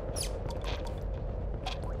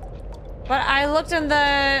 But I looked in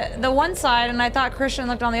the one side and I thought Christian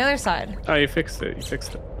looked on the other side. Oh, you fixed it. You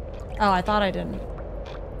fixed it. Oh, I thought I didn't.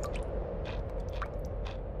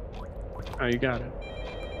 Oh, you got it.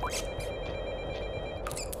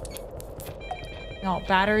 No,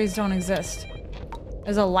 batteries don't exist.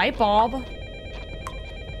 There's a light bulb.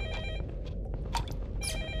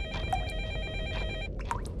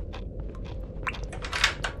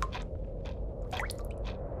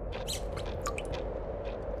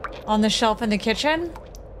 On the shelf in the kitchen?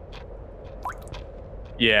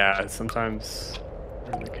 Yeah, sometimes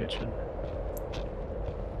they're in the kitchen.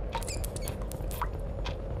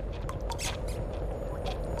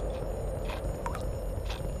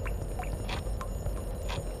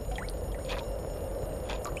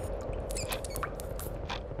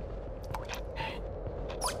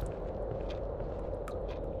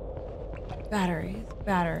 Batteries,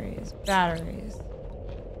 batteries, batteries.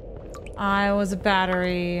 I was a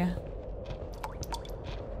battery.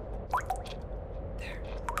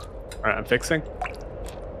 Alright, I'm fixing.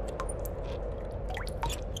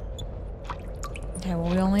 Okay, well,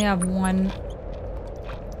 we only have one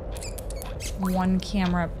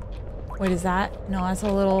camera. Wait, is that? No, that's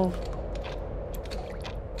a little...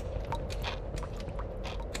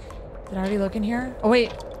 Did I already look in here? Oh,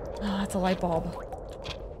 wait. Oh, that's a light bulb.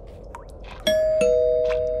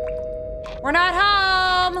 We're not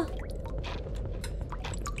home!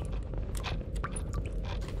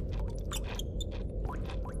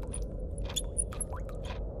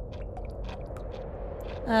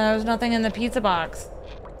 There's nothing in the pizza box.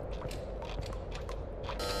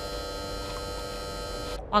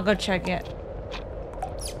 I'll go check it.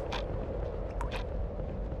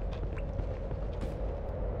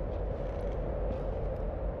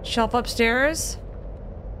 Shelf upstairs?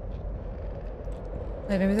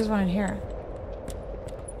 Wait, maybe there's one in here.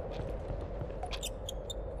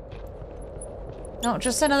 No,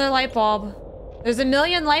 just another light bulb. There's a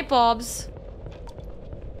million light bulbs.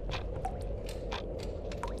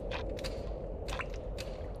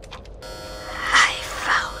 I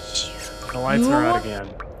found you. The lights are out again.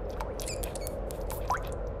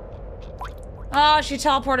 Oh, she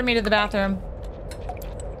teleported me to the bathroom.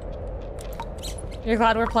 You're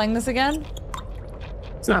glad we're playing this again?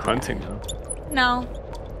 It's not hunting, though. No.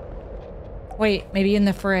 Wait, maybe in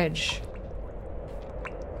the fridge.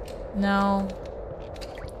 No.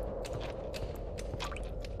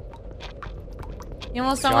 You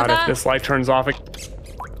almost done with God, if that? this light turns off...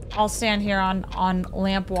 I'll stand here on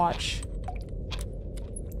lamp watch.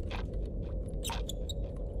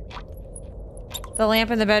 The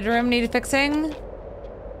lamp in the bedroom needed fixing?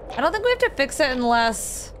 I don't think we have to fix it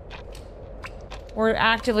unless we're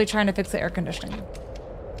actively trying to fix the air conditioning.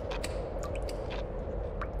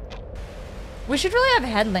 We should really have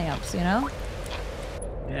headlamps, you know?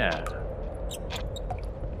 Yeah.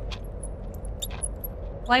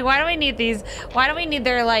 Like, why do we need these? Why do we need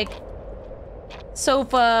their, like,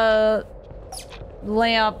 sofa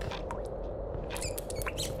lamp?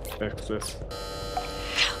 Fix this.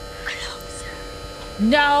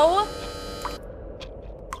 No!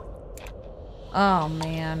 Oh,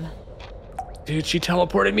 man. Dude, she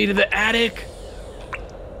teleported me to the attic.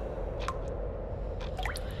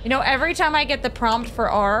 You know, every time I get the prompt for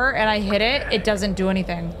R and I hit it, it doesn't do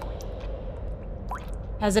anything.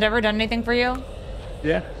 Has it ever done anything for you?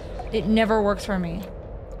 Yeah. It never works for me.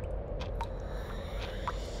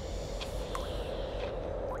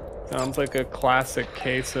 Sounds like a classic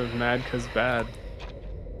case of mad 'cause bad.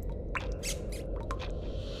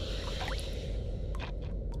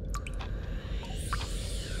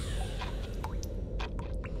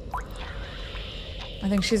 I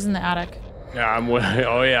think she's in the attic. Yeah, I'm with.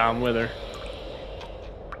 Oh yeah, I'm with her.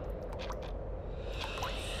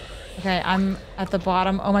 Okay, I'm at the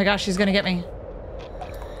bottom. Oh my gosh, she's gonna get me.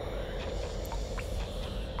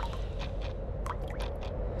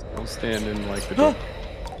 Don't stand in like the door.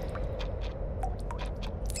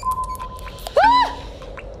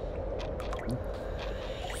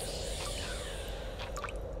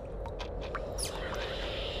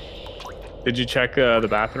 Did you check the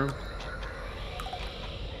bathroom?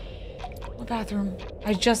 What bathroom?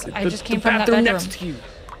 I just came the from that bathroom bedroom. next to you.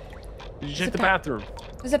 Did you check the bathroom?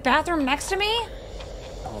 There's a bathroom next to me?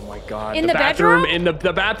 Oh my god. In the bathroom bedroom? in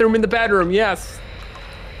the bathroom in the bedroom, yes.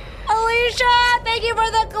 Alicia, thank you for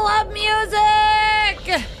the club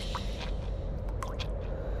music!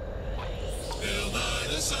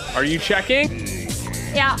 Are you checking?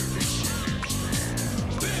 Yeah.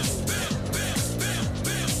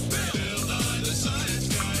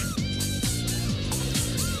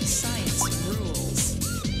 Science rules.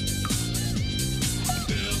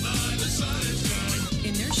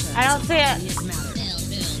 Inertia I don't see it. is matter.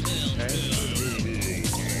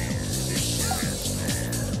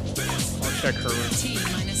 I'll check her room. T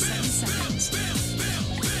minus 7 seconds.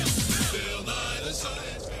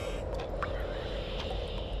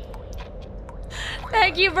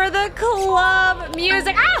 Thank you for the club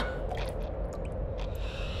music. Ah!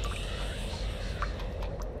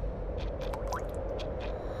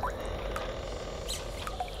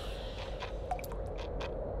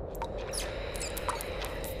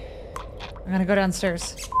 I'm gonna go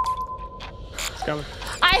downstairs. It's coming.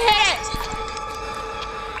 I hit it!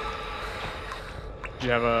 Do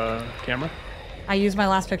you have a camera? I used my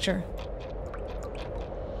last picture.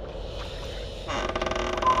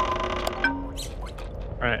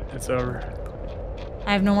 Alright, it's over.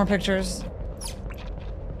 I have no more pictures.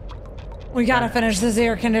 We gotta finish this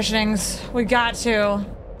air conditionings. We got to.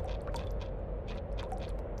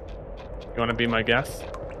 You wanna be my guest?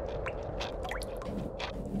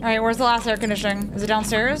 Alright, where's the last air conditioning? Is it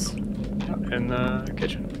downstairs? In the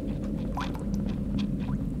kitchen.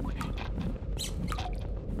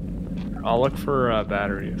 I'll look for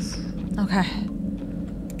batteries. Okay.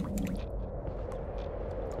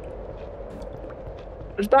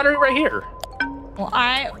 There's battery right here. Well,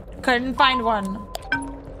 I couldn't find one.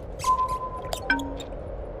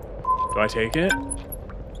 Do I take it?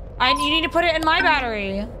 You need to put it in my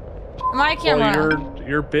battery. In my camera. Well,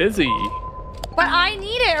 you're busy. But I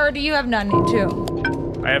need it, or do you have none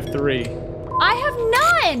too? I have 3. I have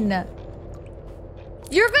none!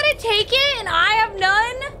 You're gonna take it and I have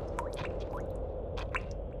none?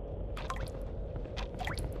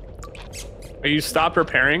 Are you stopped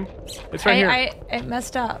repairing? It's right here. It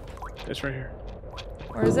messed up. It's right here.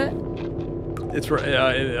 Where is it? It's right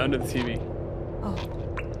under the TV. Oh.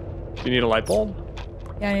 Do you need a light bulb?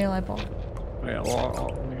 Yeah, I need a light bulb. Oh, yeah,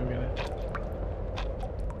 well, let me go get it.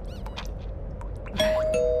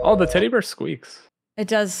 Oh, the teddy bear squeaks. It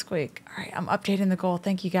does squeak. All right, I'm updating the goal.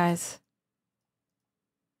 Thank you, guys.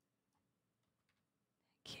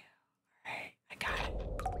 Thank you. All right, I got it.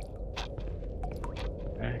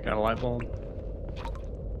 Okay, got a light bulb.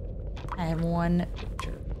 I have one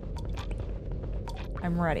picture.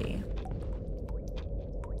 I'm ready.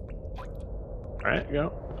 All right,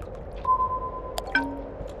 go.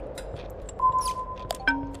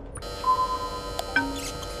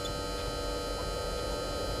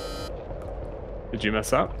 Did you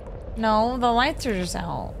mess up? No, the lights are just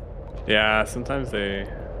out. Yeah, sometimes they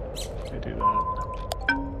do that.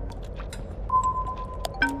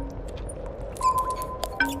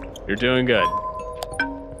 You're doing good.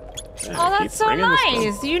 Yeah, Oh, keep that's so bringing this stuff.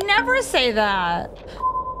 nice. You never say that.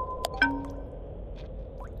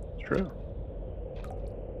 True.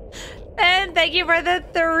 And thank you for the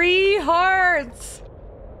 3 hearts.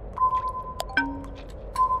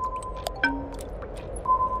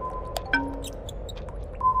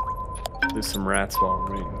 Do some rats while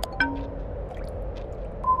we're waiting.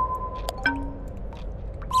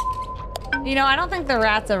 You know, I don't think the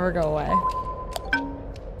rats ever go away.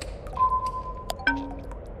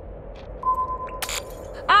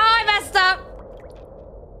 Oh, I messed up!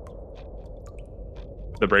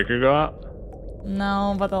 The breaker go out?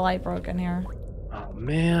 No, but the light broke in here. Oh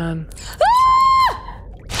man. Ah!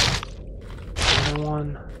 Another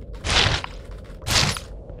one.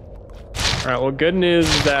 Alright, well good news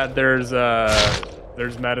is that there's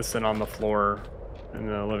medicine on the floor in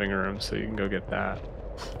the living room, so you can go get that.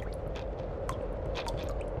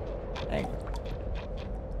 Hey.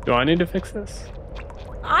 Do I need to fix this?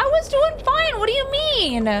 I was doing fine. What do you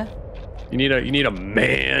mean? You need a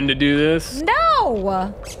man to do this?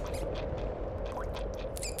 No.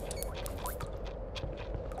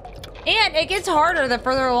 And it gets harder the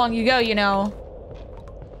further along you go, you know.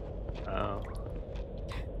 Oh.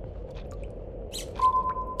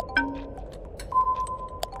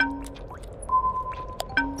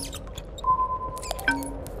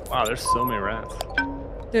 Wow, there's so many rats.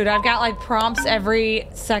 Dude, I've got like prompts every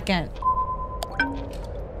second.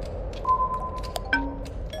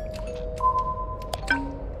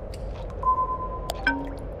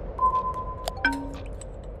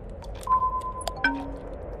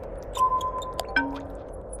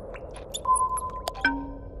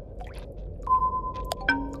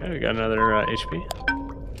 Okay, we got another HP.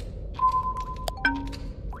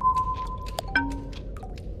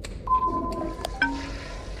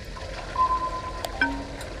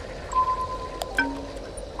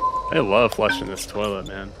 I love flushing this toilet,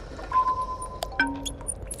 man.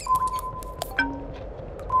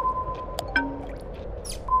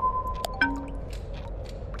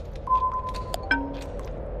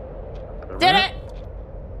 Did it?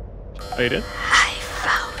 Oh, you did? I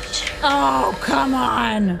found you. Oh, come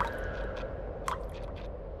on.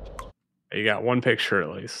 You got one picture at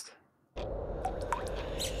least.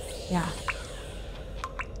 Yeah.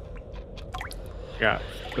 Got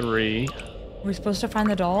 3. Are we supposed to find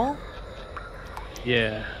the doll?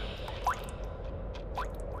 Yeah.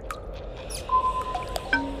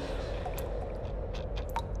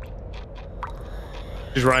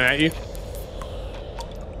 She's running at you.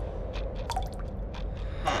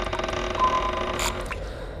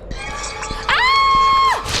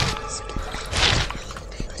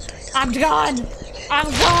 I'm gone.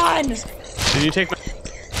 I'm gone. Did you take my...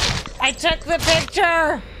 I took the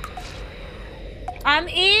picture. I'm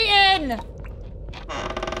eating.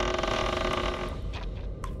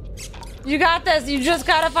 You got this. You just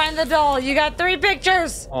gotta find the doll. You got 3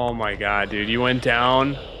 pictures. Oh my god, dude. You went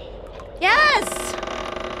down. Yes.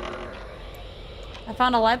 I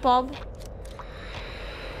found a light bulb.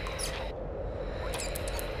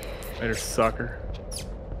 Later, sucker.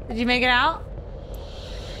 Did you make it out?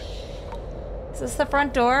 Is this the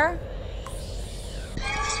front door?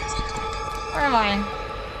 Where am I?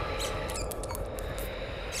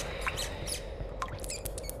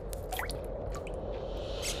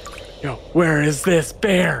 Yo, where is this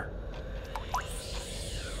bear?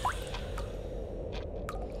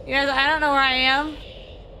 You guys, I don't know where I am.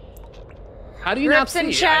 How do you not Rips in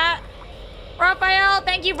see? chat. Raphael,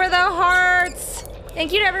 thank you for the hearts.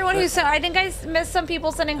 Thank you to everyone who sent. I think I missed some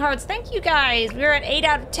people sending hearts. Thank you guys. We're at 8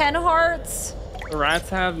 out of 10 hearts. The rats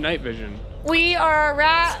have night vision. We are a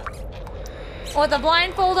rat with a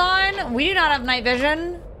blindfold on. We do not have night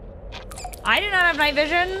vision. I do not have night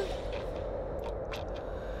vision.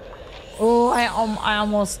 Oh, I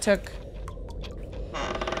almost took.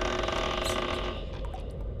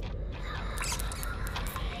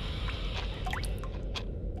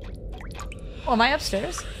 Oh, am I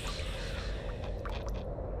upstairs?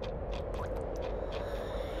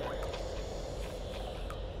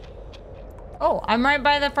 Oh, I'm right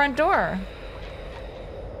by the front door.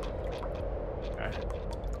 Okay.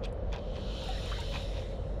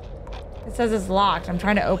 It says it's locked. I'm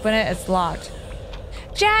trying to open it. It's locked.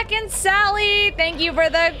 Jack and Sally, thank you for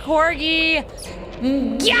the corgi.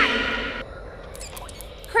 Yeah.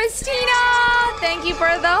 Christina, thank you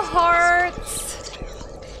for the hearts.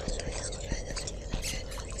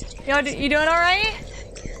 Yo, you doing all right?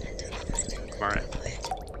 All right.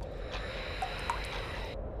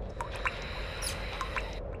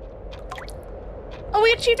 Oh,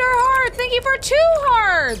 we achieved our heart. Thank you for 2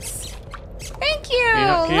 hearts. Thank you.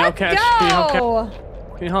 Can you help Let's catch? go.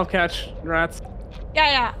 Can you help catch rats?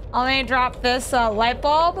 Yeah. I'll let me drop this light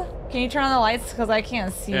bulb. Can you turn on the lights? Because I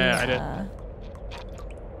can't see. Yeah, I did.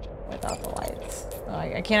 Without the lights.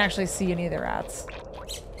 I can't actually see any of the rats.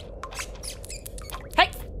 Hey!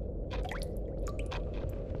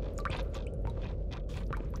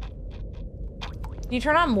 Can you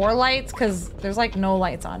turn on more lights? Because there's like no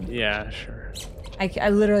lights on. Yeah, sure. I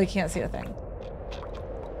literally can't see a thing.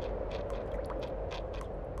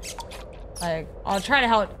 Like, I'll try to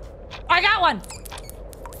help. I got one!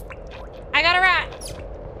 I got a rat!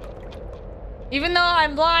 Even though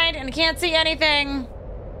I'm blind and can't see anything.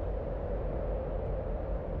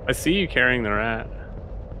 I see you carrying the rat.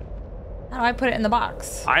 How do I put it in the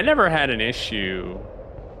box? I never had an issue.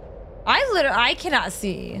 I cannot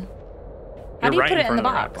see. How do you You're put right it in the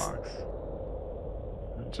front box? of rat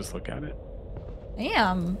box. Just look at it. I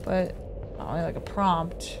am, but only like a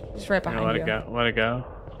prompt. Just right behind Let you. it go. Let it go.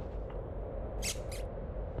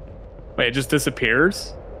 Wait, it just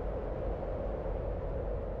disappears?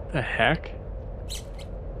 The heck?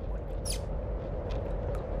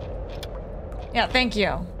 Yeah, thank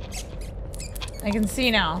you. I can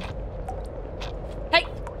see now. Hey!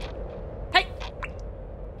 Hey!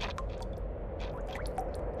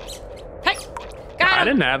 Hey! Got him! I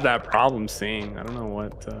didn't have that problem seeing. I don't know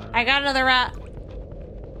what. I got another rat.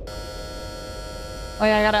 Oh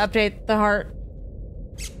yeah, I gotta update the heart.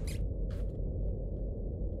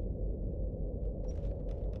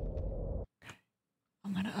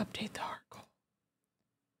 I'm gonna update the heart goal.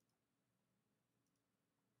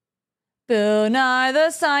 Bill Nye the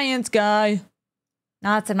Science Guy.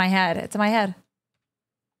 No, it's in my head. It's in my head.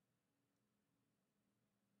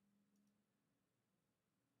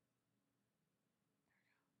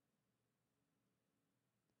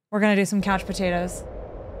 We're gonna do some couch potatoes.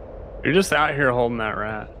 You're just out here holding that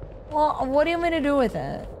rat. Well, what do you want me to do with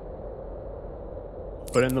it?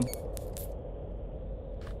 Put it in the.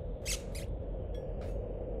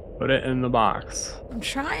 Put it in the box. I'm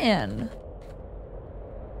trying.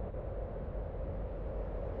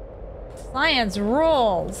 Science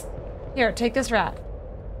rules. Here, take this rat.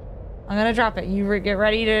 I'm gonna drop it. You get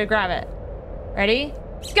ready to grab it. Ready?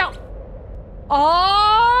 Go!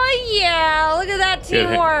 Oh, yeah! Look at that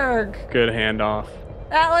teamwork! Good handoff.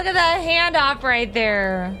 Look at that handoff right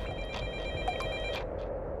there.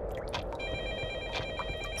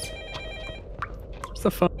 What's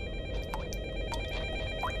the phone?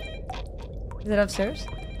 Is it upstairs?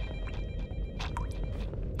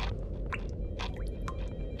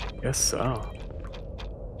 Guess so.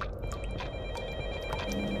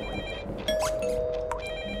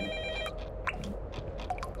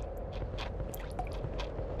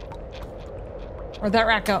 Where'd that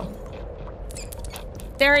rat go?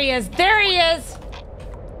 There he is! There he is!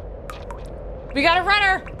 We got a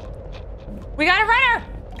runner! We got a runner!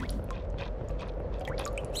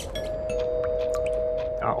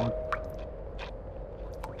 Got one.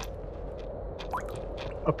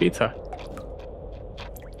 Oh, pizza.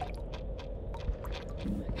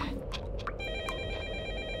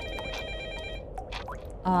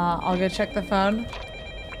 I'll go check the phone.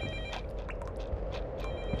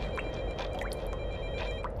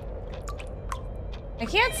 I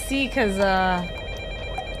can't see because,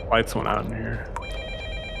 Lights went out in here.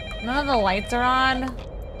 none of the lights are on.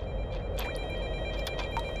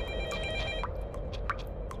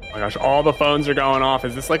 Oh my gosh, all the phones are going off.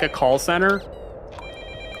 Is this like a call center?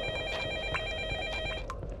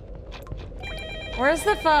 Where's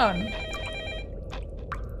the phone?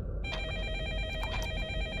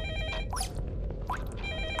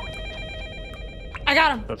 I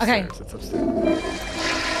got him. It's Okay. upstairs. It's upstairs.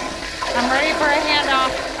 I'm ready for a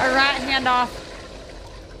handoff. A rat handoff.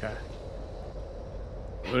 Okay.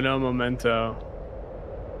 Uno momento.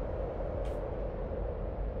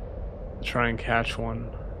 Try and catch one.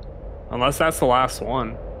 Unless that's the last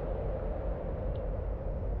one.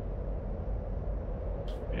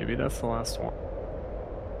 Maybe that's the last one.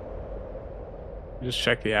 Just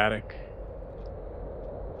check the attic.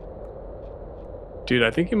 Dude,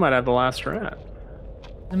 I think you might have the last rat.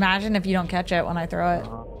 Imagine if you don't catch it when I throw it.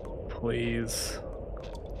 Oh, please.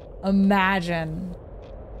 Imagine.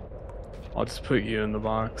 I'll just put you in the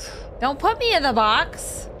box. Don't put me in the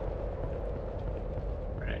box.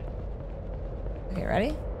 Right. Okay,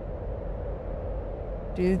 ready?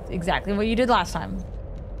 Do exactly what you did last time.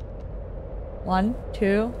 1,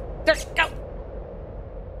 2, 3, go!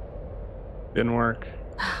 Didn't work.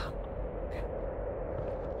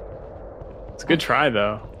 It's a good try,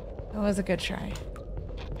 though. That was a good try.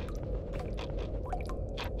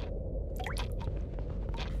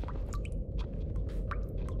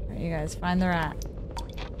 Alright, you guys, find the rat.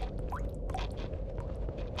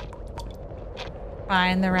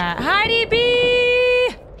 Find the rat. Heidi B!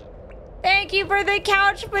 Thank you for the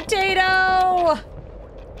couch potato!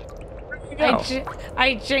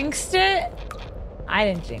 I jinxed it. I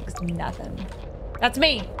didn't jinx nothing. That's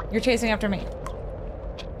me. You're chasing after me.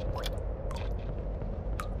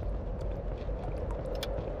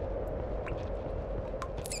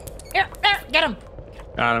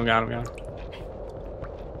 Got him. All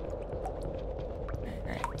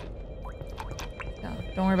right. No,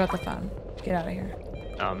 don't worry about the phone. Get out of here.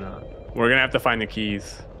 No, I'm not. We're gonna have to find the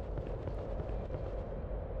keys.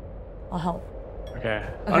 I'll help. Okay.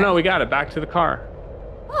 Oh no, we got it. Back to the car.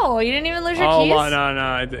 Oh, you didn't even lose your Oh keys?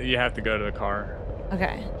 no. You have to go to the car.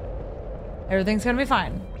 Okay. Everything's gonna be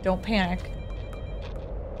fine. Don't panic.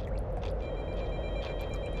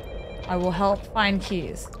 I will help find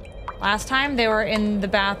keys. Last time they were in the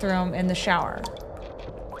bathroom in the shower.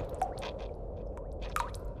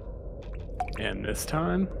 And this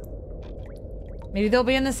time? Maybe they'll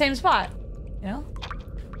be in the same spot. You know?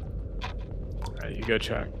 Alright, you go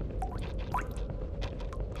check.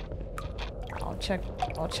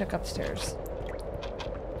 I'll check upstairs.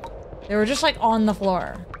 They were just like on the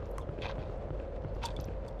floor.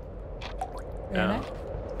 Yeah.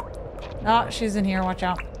 Oh, she's in here. Watch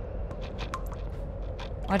out.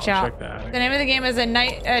 Watch I'll out. check the attic. The name of the game is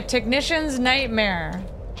a Technician's Nightmare.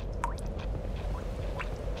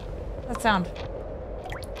 That sound.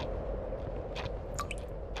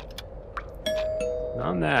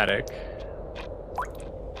 Not in the attic.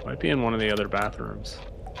 Might be in one of the other bathrooms.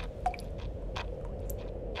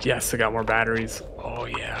 Yes, I got more batteries. Oh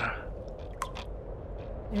yeah.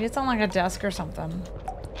 Maybe it's on like a desk or something.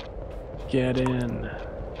 Get in.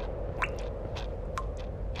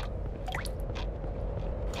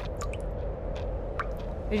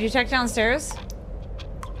 Did you check downstairs?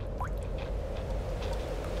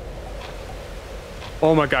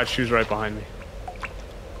 Oh my god, she was right behind me.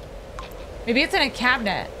 Maybe it's in a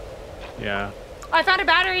cabinet. Yeah. Oh, I found a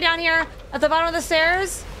battery down here at the bottom of the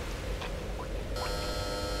stairs.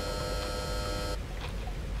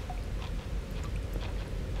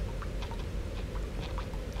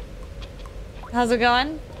 How's it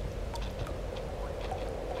going?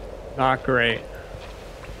 Not great.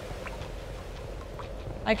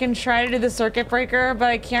 I can try to do the circuit breaker, but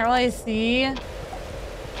I can't really see.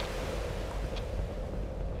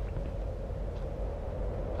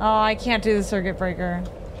 Oh, I can't do the circuit breaker.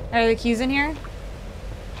 Are the keys in here?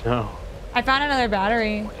 No. I found another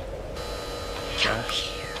battery. Okay.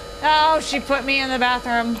 Oh, she put me in the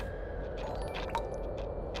bathroom.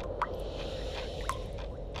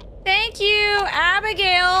 Thank you,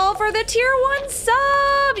 Abigail, for the tier 1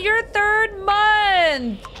 sub, your 3rd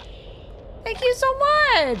month. Thank you so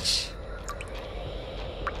much.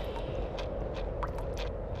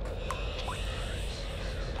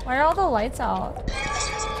 Why are all the lights out?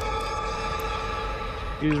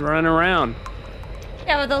 He's running around.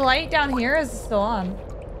 Yeah, but the light down here is still on.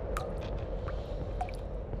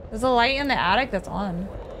 There's a light in the attic that's on.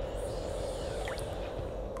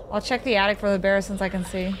 I'll check the attic for the bear since I can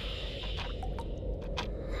see.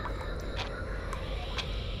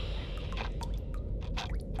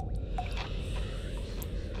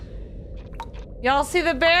 Y'all see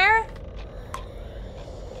the bear?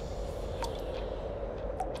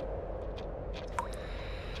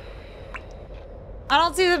 I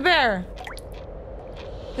don't see the bear.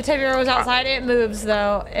 The teddy bear was outside. It moves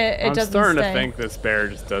though. It I'm doesn't starting stay. to think this bear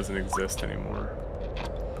just doesn't exist anymore.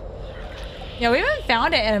 Yeah, we haven't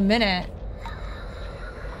found it in a minute.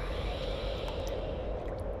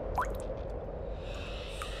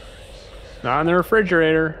 Not in the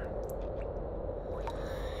refrigerator.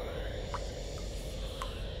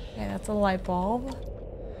 Okay, that's a light bulb.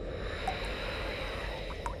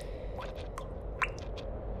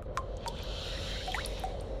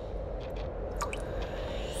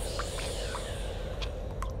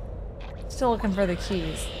 Still looking for the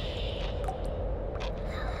keys.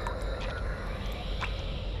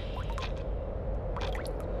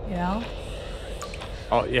 You know?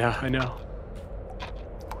 Oh yeah, I know.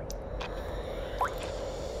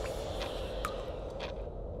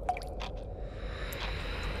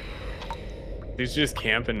 He's just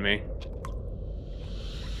camping me.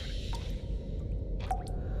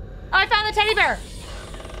 Oh, I found the teddy bear!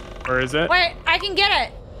 Where is it? Wait, I can get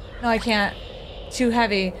it! No, I can't. Too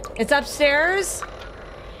heavy. It's upstairs.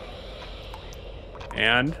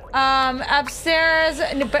 And? Upstairs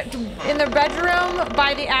in the bedroom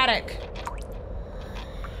by the attic.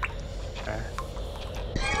 Okay.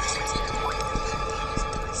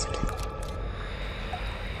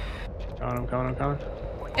 I'm coming.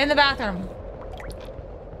 In the bathroom.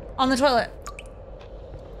 On the toilet.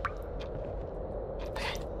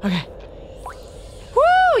 Okay.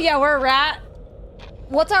 Woo! Yeah, we're a rat.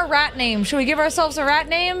 What's our rat name? Should we give ourselves a rat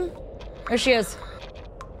name? There she is.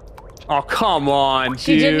 Oh, come on,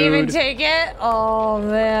 She dude. didn't even take it? Oh,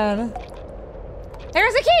 man.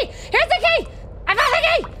 Here's the key! Here's the key! I found the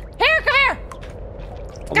key! Here, come here!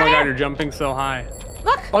 Oh my god, you're jumping so high.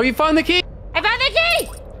 Look! Oh, you found the key! I found the key!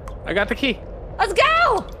 I got the key. Let's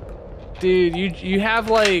go! Dude, you have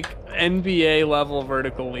like NBA level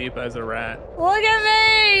vertical leap as a rat. Look at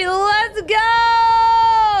me! Let's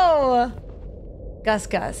go! Gus.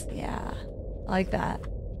 Yeah. I like that.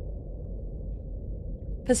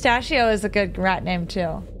 Pistachio is a good rat name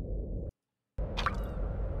too.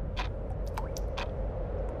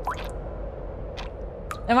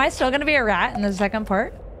 Am I still gonna be a rat in the second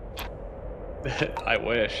part? I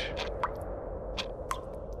wish.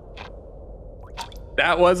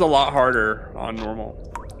 That was a lot harder on normal.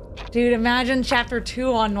 Dude, imagine chapter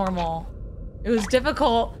 2 on normal. It was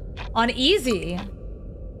difficult on easy.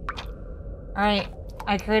 Alright,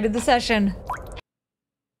 I created the session.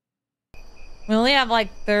 We only have like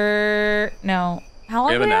no. How long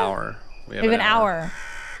We have do an hour. We have an hour.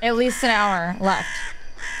 At least an hour left.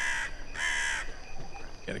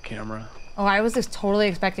 Get a camera. Oh, I was just totally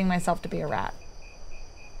expecting myself to be a rat.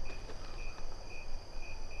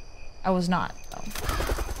 I was not, though.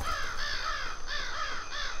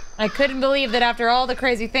 I couldn't believe that after all the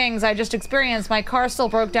crazy things I just experienced, my car still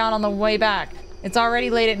broke down on the way back. It's already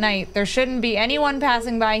late at night. There shouldn't be anyone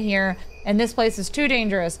passing by here, and this place is too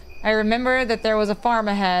dangerous. I remember that there was a farm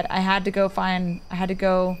ahead. I had to go find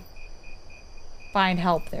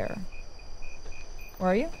help there.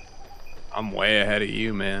 Where are you? I'm way ahead of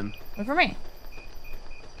you, man. Wait for me.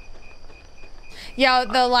 Yeah,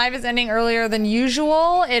 the live is ending earlier than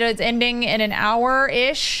usual. It is ending in an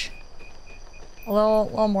hour-ish. A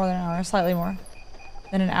little more than an hour, slightly more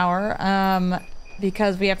than an hour,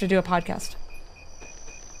 because we have to do a podcast.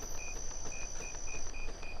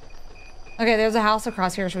 Okay, there's a house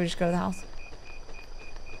across here. Should we just go to the house?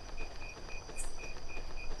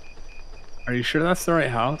 Are you sure that's the right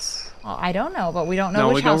house? Well, I don't know, but we don't know No,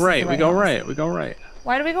 which we go house is right. the We go house. right. We go right.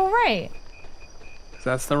 Why do we go right? 'Cause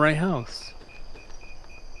that's the right house.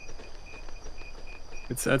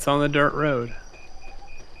 It's on the dirt road.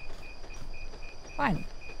 Fine.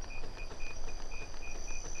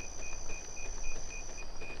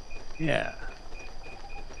 Yeah.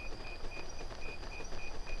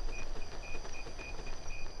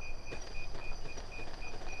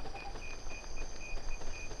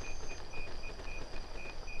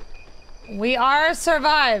 We are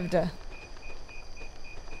survived.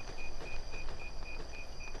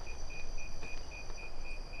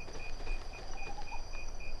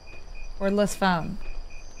 Wordless phone.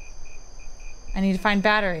 I need to find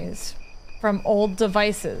batteries from old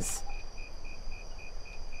devices.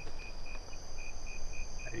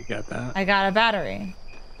 You got that? I got a battery.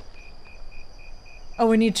 Oh,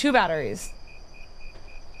 we need 2 batteries.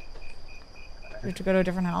 We have to go to a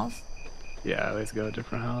different house? Yeah, let's go to a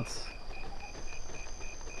different house.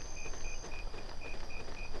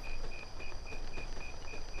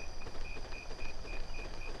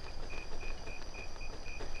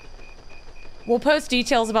 We'll post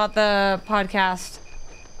details about the podcast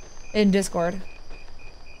in Discord.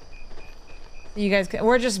 You guys can,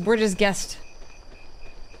 we're just guests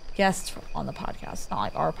on the podcast, not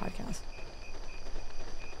like our podcast.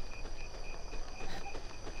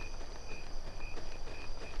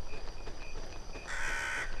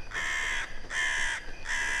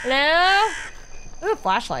 Hello? Ooh,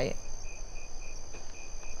 flashlight.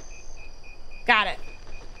 Got it.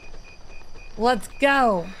 Let's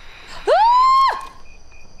go. Ah!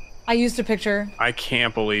 I used a picture. I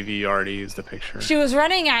can't believe you already used the picture. She was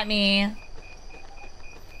running at me.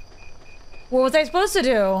 What was I supposed to do?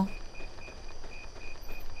 You're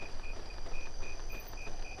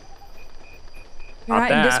Not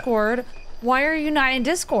not in that. Discord. Why are you not in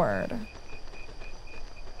Discord?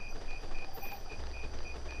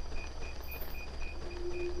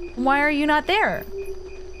 Why are you not there?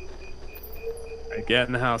 Right, get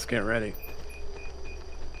in the house, get ready.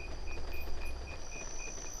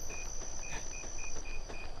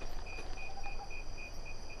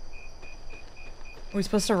 Are we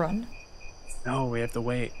supposed to run? No, we have to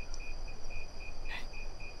wait.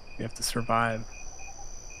 We have to survive.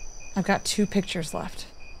 I've got 2 pictures left.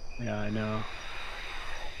 Yeah, I know.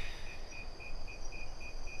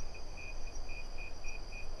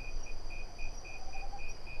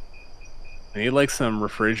 I need like some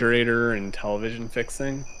refrigerator and television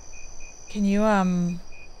fixing. Can you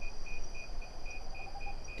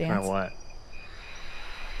dance? What?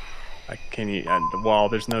 Can you? Well,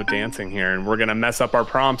 there's no dancing here, and we're gonna mess up our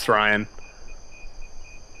prompts, Ryan.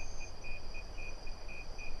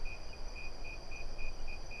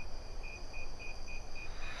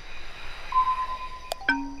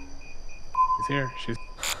 She's here. She's.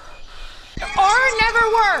 R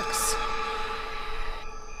never works.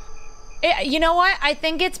 You know what? I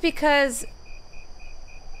think it's because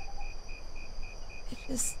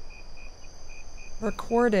Just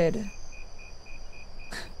recorded.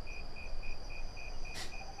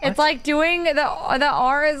 It's like doing the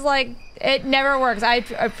R is like, it never works. I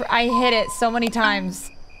hit it so many times.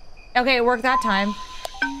 Okay, it worked that time.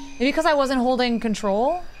 Maybe because I wasn't holding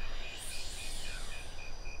control?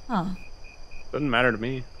 Huh. Doesn't matter to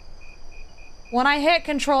me. When I hit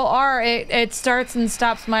Control R, it starts and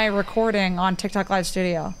stops my recording on TikTok Live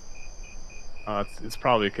Studio. It's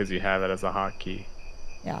probably because you have it as a hotkey.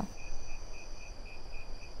 Yeah.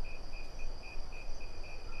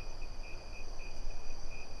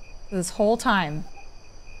 This whole time.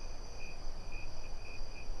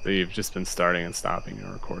 So you've just been starting and stopping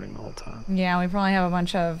your recording the whole time. Yeah, we probably have a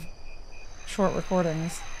bunch of short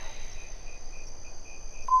recordings.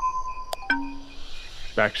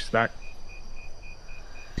 She's back. She's back.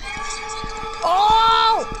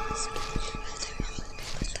 Oh!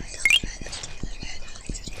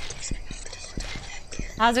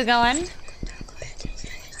 How's it going?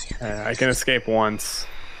 I can escape once.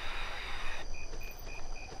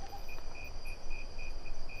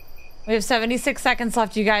 We have 76 seconds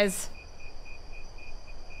left, you guys.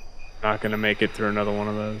 Not gonna make it through another one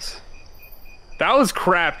of those. That was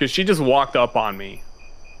crap because she just walked up on me.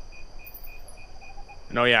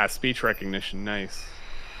 Oh yeah, speech recognition, nice.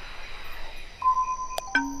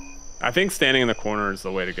 I think standing in the corner is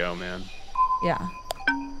the way to go, man. Yeah.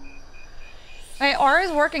 Wait, R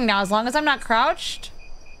is working now. As long as I'm not crouched,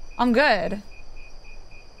 I'm good.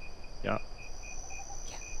 Yeah.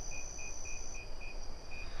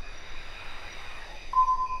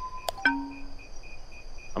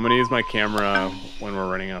 I'm gonna use my camera when we're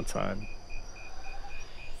running outside.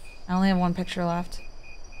 I only have one picture left.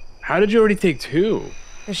 How did you already take 2?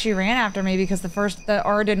 Because she ran after me because the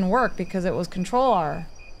R didn't work because it was Control R.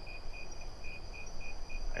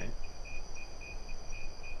 Okay.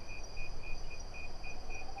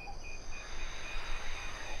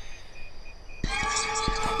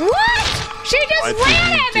 What? She just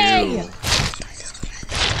ran at me!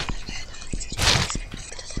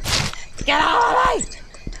 Get out of the way!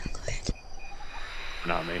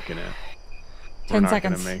 We're not making it. 10 We're not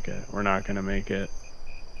seconds. gonna make it. We're not gonna make it.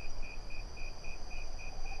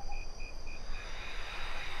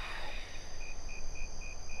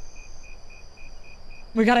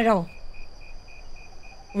 We gotta go.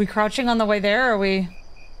 Are we crouching on the way there, or are we?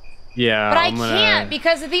 Yeah, But I can't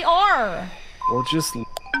because of the R. We'll just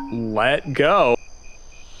let go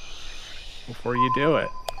before you do it.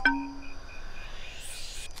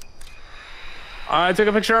 I took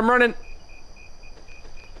a picture. I'm running.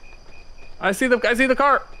 I see the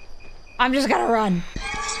car. I'm just gonna run.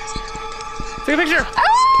 Take a picture.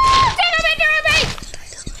 Oh, take a picture of me!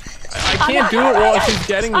 I can't do it while she's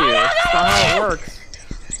getting you. That's not how it works.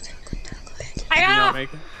 I Did you got not off.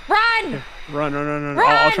 make it? Run! Run. Run!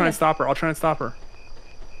 I'll try and stop her.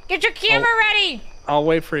 Get your camera ready! I'll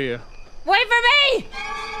wait for you. Wait for me!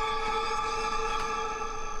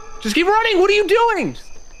 Just keep running. What are you doing?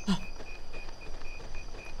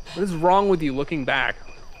 What is wrong with you looking back?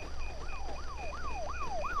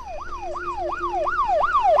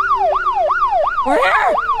 We're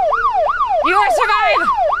here! You are survive!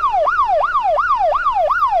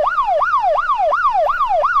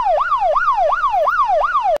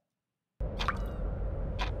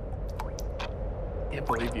 I can't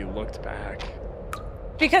believe you looked back.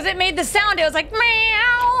 Because it made the sound. It was like,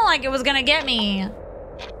 meow, like it was gonna get me.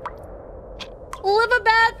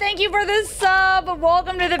 Livabeth, thank you for the sub.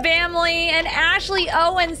 Welcome to the family. And Ashley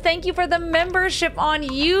Owens, thank you for the membership on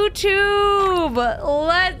YouTube.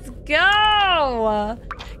 Let's go.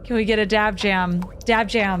 Can we get a dab jam? Dab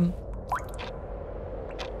jam.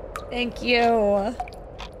 Thank you.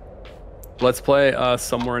 Let's play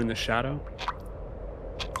Somewhere in the Shadow.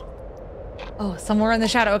 Oh, Somewhere in the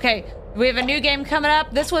Shadow. Okay, we have a new game coming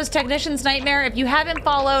up. This was Technician's Nightmare. If you haven't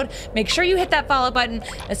followed, make sure you hit that follow button,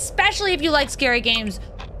 especially if you like scary games.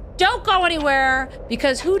 Don't go anywhere,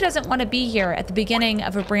 because who doesn't want to be here at the beginning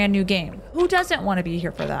of a brand new game? Who doesn't want to be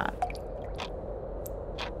here for that?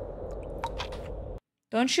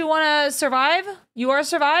 Don't you want to survive? You are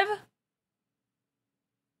survive?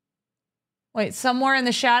 Wait, Somewhere in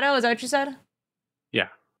the Shadow? Is that what you said? Yeah.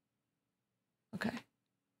 Okay.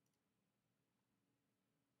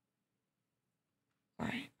 All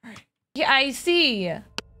right. Yeah, I see. I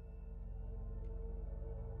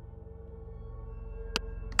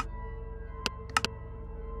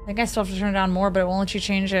think I still have to turn it down more, but it won't let you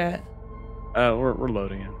change it. We're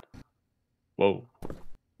loading in. Whoa.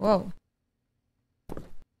 Whoa.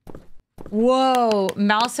 Whoa.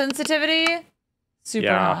 Mouse sensitivity? Super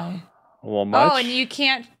high. Well, much. Oh, and you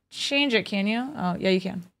can't change it, can you? Oh, yeah, you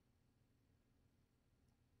can.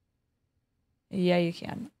 Yeah, you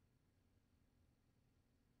can.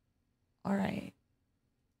 All right.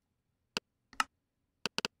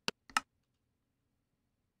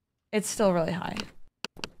 It's still really high.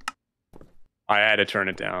 I had to turn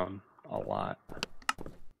it down a lot.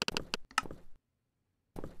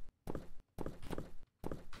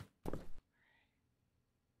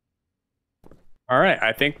 All right,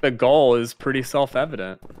 I think the goal is pretty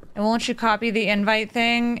self-evident. And won't you copy the invite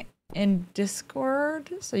thing in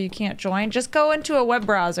Discord so you can't join? Just go into a web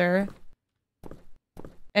browser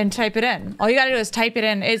and type it in. All you gotta do is type it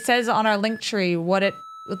in. It says on our link tree what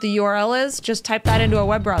the URL is. Just type that into a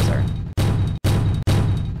web browser.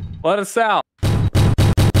 Let us out.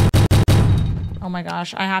 Oh my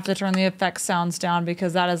gosh, I have to turn the effects sounds down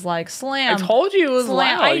because that is like slam. I told you it was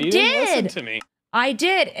slam. loud. I You did. didn't listen to me. I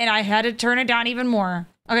did, and I had to turn it down even more.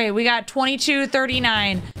 Okay, we got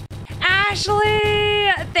 2239.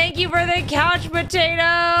 Ashley, thank you for the couch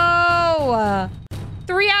potato.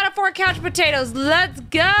 3 out of 4 couch potatoes. Let's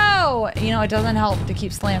go. You know, it doesn't help to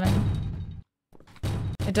keep slamming.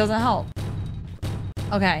 It doesn't help.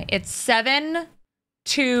 Okay, it's 7,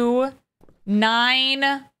 2,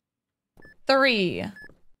 9, 3.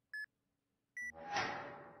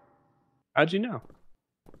 How'd you know?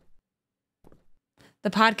 The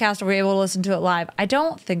podcast, are we able to listen to it live? I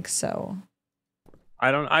don't think so.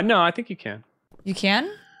 I think you can. You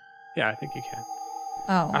can? Yeah, I think you can.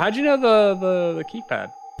 Oh. How'd you know the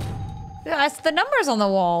keypad? Yeah, it's the numbers on the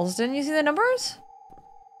walls. Didn't you see the numbers?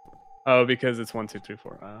 Oh, because it's 1, 2, 3,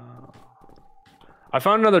 4. Oh. I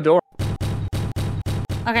found another door.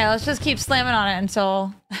 Okay, let's just keep slamming on it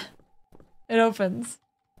until it opens.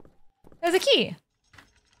 There's a key.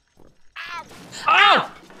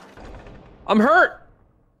 Ow! I'm hurt.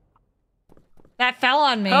 That fell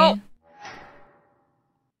on me. Help.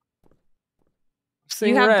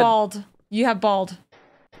 You have red. bald. You have bald.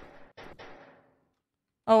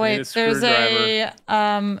 Oh I need wait, a there's a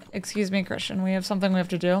screwdriver. excuse me, Christian. We have something we have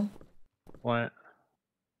to do. What?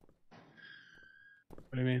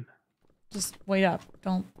 What do you mean? Just wait up.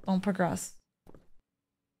 Don't progress.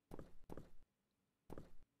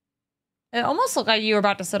 It almost looked like you were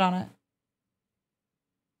about to sit on it.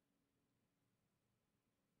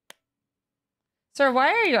 Sir, why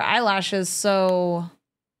are your eyelashes so...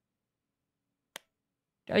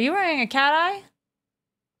 Are you wearing a cat eye?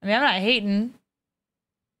 I mean, I'm not hating.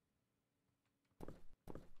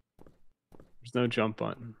 There's no jump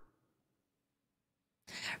button.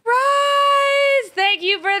 Rise! Thank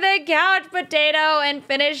you for the couch potato and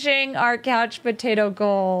finishing our couch potato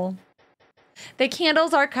goal. The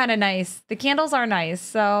candles are kind of nice. The candles are nice,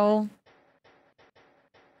 so...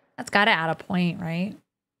 That's gotta add a point, right?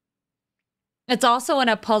 It's also in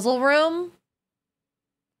a puzzle room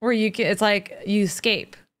where you can, it's like you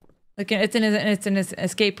escape. Like it's in an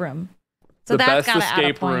escape room. So that's gotta add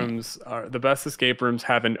a point. The best escape rooms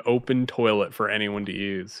have an open toilet for anyone to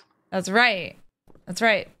use. That's right. That's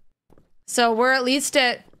right. So we're at least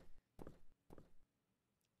at,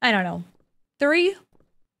 I don't know, 3.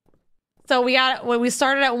 So we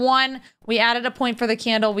started at 1. We added a point for the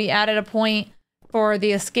candle. We added a point for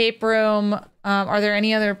the escape room. Are there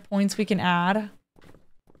any other points we can add?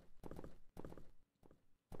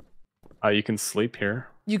 You can sleep here.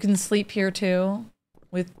 You can sleep here too,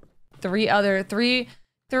 with 3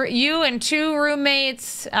 you and 2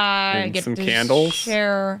 roommates. And get some to candles.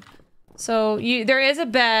 Share. So there is a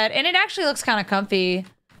bed, and it actually looks kind of comfy.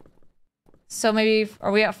 So maybe,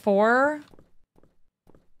 are we at 4?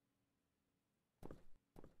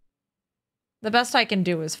 The best I can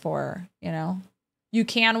do is 4, you know? You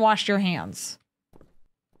can wash your hands.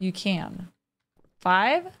 You can.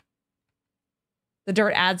 5? The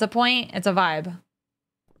dirt adds a point. It's a vibe.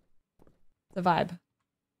 It's a vibe.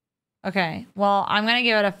 Okay. Well, I'm going to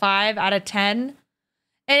give it a 5 out of 10.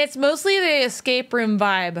 And it's mostly the escape room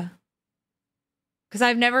vibe. Because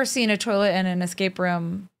I've never seen a toilet in an escape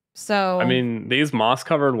room. So... I mean, these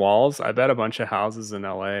moss-covered walls, I bet a bunch of houses in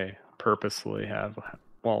LA purposefully have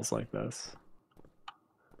walls like this.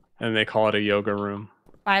 And they call it a yoga room.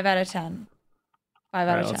 5 out of 10. 5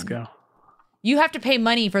 out of 10. Let's go. You have to pay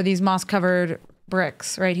money for these moss-covered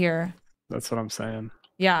bricks right here. That's what I'm saying.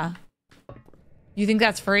 Yeah. You think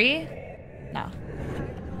that's free? No.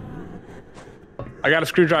 I got a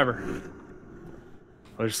screwdriver. Oh,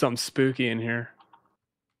 there's something spooky in here.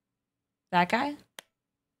 That guy?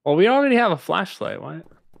 Well, we already have a flashlight. What?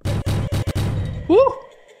 Woo!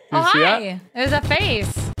 Oh, See hi. that? There's a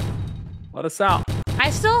face. Let us out. I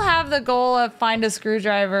still have the goal of find a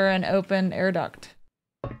screwdriver and open air duct.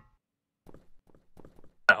 Oh,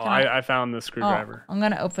 I found the screwdriver. Oh, I'm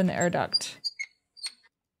going to open the air duct.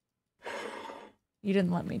 You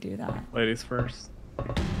didn't let me do that. Ladies first.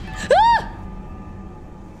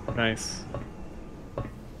 Nice.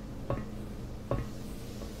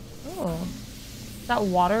 Oh. Is that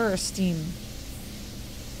water or steam?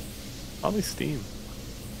 Probably steam.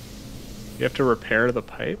 You have to repair the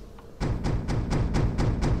pipe?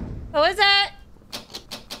 Who is it?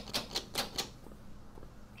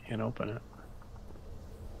 Can't open it.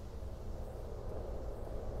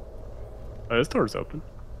 Oh, this door's open.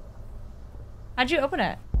 How'd you open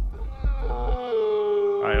it?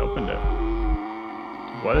 I opened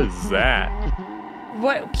it. What is that?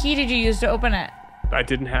 What key did you use to open it? I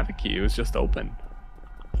didn't have a key. It was just open.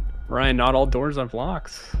 Ryan, not all doors have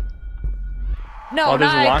locks. No, Oh,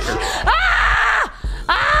 there's a not locker. Ah!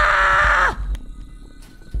 Ah!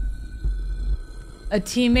 A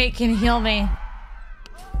teammate can heal me.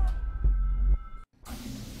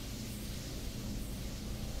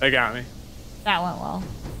 They got me. That went well.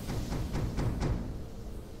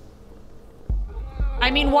 I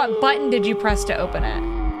mean, what button did you press to open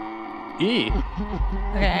it? E.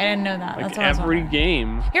 Okay, I didn't know that. Like That's what I was every wondering.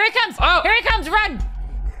 game. Here he comes! Oh! Here he comes! Run!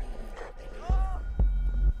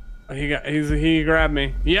 He grabbed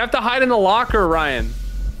me. You have to hide in the locker, Ryan.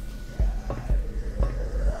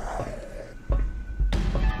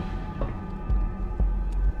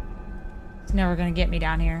 He's never gonna get me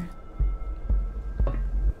down here.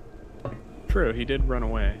 True, he did run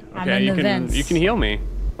away. I'm Okay, in you the can vents. you can heal me.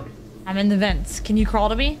 I'm in the vents. Can you crawl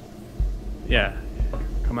to me? Yeah.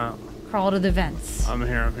 Come out. Crawl to the vents. I'm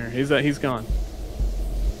here. He's gone.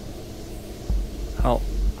 Help.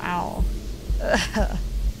 Wow.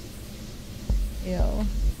 Ew.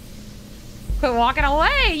 Quit walking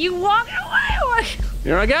away! You walking away!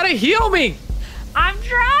 You know, I gotta heal me! I'm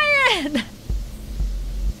trying!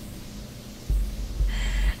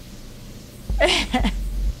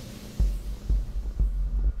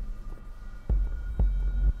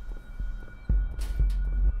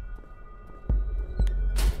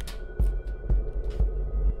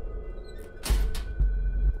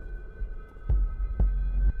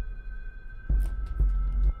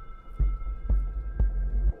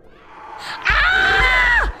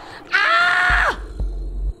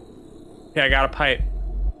 Okay, I got a pipe.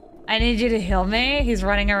 I need you to heal me. He's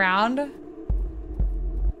running around.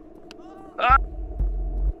 Ah!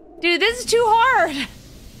 Dude, this is too hard.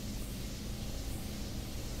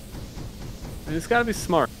 I just gotta be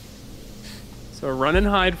smart. So run and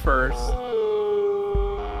hide first.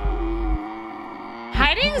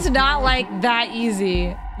 Hiding's not like that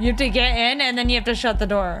easy. You have to get in and then you have to shut the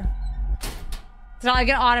door. It's not like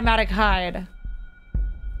an automatic hide.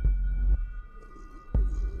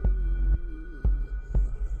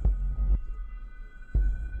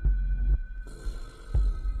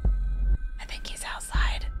 I think he's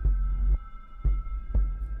outside.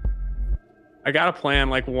 I got a plan.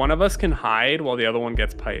 Like, one of us can hide while the other one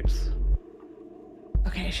gets pipes.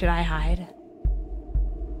 Okay, should I hide?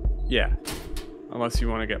 Yeah. Unless you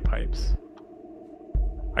want to get pipes.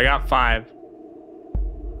 I got 5.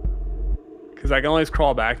 Because I can always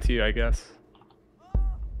crawl back to you, I guess.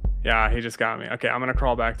 Yeah, he just got me. Okay, I'm going to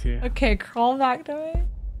crawl back to you. Okay, crawl back to me.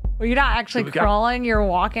 Well, you're not actually Dude, we got- crawling, you're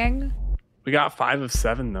walking. We got 5 of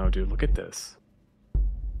 7, though, dude. Look at this.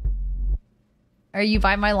 Are you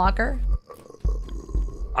by my locker?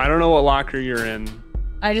 I don't know what locker you're in.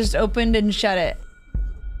 I just opened and shut it.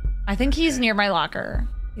 I think he's near my locker.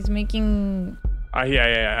 He's making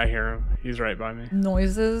Yeah, I hear him. He's right by me.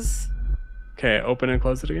 noises. Okay, open and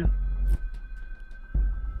close it again.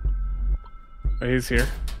 Oh, he's here.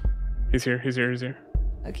 He's here.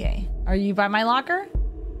 Okay. Are you by my locker?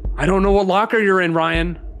 I don't know what locker you're in,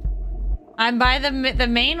 Ryan. I'm by the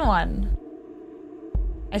main one.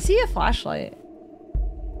 I see a flashlight.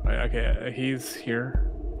 Okay, he's here.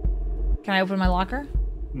 Can I open my locker?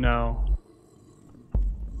 No.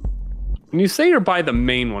 When you say you're by the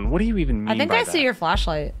main one, what do you even mean I think by I that? see your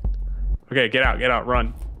flashlight. Okay, get out,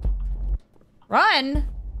 run. Run?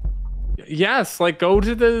 Yes, like go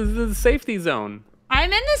to the safety zone. I'm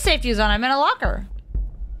in the safety zone. I'm in a locker.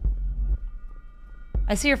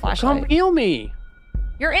 I see your flashlight. Come heal me.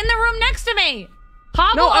 You're in the room next to me.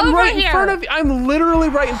 Hobble No, I'm over right here. in front of you. I'm literally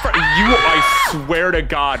right in front of you. I swear to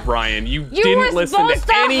God, Ryan, you You didn't were listen supposed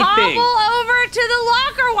to anything. hobble over to the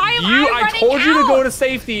locker. Why am I I running told you to go out? to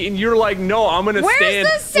safety, and you're like, no, I'm gonna Where's stand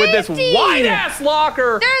the with this safety? wide ass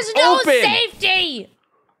locker. There's no open. safety.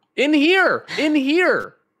 In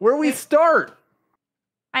here, where we start.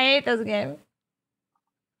 I hate this game.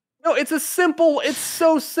 No, it's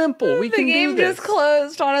so simple. We The can game do this. just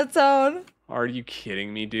closed on its own. Are you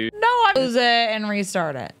kidding me, dude? No, I lose it and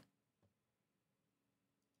restart it.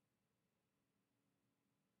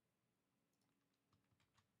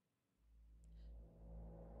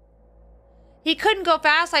 He couldn't go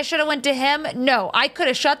fast. I should have went to him. No, I could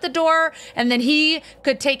have shut the door and then he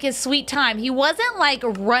could take his sweet time. He wasn't like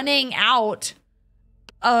running out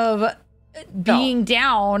of being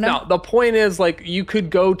down. No, the point is like you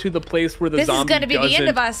could go to the place where the zombie This is going to be the end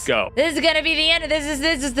of us. Go. This is going to be the end.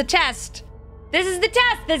 This is the test. This is the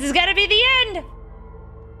test. This is going to be the end.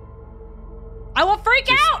 I will freak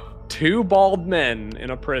out. 2 bald men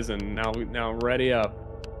in a prison. Now ready up.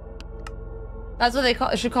 That's what they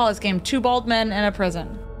should call this game. 2 bald men in a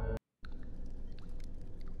prison.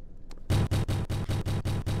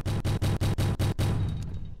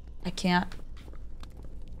 I can't.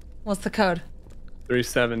 What's the code?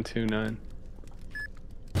 3729.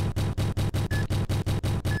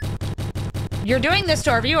 You're doing this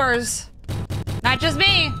to our viewers. Not just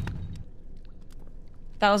me.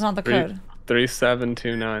 That was not the code.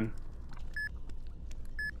 3729.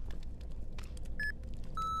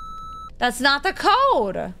 That's not the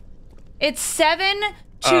code. It's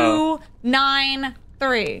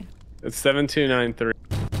 7293. It's 7293.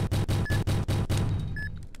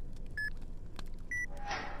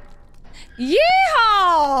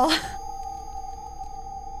 Yeehaw!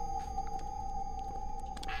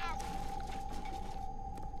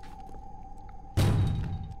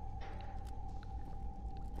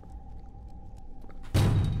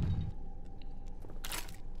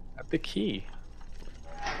 At the key.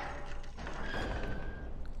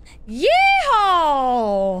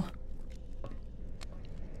 Yeehaw!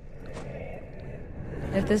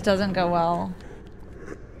 If this doesn't go well,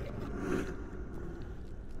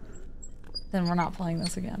 then we're not playing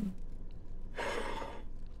this again.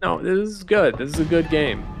 No, this is good. This is a good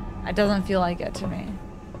game. It doesn't feel like it to me.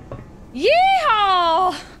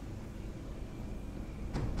 Yeehaw!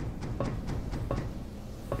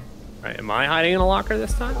 Alright, am I hiding in a locker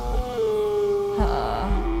this time?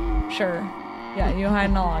 Sure. Yeah, you hide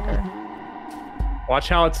in a locker. Watch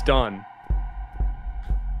how it's done.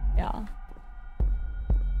 Yeah.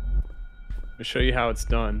 I'll show you how it's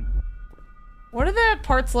done. What do the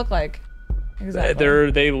parts look like?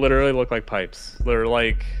 Exactly. They literally look like pipes. They're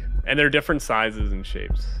like, and they're different sizes and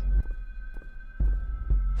shapes.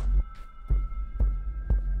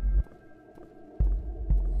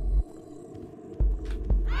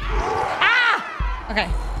 Ah! Okay,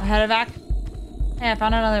 I had it back. Hey, I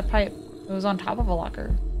found another pipe. It was on top of a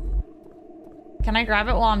locker. Can I grab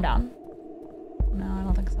it while I'm down? No, I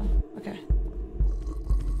don't think so. Okay.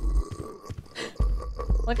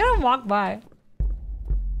 Look at him walk by.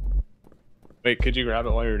 Wait, could you grab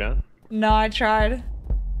it while you're down? No, I tried.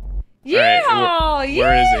 Right, Yeehaw!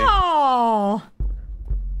 where is he? Yeehaw!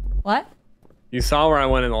 What? You saw where I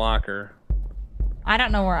went in the locker. I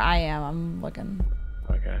don't know where I am. I'm looking.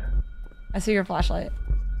 Okay. I see your flashlight.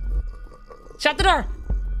 Shut the door!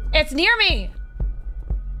 It's near me!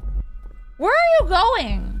 Where are you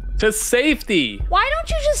going? To safety! Why don't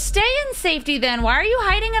you just stay in safety then? Why are you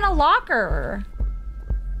hiding in a locker?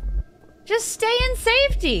 Just stay in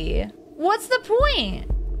safety. What's the point?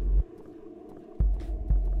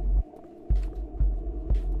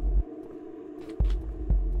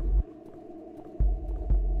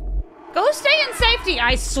 Go stay in safety,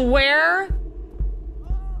 I swear.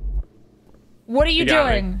 What are you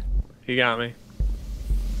doing? He got me.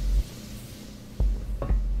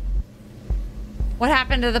 What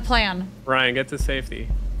happened to the plan? Ryan, get to safety.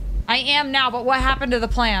 I am now, but what happened to the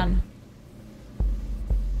plan?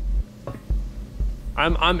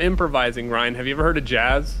 I'm improvising, Ryan. Have you ever heard of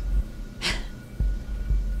jazz?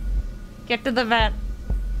 Get to the vent.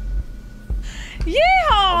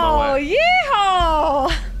 Yeehaw!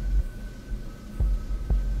 Yeehaw!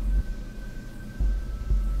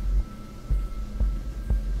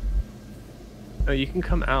 No, you can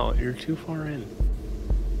come out. You're too far in.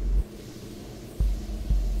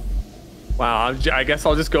 Wow, I guess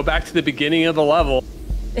I'll just go back to the beginning of the level.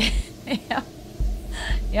 Yep.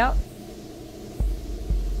 Yep.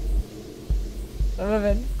 Quit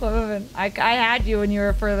moving. Quit moving. I had you when you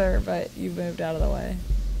were further, but you moved out of the way.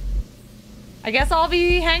 I guess I'll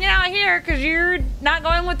be hanging out here because you're not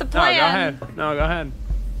going with the plan. No, go ahead. No, go ahead.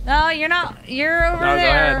 No, you're not. You're over No,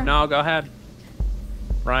 there. go ahead. No, go ahead.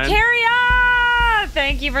 Ryan. Carry on!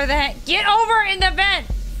 Thank you for the get over in the vent!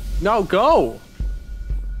 No, go!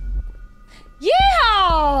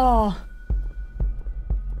 Yeah!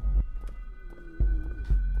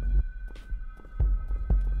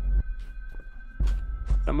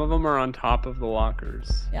 Some of them are on top of the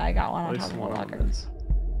lockers. Yeah, I got one At on least top of the one of them lockers. is.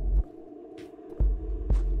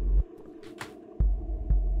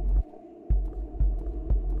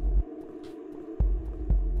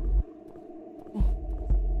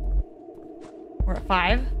 We're at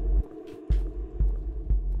 5.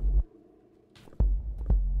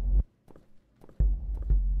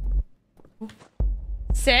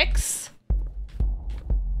 6.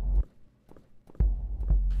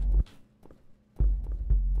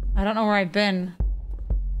 I don't know where I've been.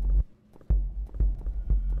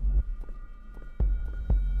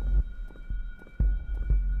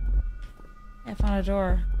 I found a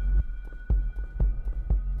door.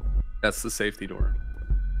 That's the safety door.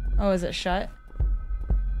 Oh, is it shut?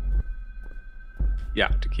 Yeah,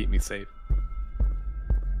 to keep me safe.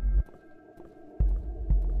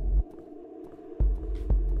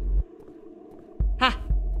 Ha!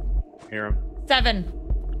 Hear him. 7.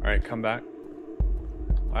 All right, come back.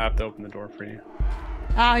 I have to open the door for you.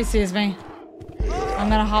 Oh, he sees me. I'm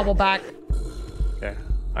gonna hobble back. Okay,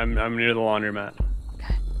 I'm near the laundromat.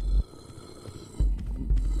 Okay.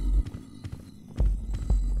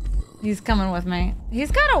 He's coming with me. He's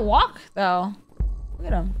gotta walk though. Look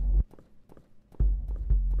at him.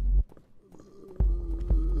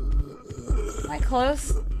 Am I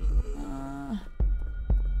close?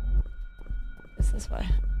 It's this way.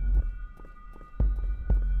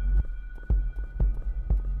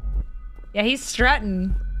 Yeah, he's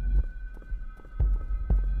strutting.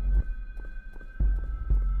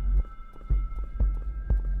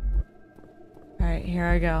 All right, here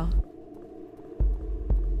I go.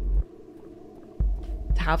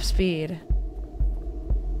 Top speed.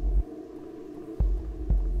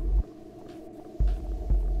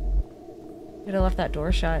 Could have left that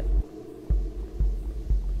door shut.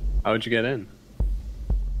 How'd you get in?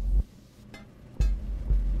 I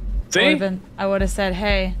See? would have said,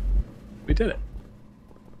 hey. We did it.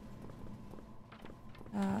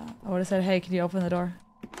 I would have said, hey, can you open the door?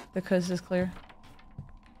 The coast is clear.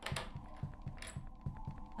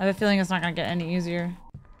 I have a feeling it's not gonna get any easier.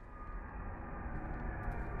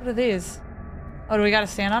 What are these? Oh, do we gotta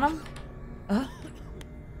stand on them?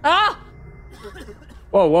 Ah!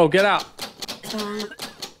 Whoa, whoa, get out.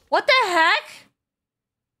 What the heck?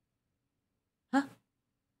 Huh?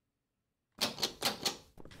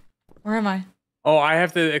 Where am I? Oh, I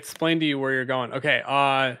have to explain to you where you're going. Okay,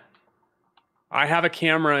 I have a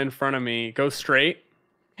camera in front of me. Go straight.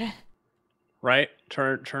 Okay. Right?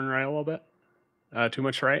 Turn right a little bit. Too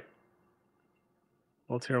much right.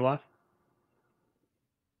 A little to your left.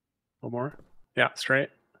 A little more. Yeah, straight.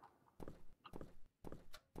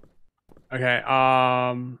 Okay,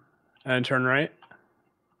 and turn right.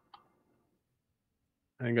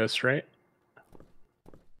 And go straight.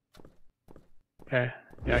 Okay.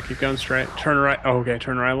 Yeah, keep going straight. Turn right. Oh, okay,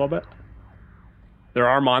 turn right a little bit. There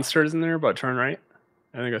are monsters in there, but turn right.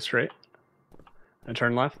 And then go straight. And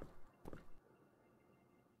turn left.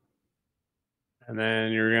 And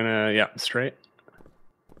then you're gonna, yeah, straight.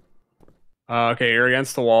 Okay, you're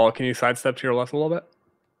against the wall. Can you sidestep to your left a little bit?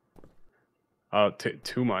 Oh,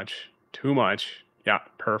 too much. Too much. Yeah,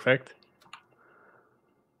 perfect.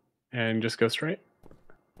 And just go straight.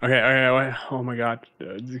 Okay, wait. Oh my god.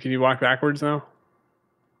 Can you walk backwards now?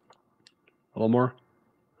 A little more.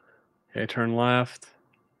 Okay, turn left.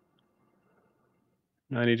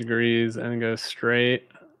 90 degrees and go straight.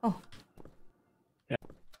 Oh. Yeah.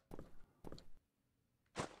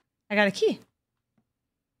 I got a key.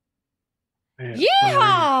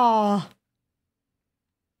 Yeah.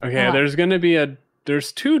 Okay, there's gonna be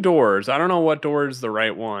there's 2 doors. I don't know what door is the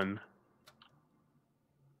right one.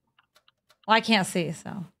 Well, I can't see,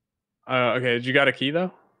 so. Okay, did you got a key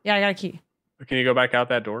though? Yeah, I got a key. Can you go back out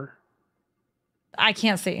that door? I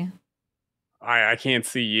can't see. I can't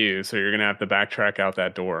see you, so you're gonna have to backtrack out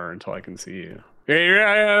that door until I can see you.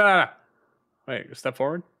 Yeah. Wait, step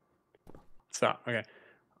forward. Stop. Okay.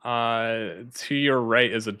 To your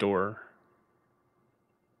right is a door.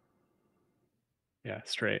 Yeah,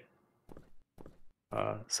 straight.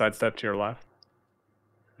 Sidestep to your left.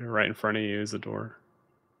 Right in front of you is a door.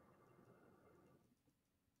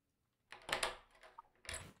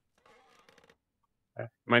 Okay.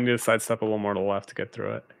 Might need to sidestep a little more to the left to get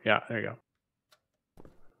through it. Yeah, there you go.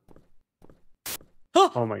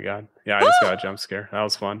 Oh my god. Yeah, I just got a jump scare. That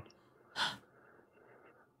was fun.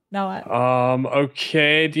 No, what?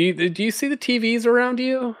 Okay. Do you see the TVs around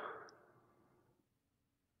you?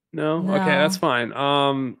 No? No. Okay, that's fine.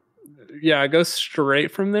 Yeah, go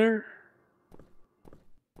straight from there.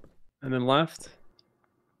 And then left.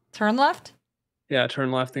 Turn left? Yeah,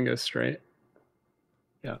 turn left and go straight.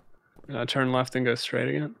 Yeah. Turn left and go straight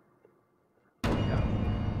again. Yeah.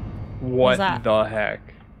 What the heck?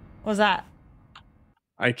 What was that?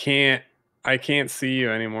 I can't see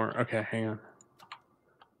you anymore. Okay, hang on.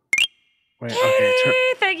 Wait,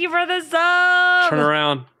 okay. Thank you for the sub. Turn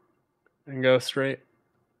around and go straight.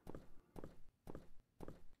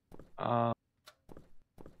 Is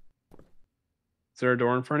there a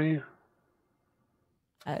door in front of you?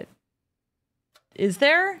 is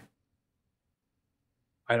there?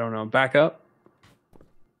 I don't know. Back up.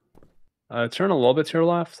 Turn a little bit to your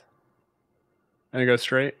left. And go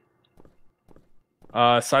straight.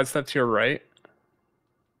 Sidestep to your right.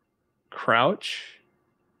 Crouch.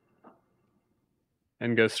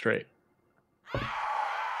 And go straight.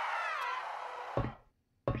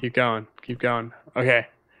 Keep going. Keep going. Okay.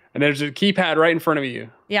 And there's a keypad right in front of you.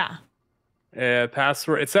 Yeah.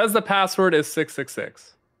 Password. It says the password is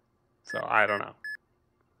 666. So I don't know.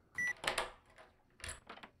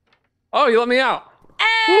 Oh, you let me out.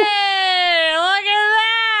 Hey, look at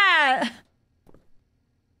that.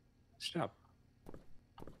 Nice job.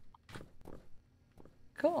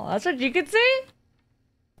 Cool. That's what you could see?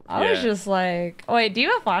 I was Yeah. just like, wait, do you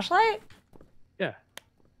have a flashlight? Yeah.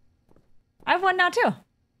 I have one now too.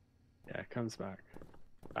 Yeah, it comes back.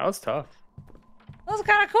 That was tough. That was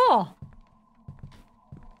kind of cool.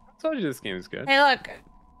 I told you this game is good. Hey, look.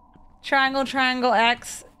 Triangle, triangle,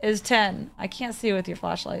 X is 10. I can't see with your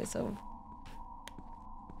flashlight, so...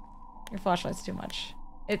 Your flashlight's too much.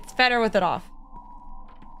 It's better with it off.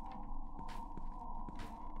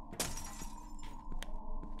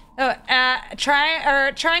 Oh,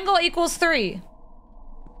 triangle equals 3.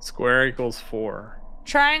 Square equals 4.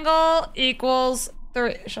 Triangle equals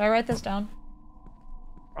 3. Should I write this down?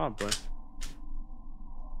 Probably.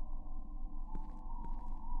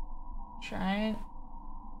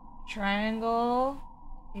 Triangle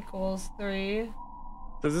equals 3.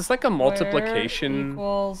 Is this like a multiplication? Square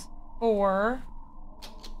equals 4.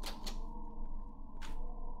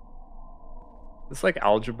 It's like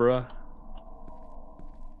algebra.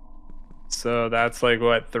 So that's like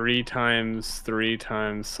what, 3 times 3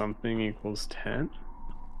 times something equals 10?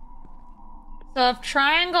 So if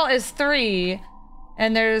triangle is 3,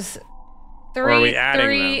 and there's Or are we 3,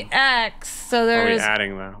 adding 3x, so Are we there's...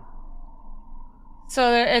 adding them?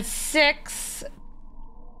 So it's 6,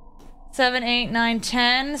 7, 8, 9,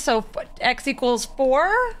 10. So x equals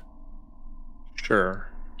 4? Sure.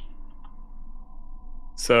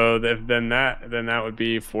 So then that would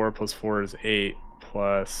be 4 plus 4 is 8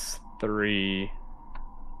 plus 3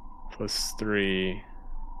 plus 3.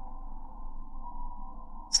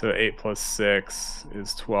 So 8 plus 6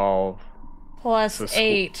 is 12. Plus So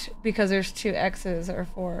 8, because there's 2 x's or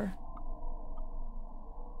 4.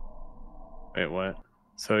 Wait, what?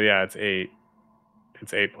 So yeah, it's 8.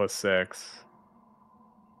 It's 8 plus 6.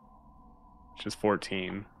 Which is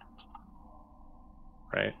 14.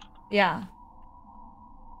 Right? Yeah.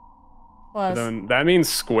 Plus... Then that means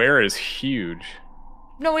square is huge.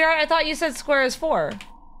 No, I thought you said square is 4.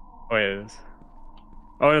 Oh, yeah, it is.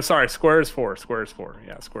 Oh, no, sorry. Square is 4. Square is 4.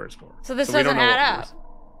 Yeah, square is 4. So this we don't doesn't know what add it up. is.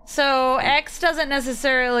 So x doesn't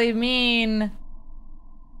necessarily mean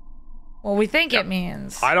what we think it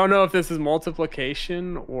means. I don't know if this is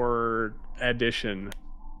multiplication or addition.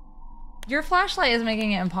 Your flashlight is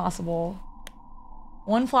making it impossible.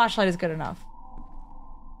 One flashlight is good enough.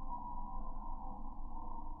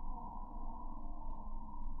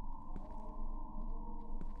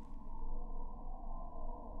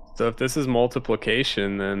 So if this is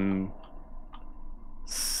multiplication, then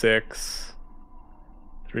 6.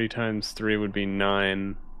 3 times 3 would be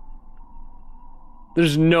 9.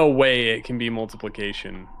 There's no way it can be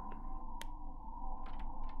multiplication.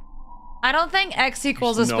 I don't think x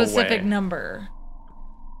equals There's a no specific way. number.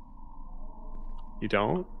 You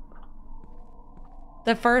don't?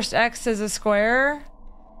 The first x is a square?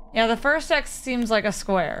 Yeah, the first x seems like a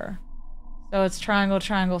square. So it's triangle,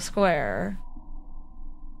 triangle, square.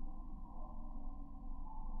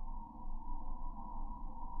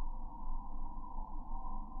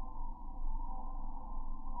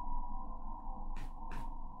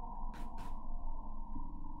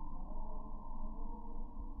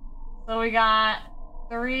 So we got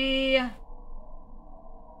 3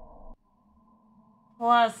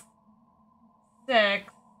 plus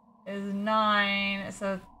 6 is 9.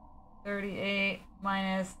 So 38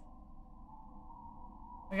 minus...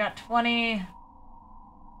 We got 29.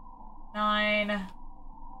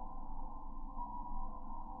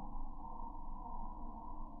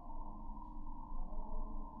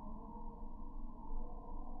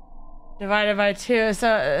 Divided by 2.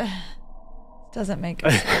 So... it doesn't make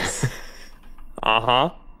sense. Uh-huh.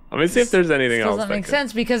 Let me see if there's anything else. Doesn't make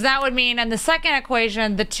sense, because that would mean in the second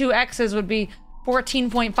equation, the 2 x's would be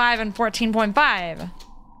 14.5 and 14.5.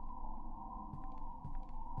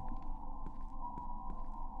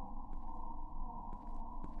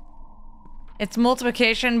 It's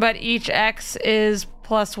multiplication, but each x is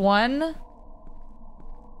plus 1.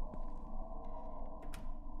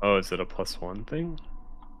 Oh, is it a +1 thing?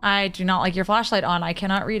 I do not like your flashlight on. I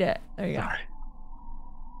cannot read it. There you go. Sorry.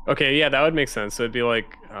 Okay, yeah, that would make sense. So it'd be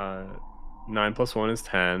like 9 plus 1 is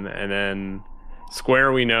 10, and then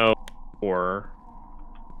square we know 4.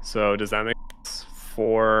 So does that make sense?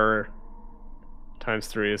 4 times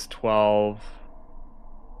 3 is 12.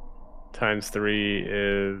 Times 3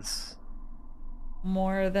 is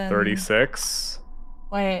More than 36.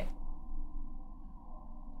 Wait.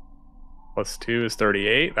 Plus 2 is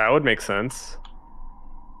 38. That would make sense.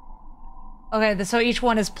 Okay, so each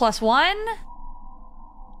one is +1?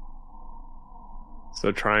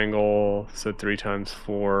 So triangle, so 3 times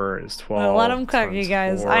 4 is 12. Well, let them cook, you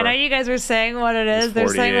guys. I know you guys were saying what it is. They're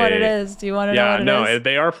saying what it is. Do you want to know what it is? Yeah, no,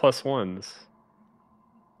 they are +1s.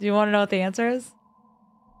 Do you want to know what the answer is?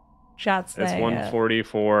 Chat's saying it's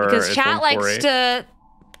 144. Because it's chat likes 148. to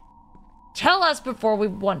tell us before we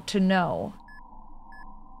want to know.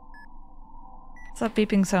 What's that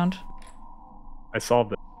beeping sound? I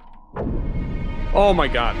solved it. Oh my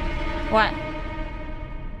god. What?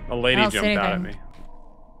 A lady I don't see jumped out at me. anything.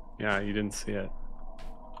 Yeah, you didn't see it.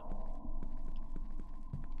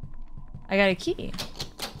 I got a key.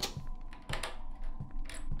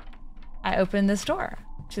 I opened this door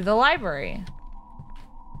to the library.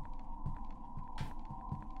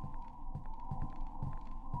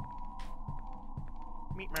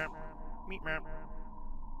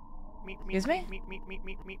 Excuse me?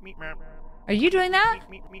 Are you doing that?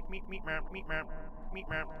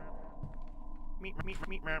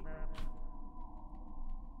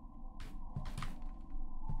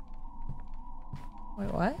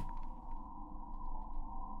 Wait, what?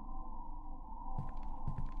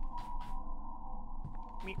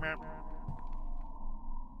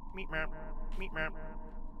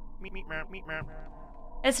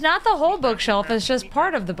 It's not the whole bookshelf, it's just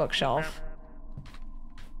part of the bookshelf.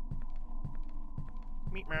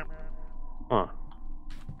 Huh.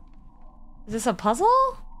 Is this a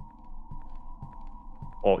puzzle?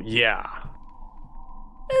 Oh, yeah.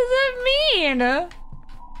 What does it mean?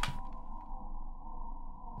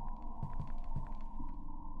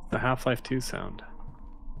 The Half-Life 2 sound.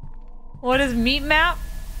 What is meat map?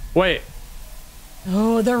 Wait.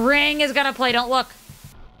 Oh, the ring is gonna play. Don't look.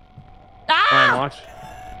 Ryan, Ah! watch.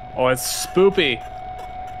 Oh, it's spoopy.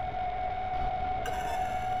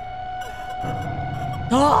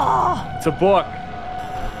 Oh! It's a book.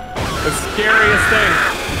 The scariest thing.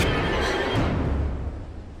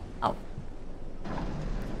 Oh.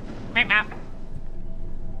 Meat map.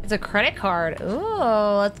 It's a credit card. Ooh,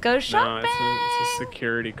 let's go No, shopping. it's a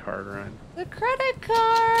security card, Ryan. The credit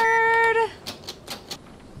card.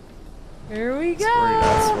 Here we go.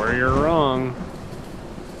 That's where you're wrong.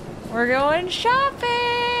 We're going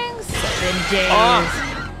shopping. 7 days.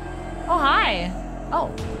 Oh, hi.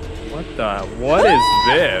 Oh. What is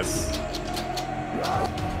this?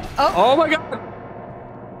 Oh. Oh my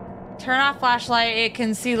god. Turn off flashlight. It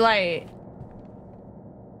can see light.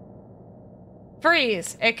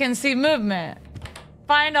 Freeze. It can see movement.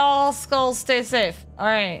 Find all skulls. Stay safe. All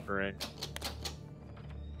right. Great.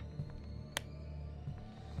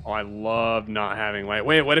 Oh, I love not having light.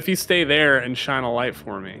 Wait, what if you stay there and shine a light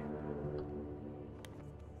for me?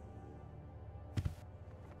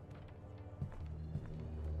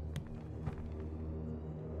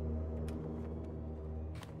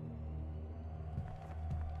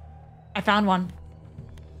 I found one.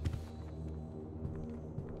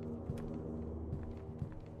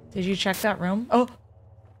 Did you check that room? Oh.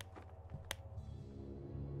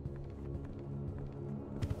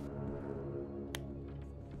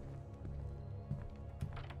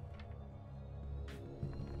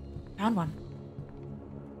 Found one.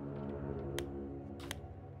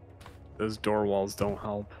 Those door walls don't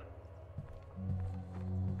help.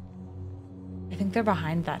 I think they're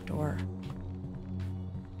behind that door.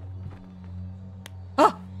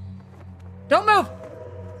 Oh! Don't move!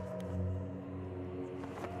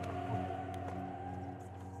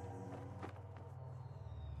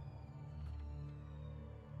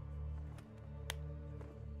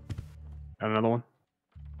 Got another one?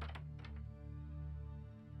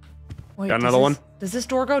 Wait, Got another one? Does this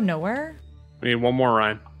door go nowhere? We need one more,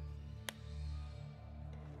 Ryan.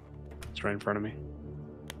 It's right in front of me.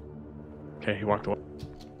 Okay, he walked away.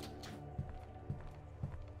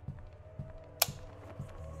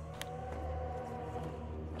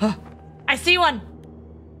 I see one.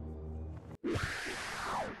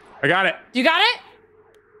 I got it. You got it?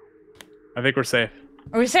 I think we're safe.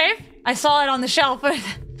 Are we safe? I saw it on the shelf.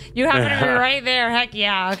 You happen to be right there. Heck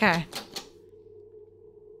yeah. Okay.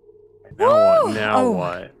 Now what? Woo! Now Oh,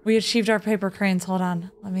 what? We achieved our paper cranes. Hold on.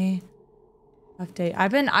 Let me update.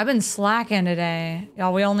 I've been slacking today.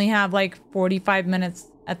 Y'all, we only have like 45 minutes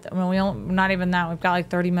at the, well, not even that. We've got like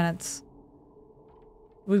 30 minutes.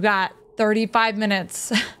 We've got 35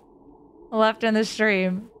 minutes left in the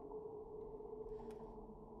stream.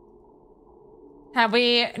 Have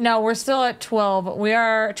we? No, we're still at 12. We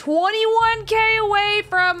are 21K away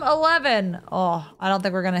from 11. Oh, I don't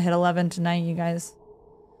think we're going to hit 11 tonight, you guys.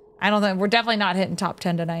 I don't think we're definitely not hitting top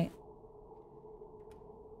 10 tonight.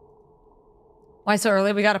 Why so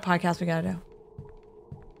early? We got a podcast we got to do.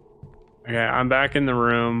 Okay, I'm back in the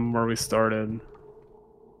room where we started.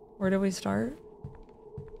 Where did we start?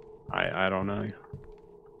 I don't know.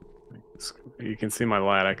 You can see my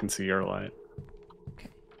light. I can see your light. Okay.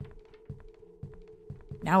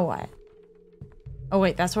 Now what? Oh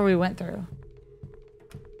wait, that's where we went through.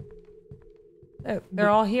 Oh, they're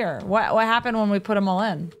all here. What happened when we put them all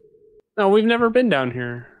in? No, we've never been down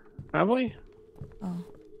here, have we? Oh.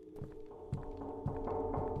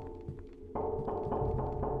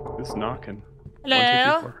 Who's knocking? Hello?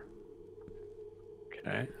 1, 2, 3, 4.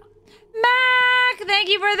 Okay. Mac, thank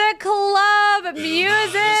you for the club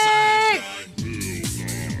music.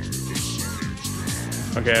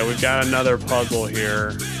 Okay, we've got another puzzle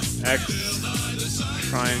here. X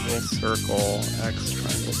triangle circle. X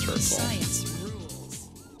triangle circle. Science rules.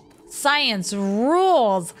 Science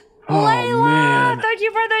rules. Oh, Layla, man. thank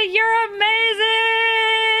you for the you're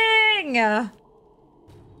amazing.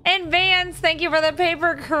 And Vance, thank you for the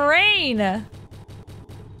paper crane. That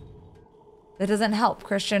doesn't help,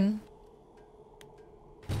 Christian.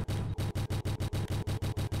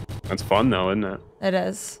 That's fun though, isn't it? It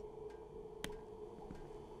is.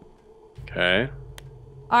 Okay.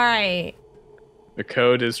 All right. The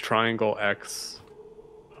code is triangle X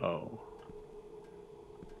O.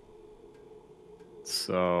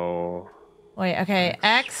 So Wait, okay.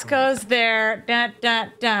 X goes there. Dot,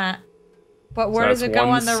 dot, dot. But where So does it that's go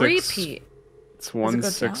on 1, the 6 repeat? it's Does it 1 go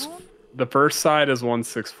 6. down? The first side is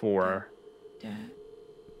 164. Dot,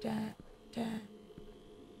 dot, dot.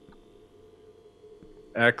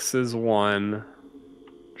 X is 1.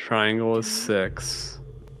 Triangle is 6.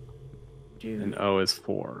 And O is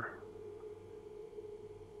 4.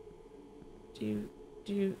 Do.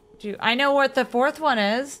 I know what the fourth one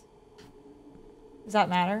is. Does that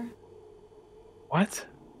matter? What?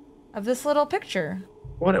 Of this little picture.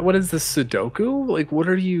 What is this Sudoku? Like, what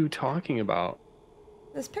are you talking about?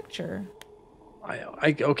 This picture.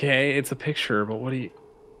 Okay, it's a picture, but what do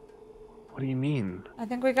you mean? I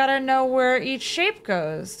think we gotta know where each shape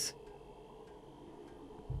goes.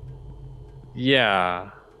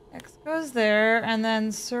 Yeah. X goes there, and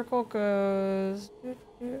then circle goes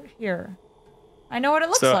here. I know what it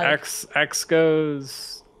looks So like. X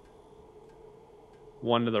goes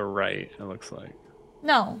 1 to the right, it looks like.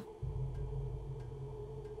 No.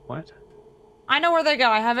 What? I know where they go.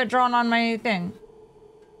 I have it drawn on my thing.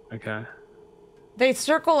 Okay. They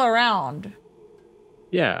circle around.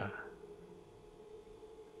 Yeah.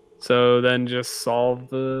 So then just solve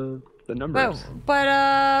the numbers.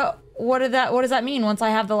 But what does that mean? Once I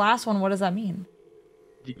have the last one, what does that mean?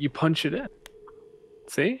 You punch it in.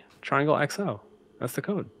 See? Triangle XO. That's the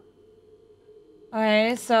code.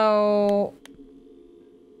 Okay, so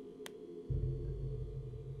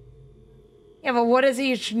yeah, but what does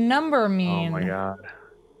each number mean? Oh my god.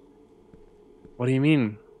 What do you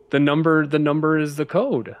mean? The number is the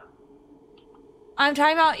code. I'm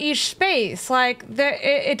talking about each space. Like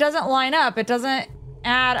it doesn't line up. It doesn't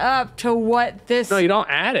add up to what this. No, you don't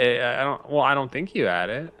add it. I don't think you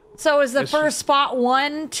add it. So is the It's first spot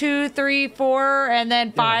 1, 2, 3, 4, and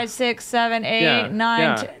then 5, 6, 7, 8, Yeah, 9.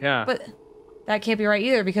 yeah, yeah. But that can't be right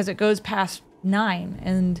either because it goes past 9,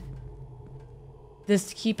 and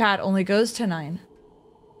this keypad only goes to 9.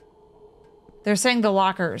 They're saying the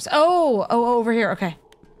lockers. Oh, over here. Okay,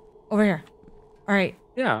 over here. All right.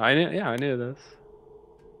 Yeah, I knew this.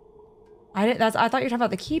 I thought you were talking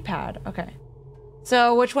about the keypad. Okay.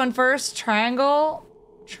 So which one first? Triangle.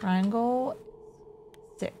 Triangle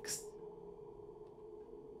 6.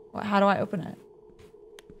 What? How do I open it?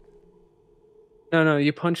 No,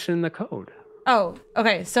 you punch in the code. Oh,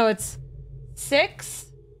 okay. So it's 6.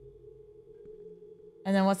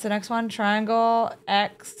 And then what's the next one? Triangle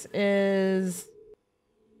X is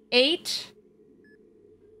 8.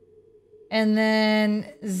 And then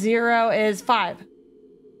 0 is 5.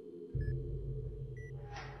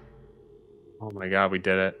 Oh my god, we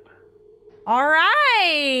did it. All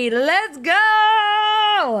right, let's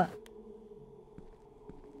go.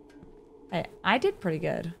 Hey, I did pretty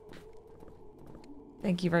good.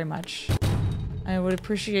 Thank you very much. I would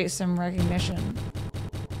appreciate some recognition.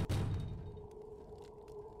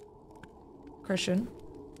 Christian,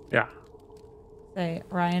 Yeah, say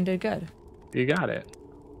Ryan did good. you got it.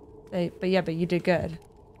 Say, but you did good.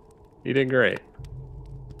 You did great.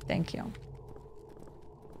 Thank you.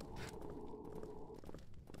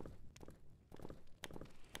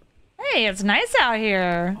 Hey, it's nice out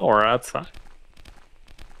here. Oh, we're outside.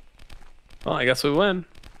 Well, I guess we win.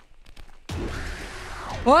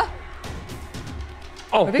 What?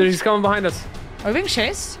 Oh, he's coming behind us. Are we being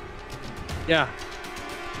chased? Yeah.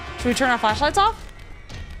 Should we turn our flashlights off?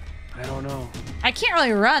 I don't know. I can't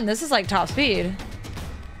really run. This is like top speed. Yeah.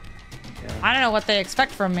 I don't know what they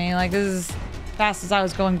expect from me. Like, this is fast as I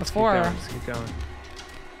was going before. Just keep going.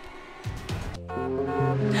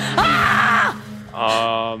 Ah!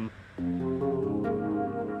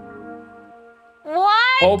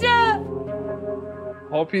 What?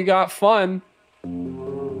 Hope you got fun.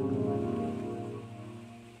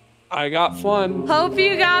 I got fun. Hope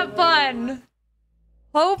you got fun.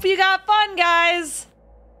 Hope you got fun, guys.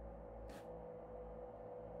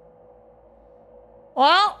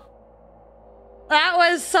 Well, that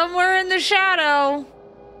was somewhere in the shadow.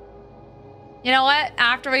 You know what?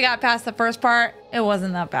 After we got past the first part, it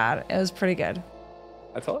wasn't that bad. It was pretty good.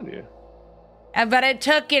 I told you. But it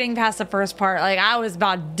took getting past the first part. Like, I was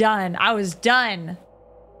about done. I was done.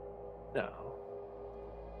 No.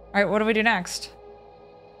 All right, what do we do next?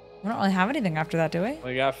 We don't really have anything after that, do we?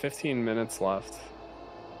 We got 15 minutes left.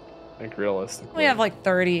 I think realistically. We have like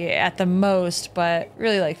 30 at the most, but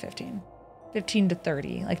really like 15. 15 to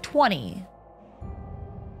 30. Like 20.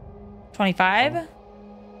 25?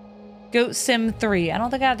 Goat Sim 3. I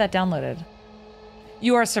don't think I have that downloaded.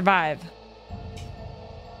 You Are Survive.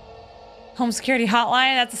 Home Security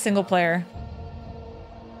Hotline. That's a single player.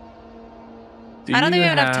 I don't think we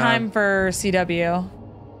have enough time for CW.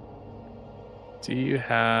 Do you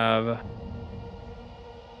have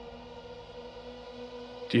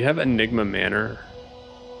Enigma Manor?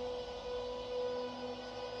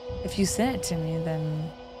 If you send it to me,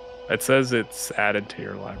 then... It says it's added to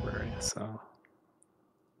your library, so...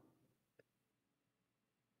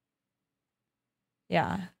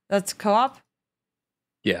 Yeah. That's co-op?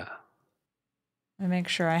 Yeah. Let me make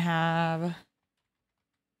sure I have...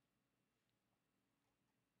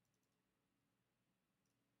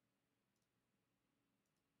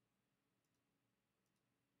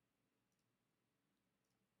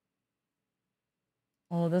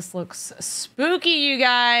 Oh, this looks spooky, you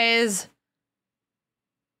guys.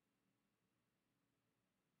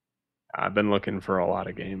 I've been looking for a lot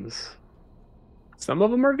of games. Some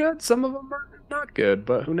of them are good, some of them are not good,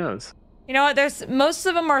 but who knows? You know what? Most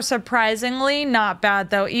of them are surprisingly not bad,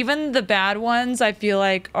 though. Even the bad ones, I feel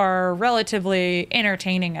like, are relatively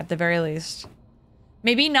entertaining at the very least.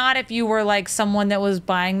 Maybe not if you were like someone that was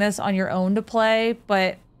buying this on your own to play,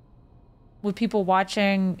 but with people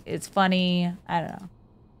watching, it's funny. I don't know.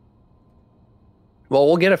 Well,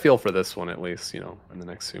 we'll get a feel for this one at least, in the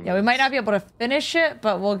next few minutes. Yeah, we might not be able to finish it,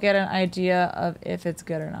 but we'll get an idea of if it's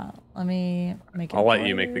good or not. Let me make it. I'll let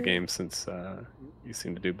you make the game since you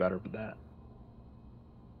seem to do better with that.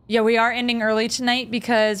 Yeah, we are ending early tonight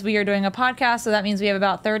because we are doing a podcast, so that means we have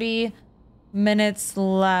about 30 minutes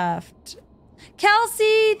left.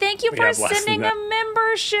 Kelsey, thank you for sending a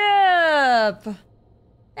membership.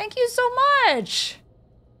 Thank you so much.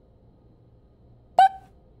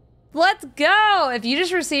 Let's go. If you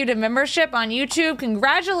just received a membership on YouTube,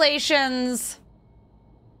 congratulations.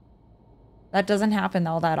 That doesn't happen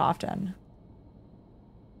all that often.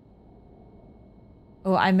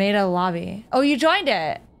 Oh, I made a lobby. Oh, you joined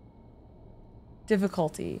it.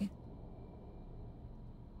 Difficulty.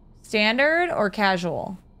 Standard or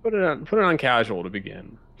casual? Put it on casual to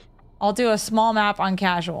begin. I'll do a small map on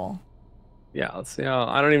casual. Yeah, let's see how...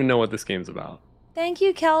 I don't even know what this game's about. Thank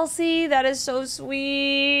you, Kelsey. That is so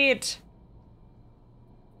sweet.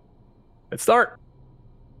 Let's start.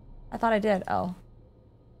 I thought I did. Oh.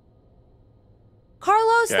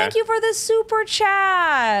 Carlos, thank you for the super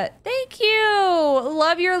chat. Thank you.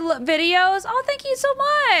 Love your videos. Oh, thank you so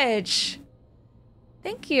much.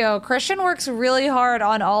 Thank you. Christian works really hard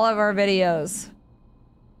on all of our videos.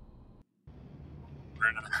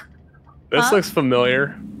 This looks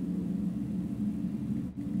familiar.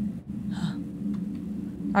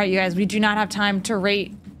 All right, you guys, we do not have time to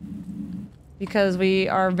rate because we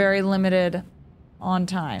are very limited on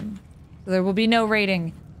time. So there will be no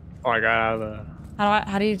rating. Oh, I got out of the...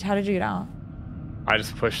 How did you get out? I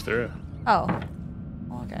just pushed through. Oh.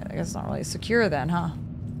 Okay, I guess it's not really secure then, huh?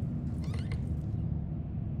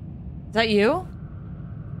 Is that you?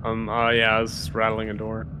 Yeah, I was rattling a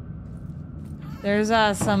door. There's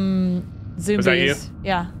some zombies. Was that you?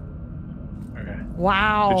 Yeah. Okay.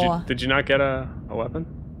 Wow. Did you not get a weapon?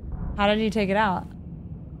 How did you take it out?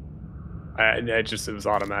 It was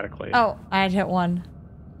automatically. Oh, I had hit one.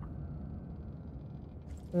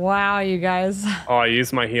 Wow, you guys. Oh, I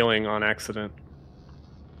used my healing on accident.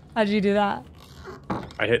 How'd you do that?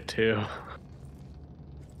 I hit 2.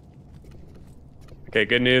 Okay,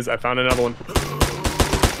 good news. I found another one.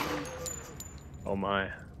 Oh my.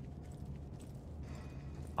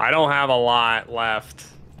 I don't have a lot left.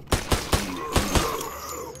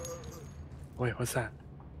 Wait, what's that?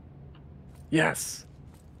 Yes.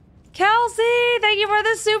 Kelsey, thank you for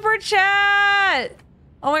the super chat.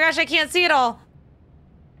 Oh my gosh, I can't see it all.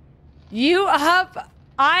 You up,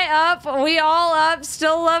 I up, we all up,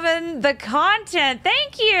 still loving the content.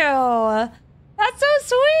 Thank you. That's so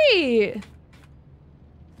sweet.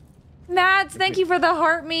 Mads, thank you for the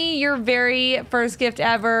heart me, your very first gift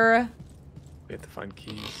ever. We have to find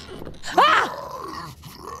keys. Ah!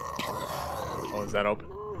 Oh, is that open?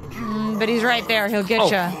 But he's right there. He'll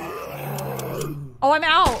get ya. Oh, I'm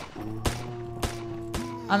out.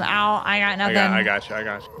 I'm out. I got nothing. I got you.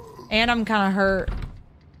 And I'm kind of hurt.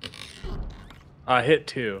 Hit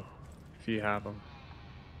 2 if you have them.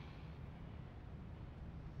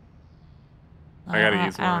 I gotta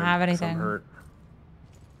use one. I don't have anything. I'm hurt.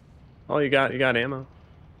 Oh, you got ammo.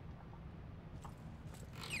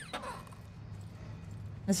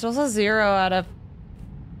 It still says 0 out of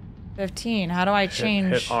 15. How do I change?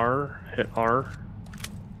 Hit R. Hit R.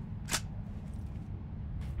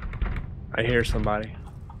 I hear somebody.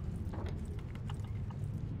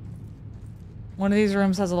 One of these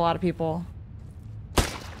rooms has a lot of people.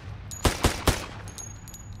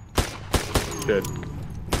 Good.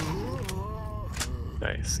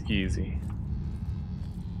 Nice. Easy.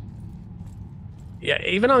 Yeah,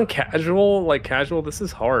 even on casual, this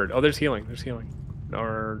is hard. Oh, there's healing.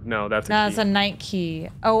 Or, no, that's a key. That's a night key.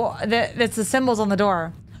 Oh, that's the symbols on the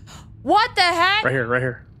door. What the heck? Right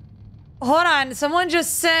here. Hold on. Someone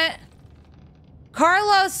just sent...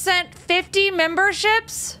 Carlos sent 50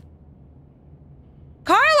 memberships?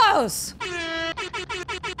 Carlos!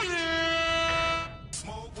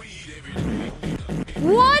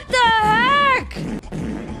 What the heck?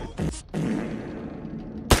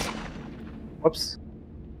 Whoops.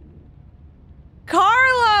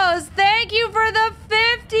 Carlos, thank you for the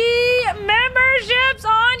 50 memberships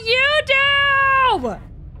on YouTube!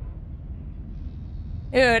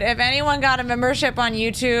 Dude, if anyone got a membership on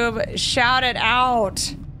YouTube, shout it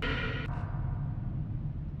out.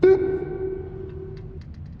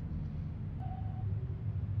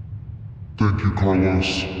 Thank you,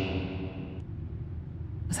 Carlos.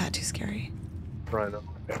 Was that too scary? Right up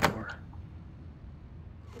my back door.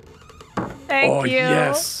 Thank you.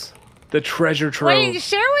 Yes. The treasure trove. Wait,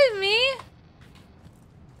 share with me.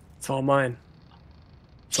 It's all mine.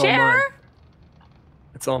 It's all mine. Share.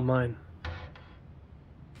 It's all mine.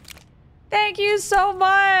 Thank you so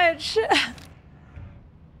much.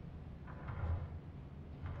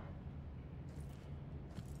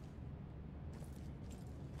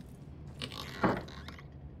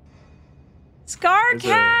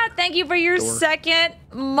 Scarcat, thank you for your second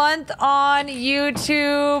month on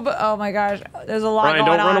YouTube. Oh my gosh, there's a lot Ryan,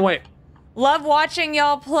 going on. don't run away. Love watching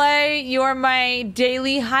y'all play. You're my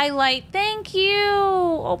daily highlight. Thank you.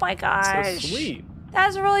 Oh my gosh. So sweet.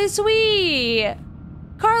 That's really sweet.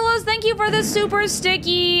 Carlos, thank you for the super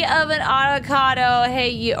sticky of an avocado.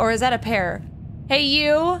 Hey, you, or is that a pear? Hey,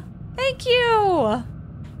 you. Thank you.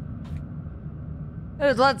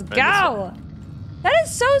 Dude, let's go. That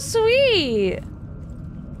is so sweet.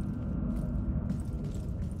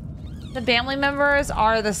 The family members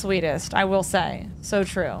are the sweetest, I will say. So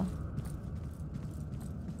true.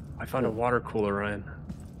 I found a water cooler, Ryan.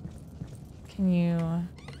 Can you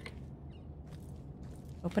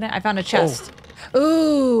open it? I found a chest.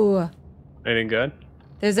 Ooh. Anything good?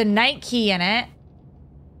 There's a night key in it.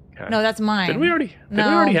 Okay. No, that's mine. Did we already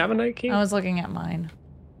have a night key? I was looking at mine.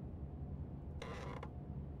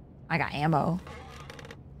 I got ammo.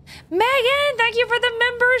 Megan, thank you for the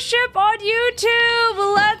membership on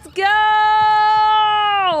YouTube. Let's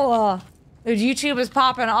go. Dude, YouTube is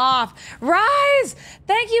popping off. Rise,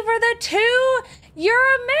 thank you for the 2. You're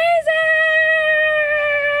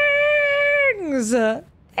amazing.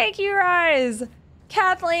 Thank you, Rise.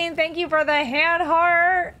 Kathleen, thank you for the hand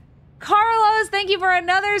heart. Carlos, thank you for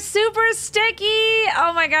another super sticky.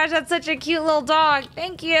 Oh my gosh, that's such a cute little dog.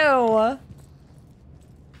 Thank you.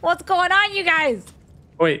 What's going on, you guys?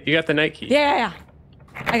 Wait, you got the night key? Yeah.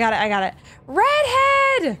 I got it.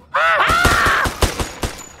 Redhead! Ah!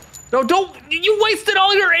 No, don't! You wasted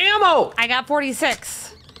all your ammo! I got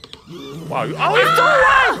 46. Wow. Oh, he's still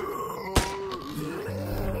alive!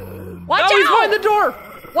 Watch out! He's behind the door!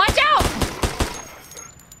 Watch out!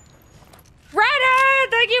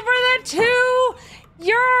 Redhead, thank you for the 2.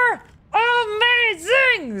 You're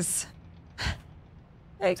amazings!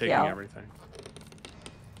 Thank you. Taking everything.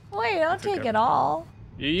 Wait, don't take it all.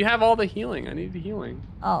 You have all the healing. I need the healing.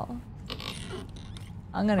 Oh.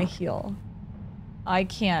 I'm gonna heal. I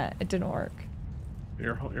can't. It didn't work.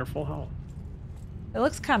 You're full health. It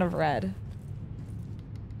looks kind of red.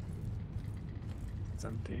 It's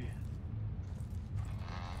empty.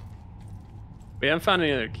 We haven't found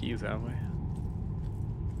any other keys, have we?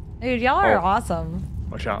 Dude, y'all are Oh. awesome.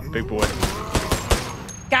 Watch out, big boy.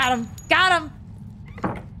 Got him! Got him!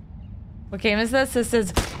 What game is this? This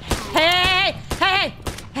is... Hey! Hey!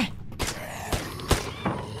 Hey!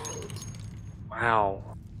 Wow.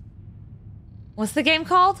 What's the game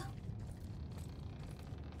called?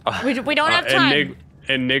 We don't have time.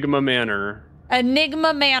 Enigma Manor.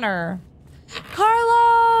 Enigma Manor.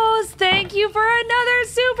 Carlos, thank you for another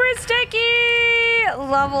super sticky!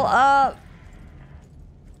 Level up.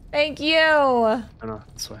 Thank you. I know,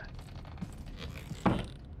 this way.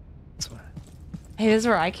 This way. Hey, this is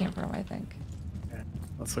where I came from, I think. Okay.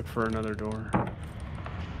 Let's look for another door.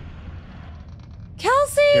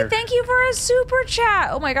 Kelsey, Here. thank you for a super chat.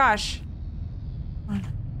 Oh my gosh.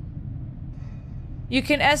 You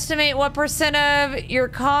can estimate what % of your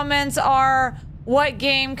comments are what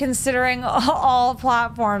game considering all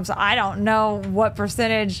platforms. I don't know what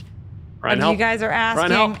percentage Ryan, of help. you guys are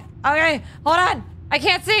asking. Ryan, help. Okay, hold on. I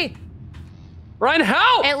can't see. Ryan,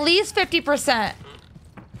 help! At least 50%.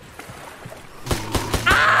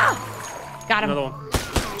 Ah! Got him. Another one.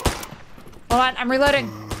 Hold on, I'm reloading.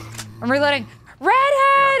 I'm reloading.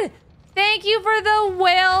 Redhead! Thank you for the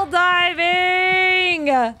whale diving!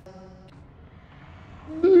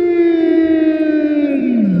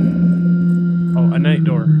 Oh, a night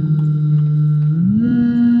door.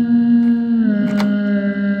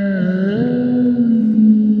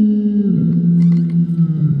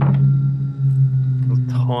 There's a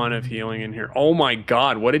ton of healing in here. Oh my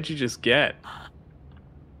god, what did you just get?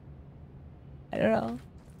 I don't know.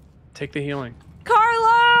 Take the healing.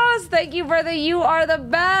 Carlos! Thank you for the you are the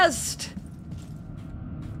best!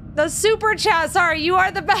 The super chat, sorry, you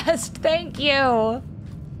are the best. Thank you.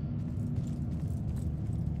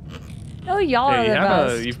 Oh, y'all are the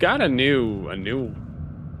best. You've got a new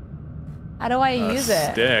How do I use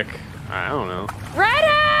it? stick. I don't know.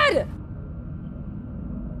 Redhead!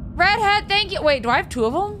 Redhead, thank you. Wait, do I have 2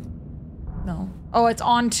 of them? No. Oh, it's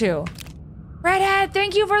on 2. Redhead,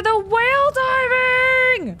 thank you for the whale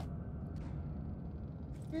diving!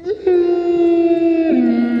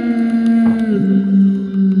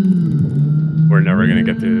 We're never gonna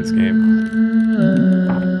get through this game.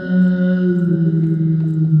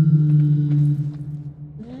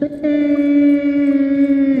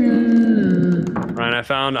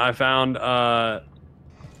 Ryan, I found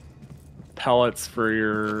pellets for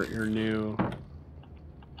your new.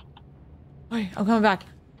 Wait, I'm coming back.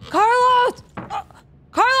 Carlos!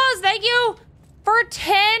 Carlos, thank you for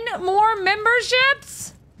 10 more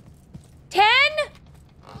memberships? 10?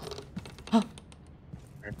 Huh.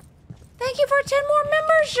 Thank you for 10 more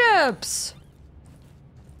memberships.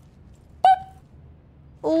 Boop.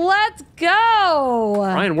 Let's go.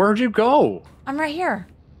 Ryan, where'd you go? I'm right here.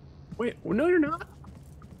 Wait, no, you're not.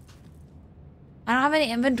 I don't have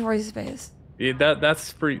any inventory space. Yeah,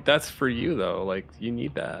 that's for you though. Like you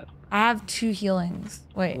need that. I have 2 healings.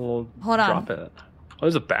 Wait, Well, hold on. drop it. Oh,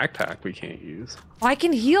 there's a backpack we can't use. Oh, I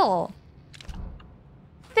can heal.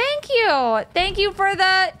 Thank you. Thank you for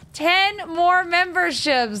the 10 more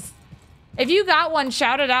memberships. If you got one,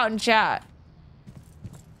 shout it out in chat.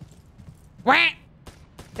 Wah!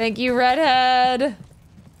 Thank you, Redhead.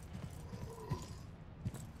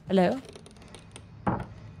 Hello?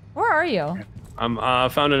 Where are you? Oh,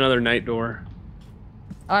 Found another night door.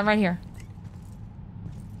 I'm right here.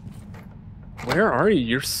 Where are you?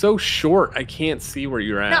 You're so short. I can't see where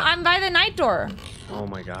you're at. No, I'm by the night door. Oh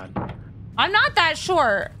my god. I'm not that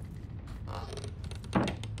short.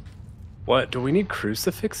 What? Do we need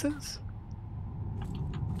crucifixes?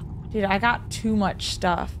 Dude, I got too much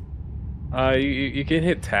stuff. You can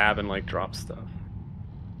hit tab and like drop stuff.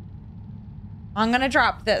 I'm gonna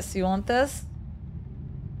drop this. You want this?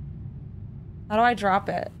 How do I drop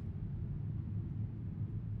it?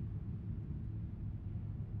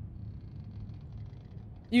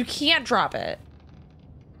 You can't drop it.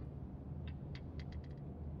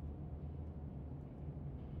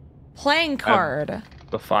 Playing card.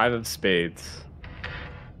 The 5 of spades.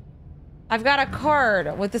 I've got a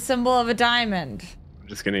card with the symbol of a diamond. I'm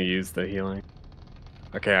just gonna use the healing.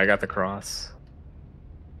 Okay, I got the cross.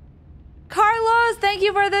 Carlos, thank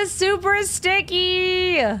you for the super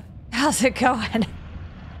sticky. How's it going?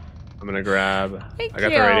 I'm gonna grab. Thank I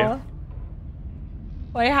got you. the radio.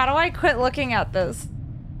 Wait, how do I quit looking at this?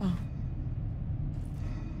 Oh.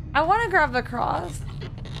 I want to grab the cross.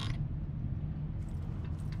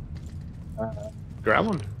 Grab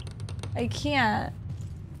one. I can't.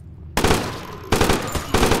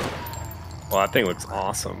 Well, that thing looks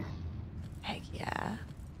awesome. Heck yeah.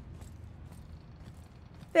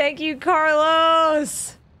 Thank you,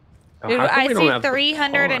 Carlos. Dude, How come I we don't see have the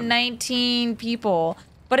 319 people,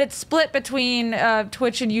 but it's split between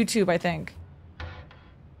Twitch and YouTube, I think.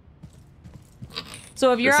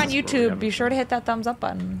 So if you're This on is where we YouTube, have be it. sure to hit that thumbs up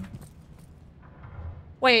button.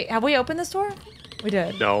 Wait, have we opened this door? We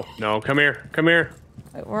did. No, no, come here, come here.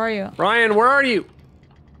 Wait, where are you? Ryan, where are you?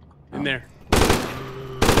 In Oh. there.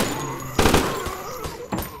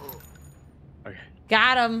 Okay.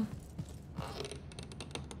 Got him.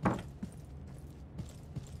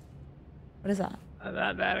 What is that?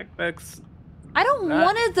 That's I don't That-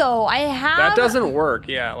 want it though. I have. that doesn't work.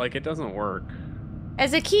 Yeah, like it doesn't work.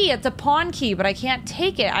 As a key, it's a pawn key, but I can't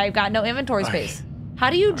take it. I've got no inventory space. How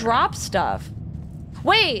do you drop stuff?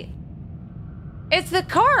 Wait! It's the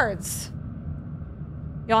cards!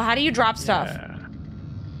 Y'all, how do you drop stuff? Yeah.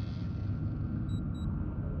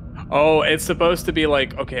 Oh, it's supposed to be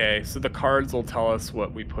like, okay, so the cards will tell us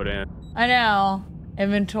what we put in. I know.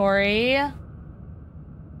 Inventory.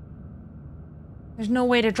 There's no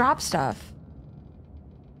way to drop stuff.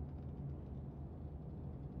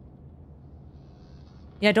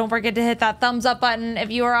 Yeah, don't forget to hit that thumbs up button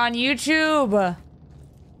if you are on YouTube.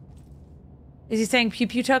 Is he saying pew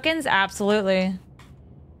pew tokens? Absolutely.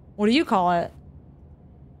 What do you call it?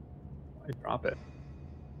 I drop it.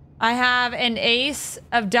 I have an ace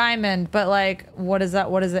of diamond, but like, what is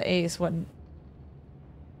that? What is an ace? What? Is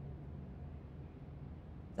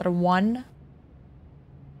that a 1?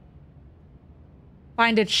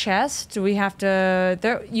 Find a chest? Do we have to...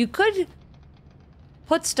 There, you could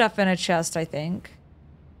put stuff in a chest, I think.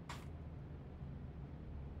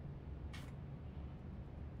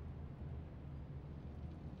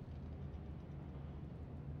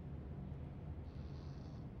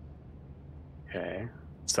 Okay.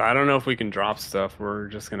 So I don't know if we can drop stuff. We're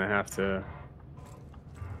just gonna have to.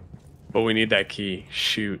 But we need that key.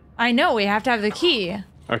 Shoot. I know, we have to have the key.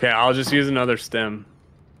 Okay, I'll just use another stem.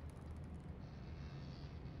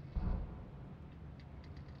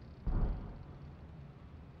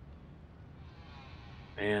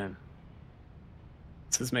 Man.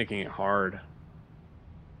 This is making it hard.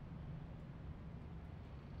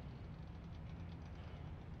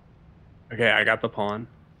 Okay, I got the pawn.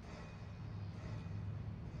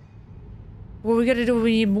 What are we gonna do?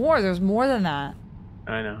 We need more. There's more than that.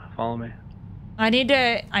 I know. Follow me. I need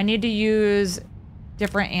to use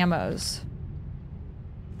different ammos.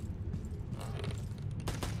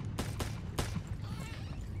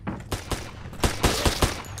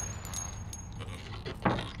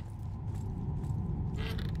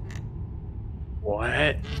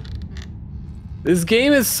 What? This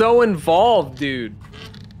game is so involved, dude.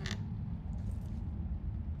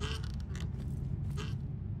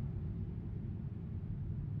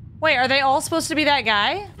 Wait, are they all supposed to be that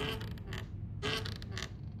guy?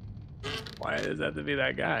 Why does that have to be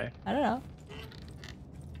that guy? I don't know.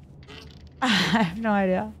 I have no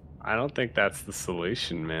idea. I don't think that's the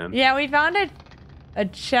solution, man. Yeah, we found a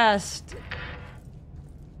chest.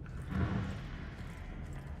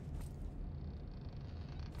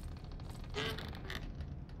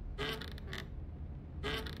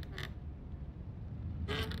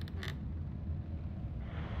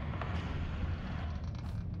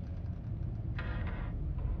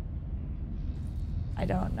 I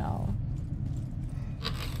don't know.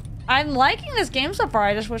 I'm liking this game so far.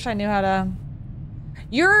 I just wish I knew how to...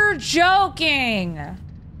 You're joking!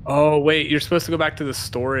 Oh, wait, you're supposed to go back to the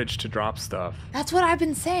storage to drop stuff. That's what I've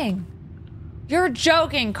been saying. You're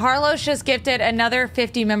joking. Carlos just gifted another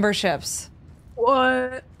 50 memberships.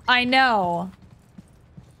 What? I know.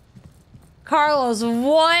 Carlos,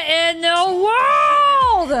 what in the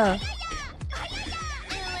world?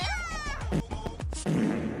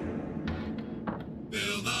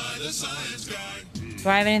 Do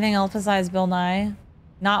I have anything else besides Bill Nye?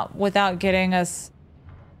 Not without getting us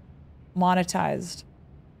monetized.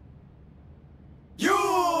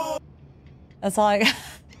 That's all I got.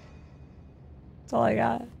 That's all I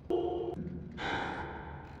got.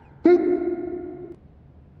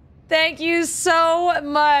 Thank you so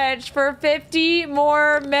much for 50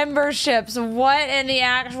 more memberships. What in the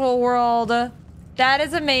actual world? That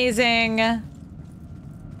is amazing.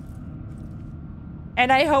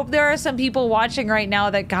 And I hope there are some people watching right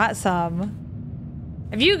now that got some.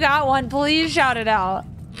 If you got one, please shout it out.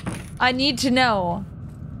 I need to know.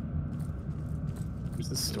 Where's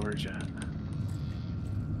the storage at?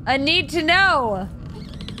 I need to know.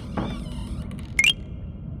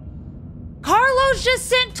 Carlos just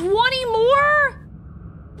sent 20 more?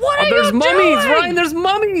 What are you There's doing? mummies, Ryan, there's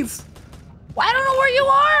mummies! I don't know where you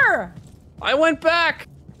are. I went back!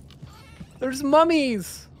 There's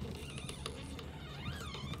mummies.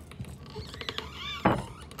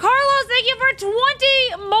 Carlos, thank you for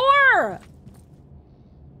 20 more.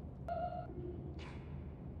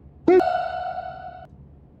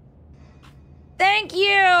 Thank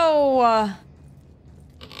you.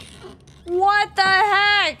 What the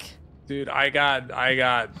heck? Dude, I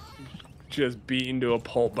got just beaten to a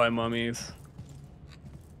pulp by mummies.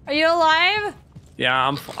 Are you alive?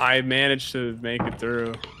 Yeah, I managed to make it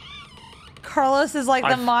through. Carlos is like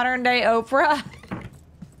the modern day Oprah.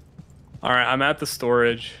 All right, I'm at the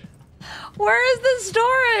storage. Where is the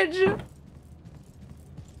storage?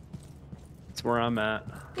 That's where I'm at.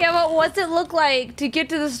 Yeah, but what's it look like to get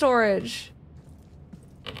to the storage?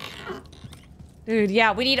 Dude,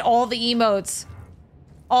 yeah, we need all the emotes.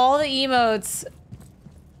 All the emotes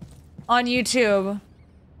on YouTube.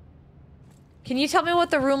 Can you tell me what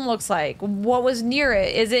the room looks like? What was near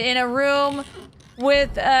it? Is it in a room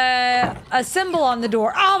with a symbol on the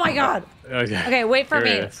door? Oh my god! Okay, wait for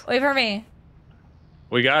me. Wait for me.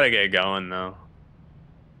 We gotta get going though.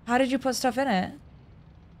 How did you put stuff in it?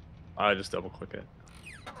 I just double click it.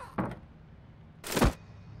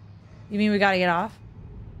 You mean we gotta get off?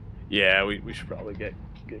 Yeah, we should probably get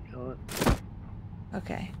going.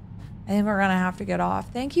 Okay. I think we're gonna have to get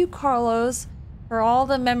off. Thank you, Carlos, for all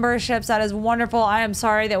the memberships. That is wonderful. I am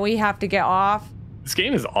sorry that we have to get off. This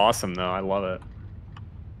game is awesome though. I love it.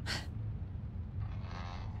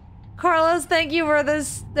 Carlos, thank you for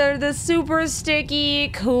this. They're the super sticky.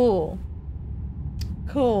 Cool.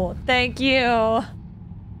 Cool. Thank you.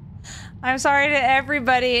 I'm sorry to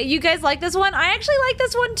everybody. You guys like this one? I actually like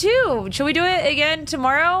this one too. Should we do it again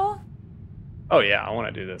tomorrow? Oh yeah, I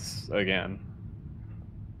want to do this again.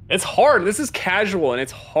 It's hard. This is casual and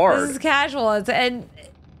it's hard. This is casual. And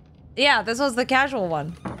yeah, this was the casual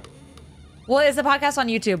one. Well, it's a podcast on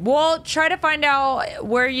YouTube. We'll try to find out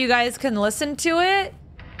where you guys can listen to it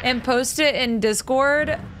and post it in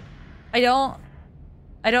Discord. I don't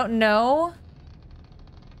know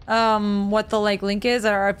what the link is,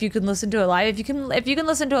 or if you can listen to it live. If you can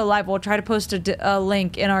listen to it live, we'll try to post a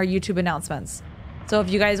link in our YouTube announcements. So if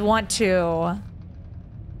you guys want to,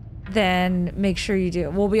 then make sure you do.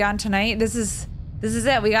 We'll be on tonight. This is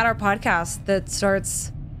it. We got our podcast that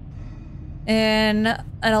starts in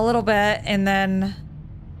a little bit, and then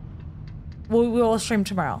we will stream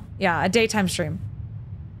tomorrow. Yeah, a daytime stream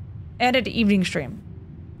and an evening stream.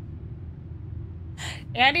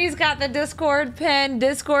 Andy's got the Discord pin,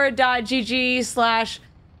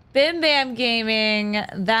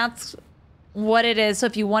 discord.gg/BimBamGaming. That's what it is. So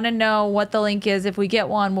if you want to know what the link is, if we get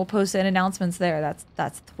one, we'll post it in announcements there.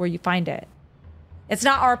 That's where you find it. It's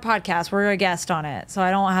not our podcast. We're a guest on it, so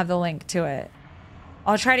I don't have the link to it.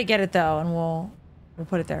 I'll try to get it though, and we'll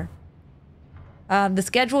put it there. The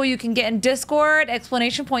schedule you can get in Discord,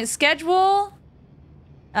 exclamation point schedule.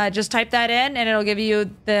 Just type that in and it'll give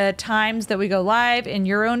you the times that we go live in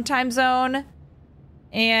your own time zone.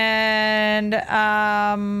 And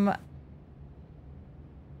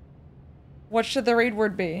what should the raid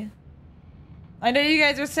word be? I know you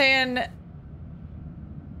guys are saying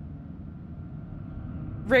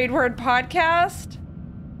raid word podcast.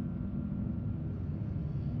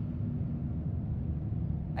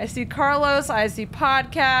 I see Carlos, I see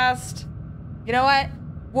podcast. You know what?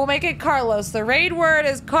 We'll make it Carlos. The raid word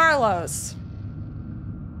is Carlos.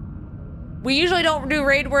 We usually don't do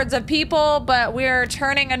raid words of people, but we're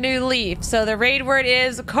turning a new leaf. So the raid word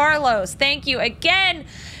is Carlos. Thank you again,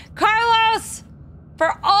 Carlos,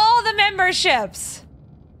 for all the memberships.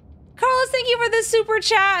 Carlos, thank you for the super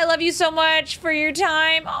chat. I love you so much for your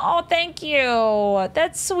time. Oh, thank you.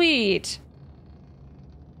 That's sweet.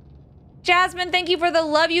 Jasmine, thank you for the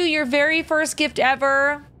love you, your very first gift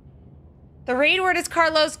ever. The raid word is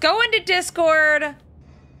Carlos. Go into Discord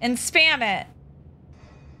and spam it.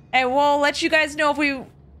 And we'll let you guys know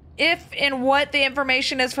if and what the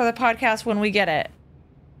information is for the podcast when we get it.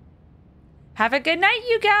 Have a good night,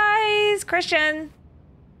 you guys. Christian,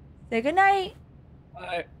 say good night.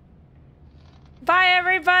 Bye. Bye,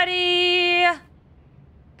 everybody.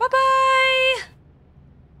 Bye-bye.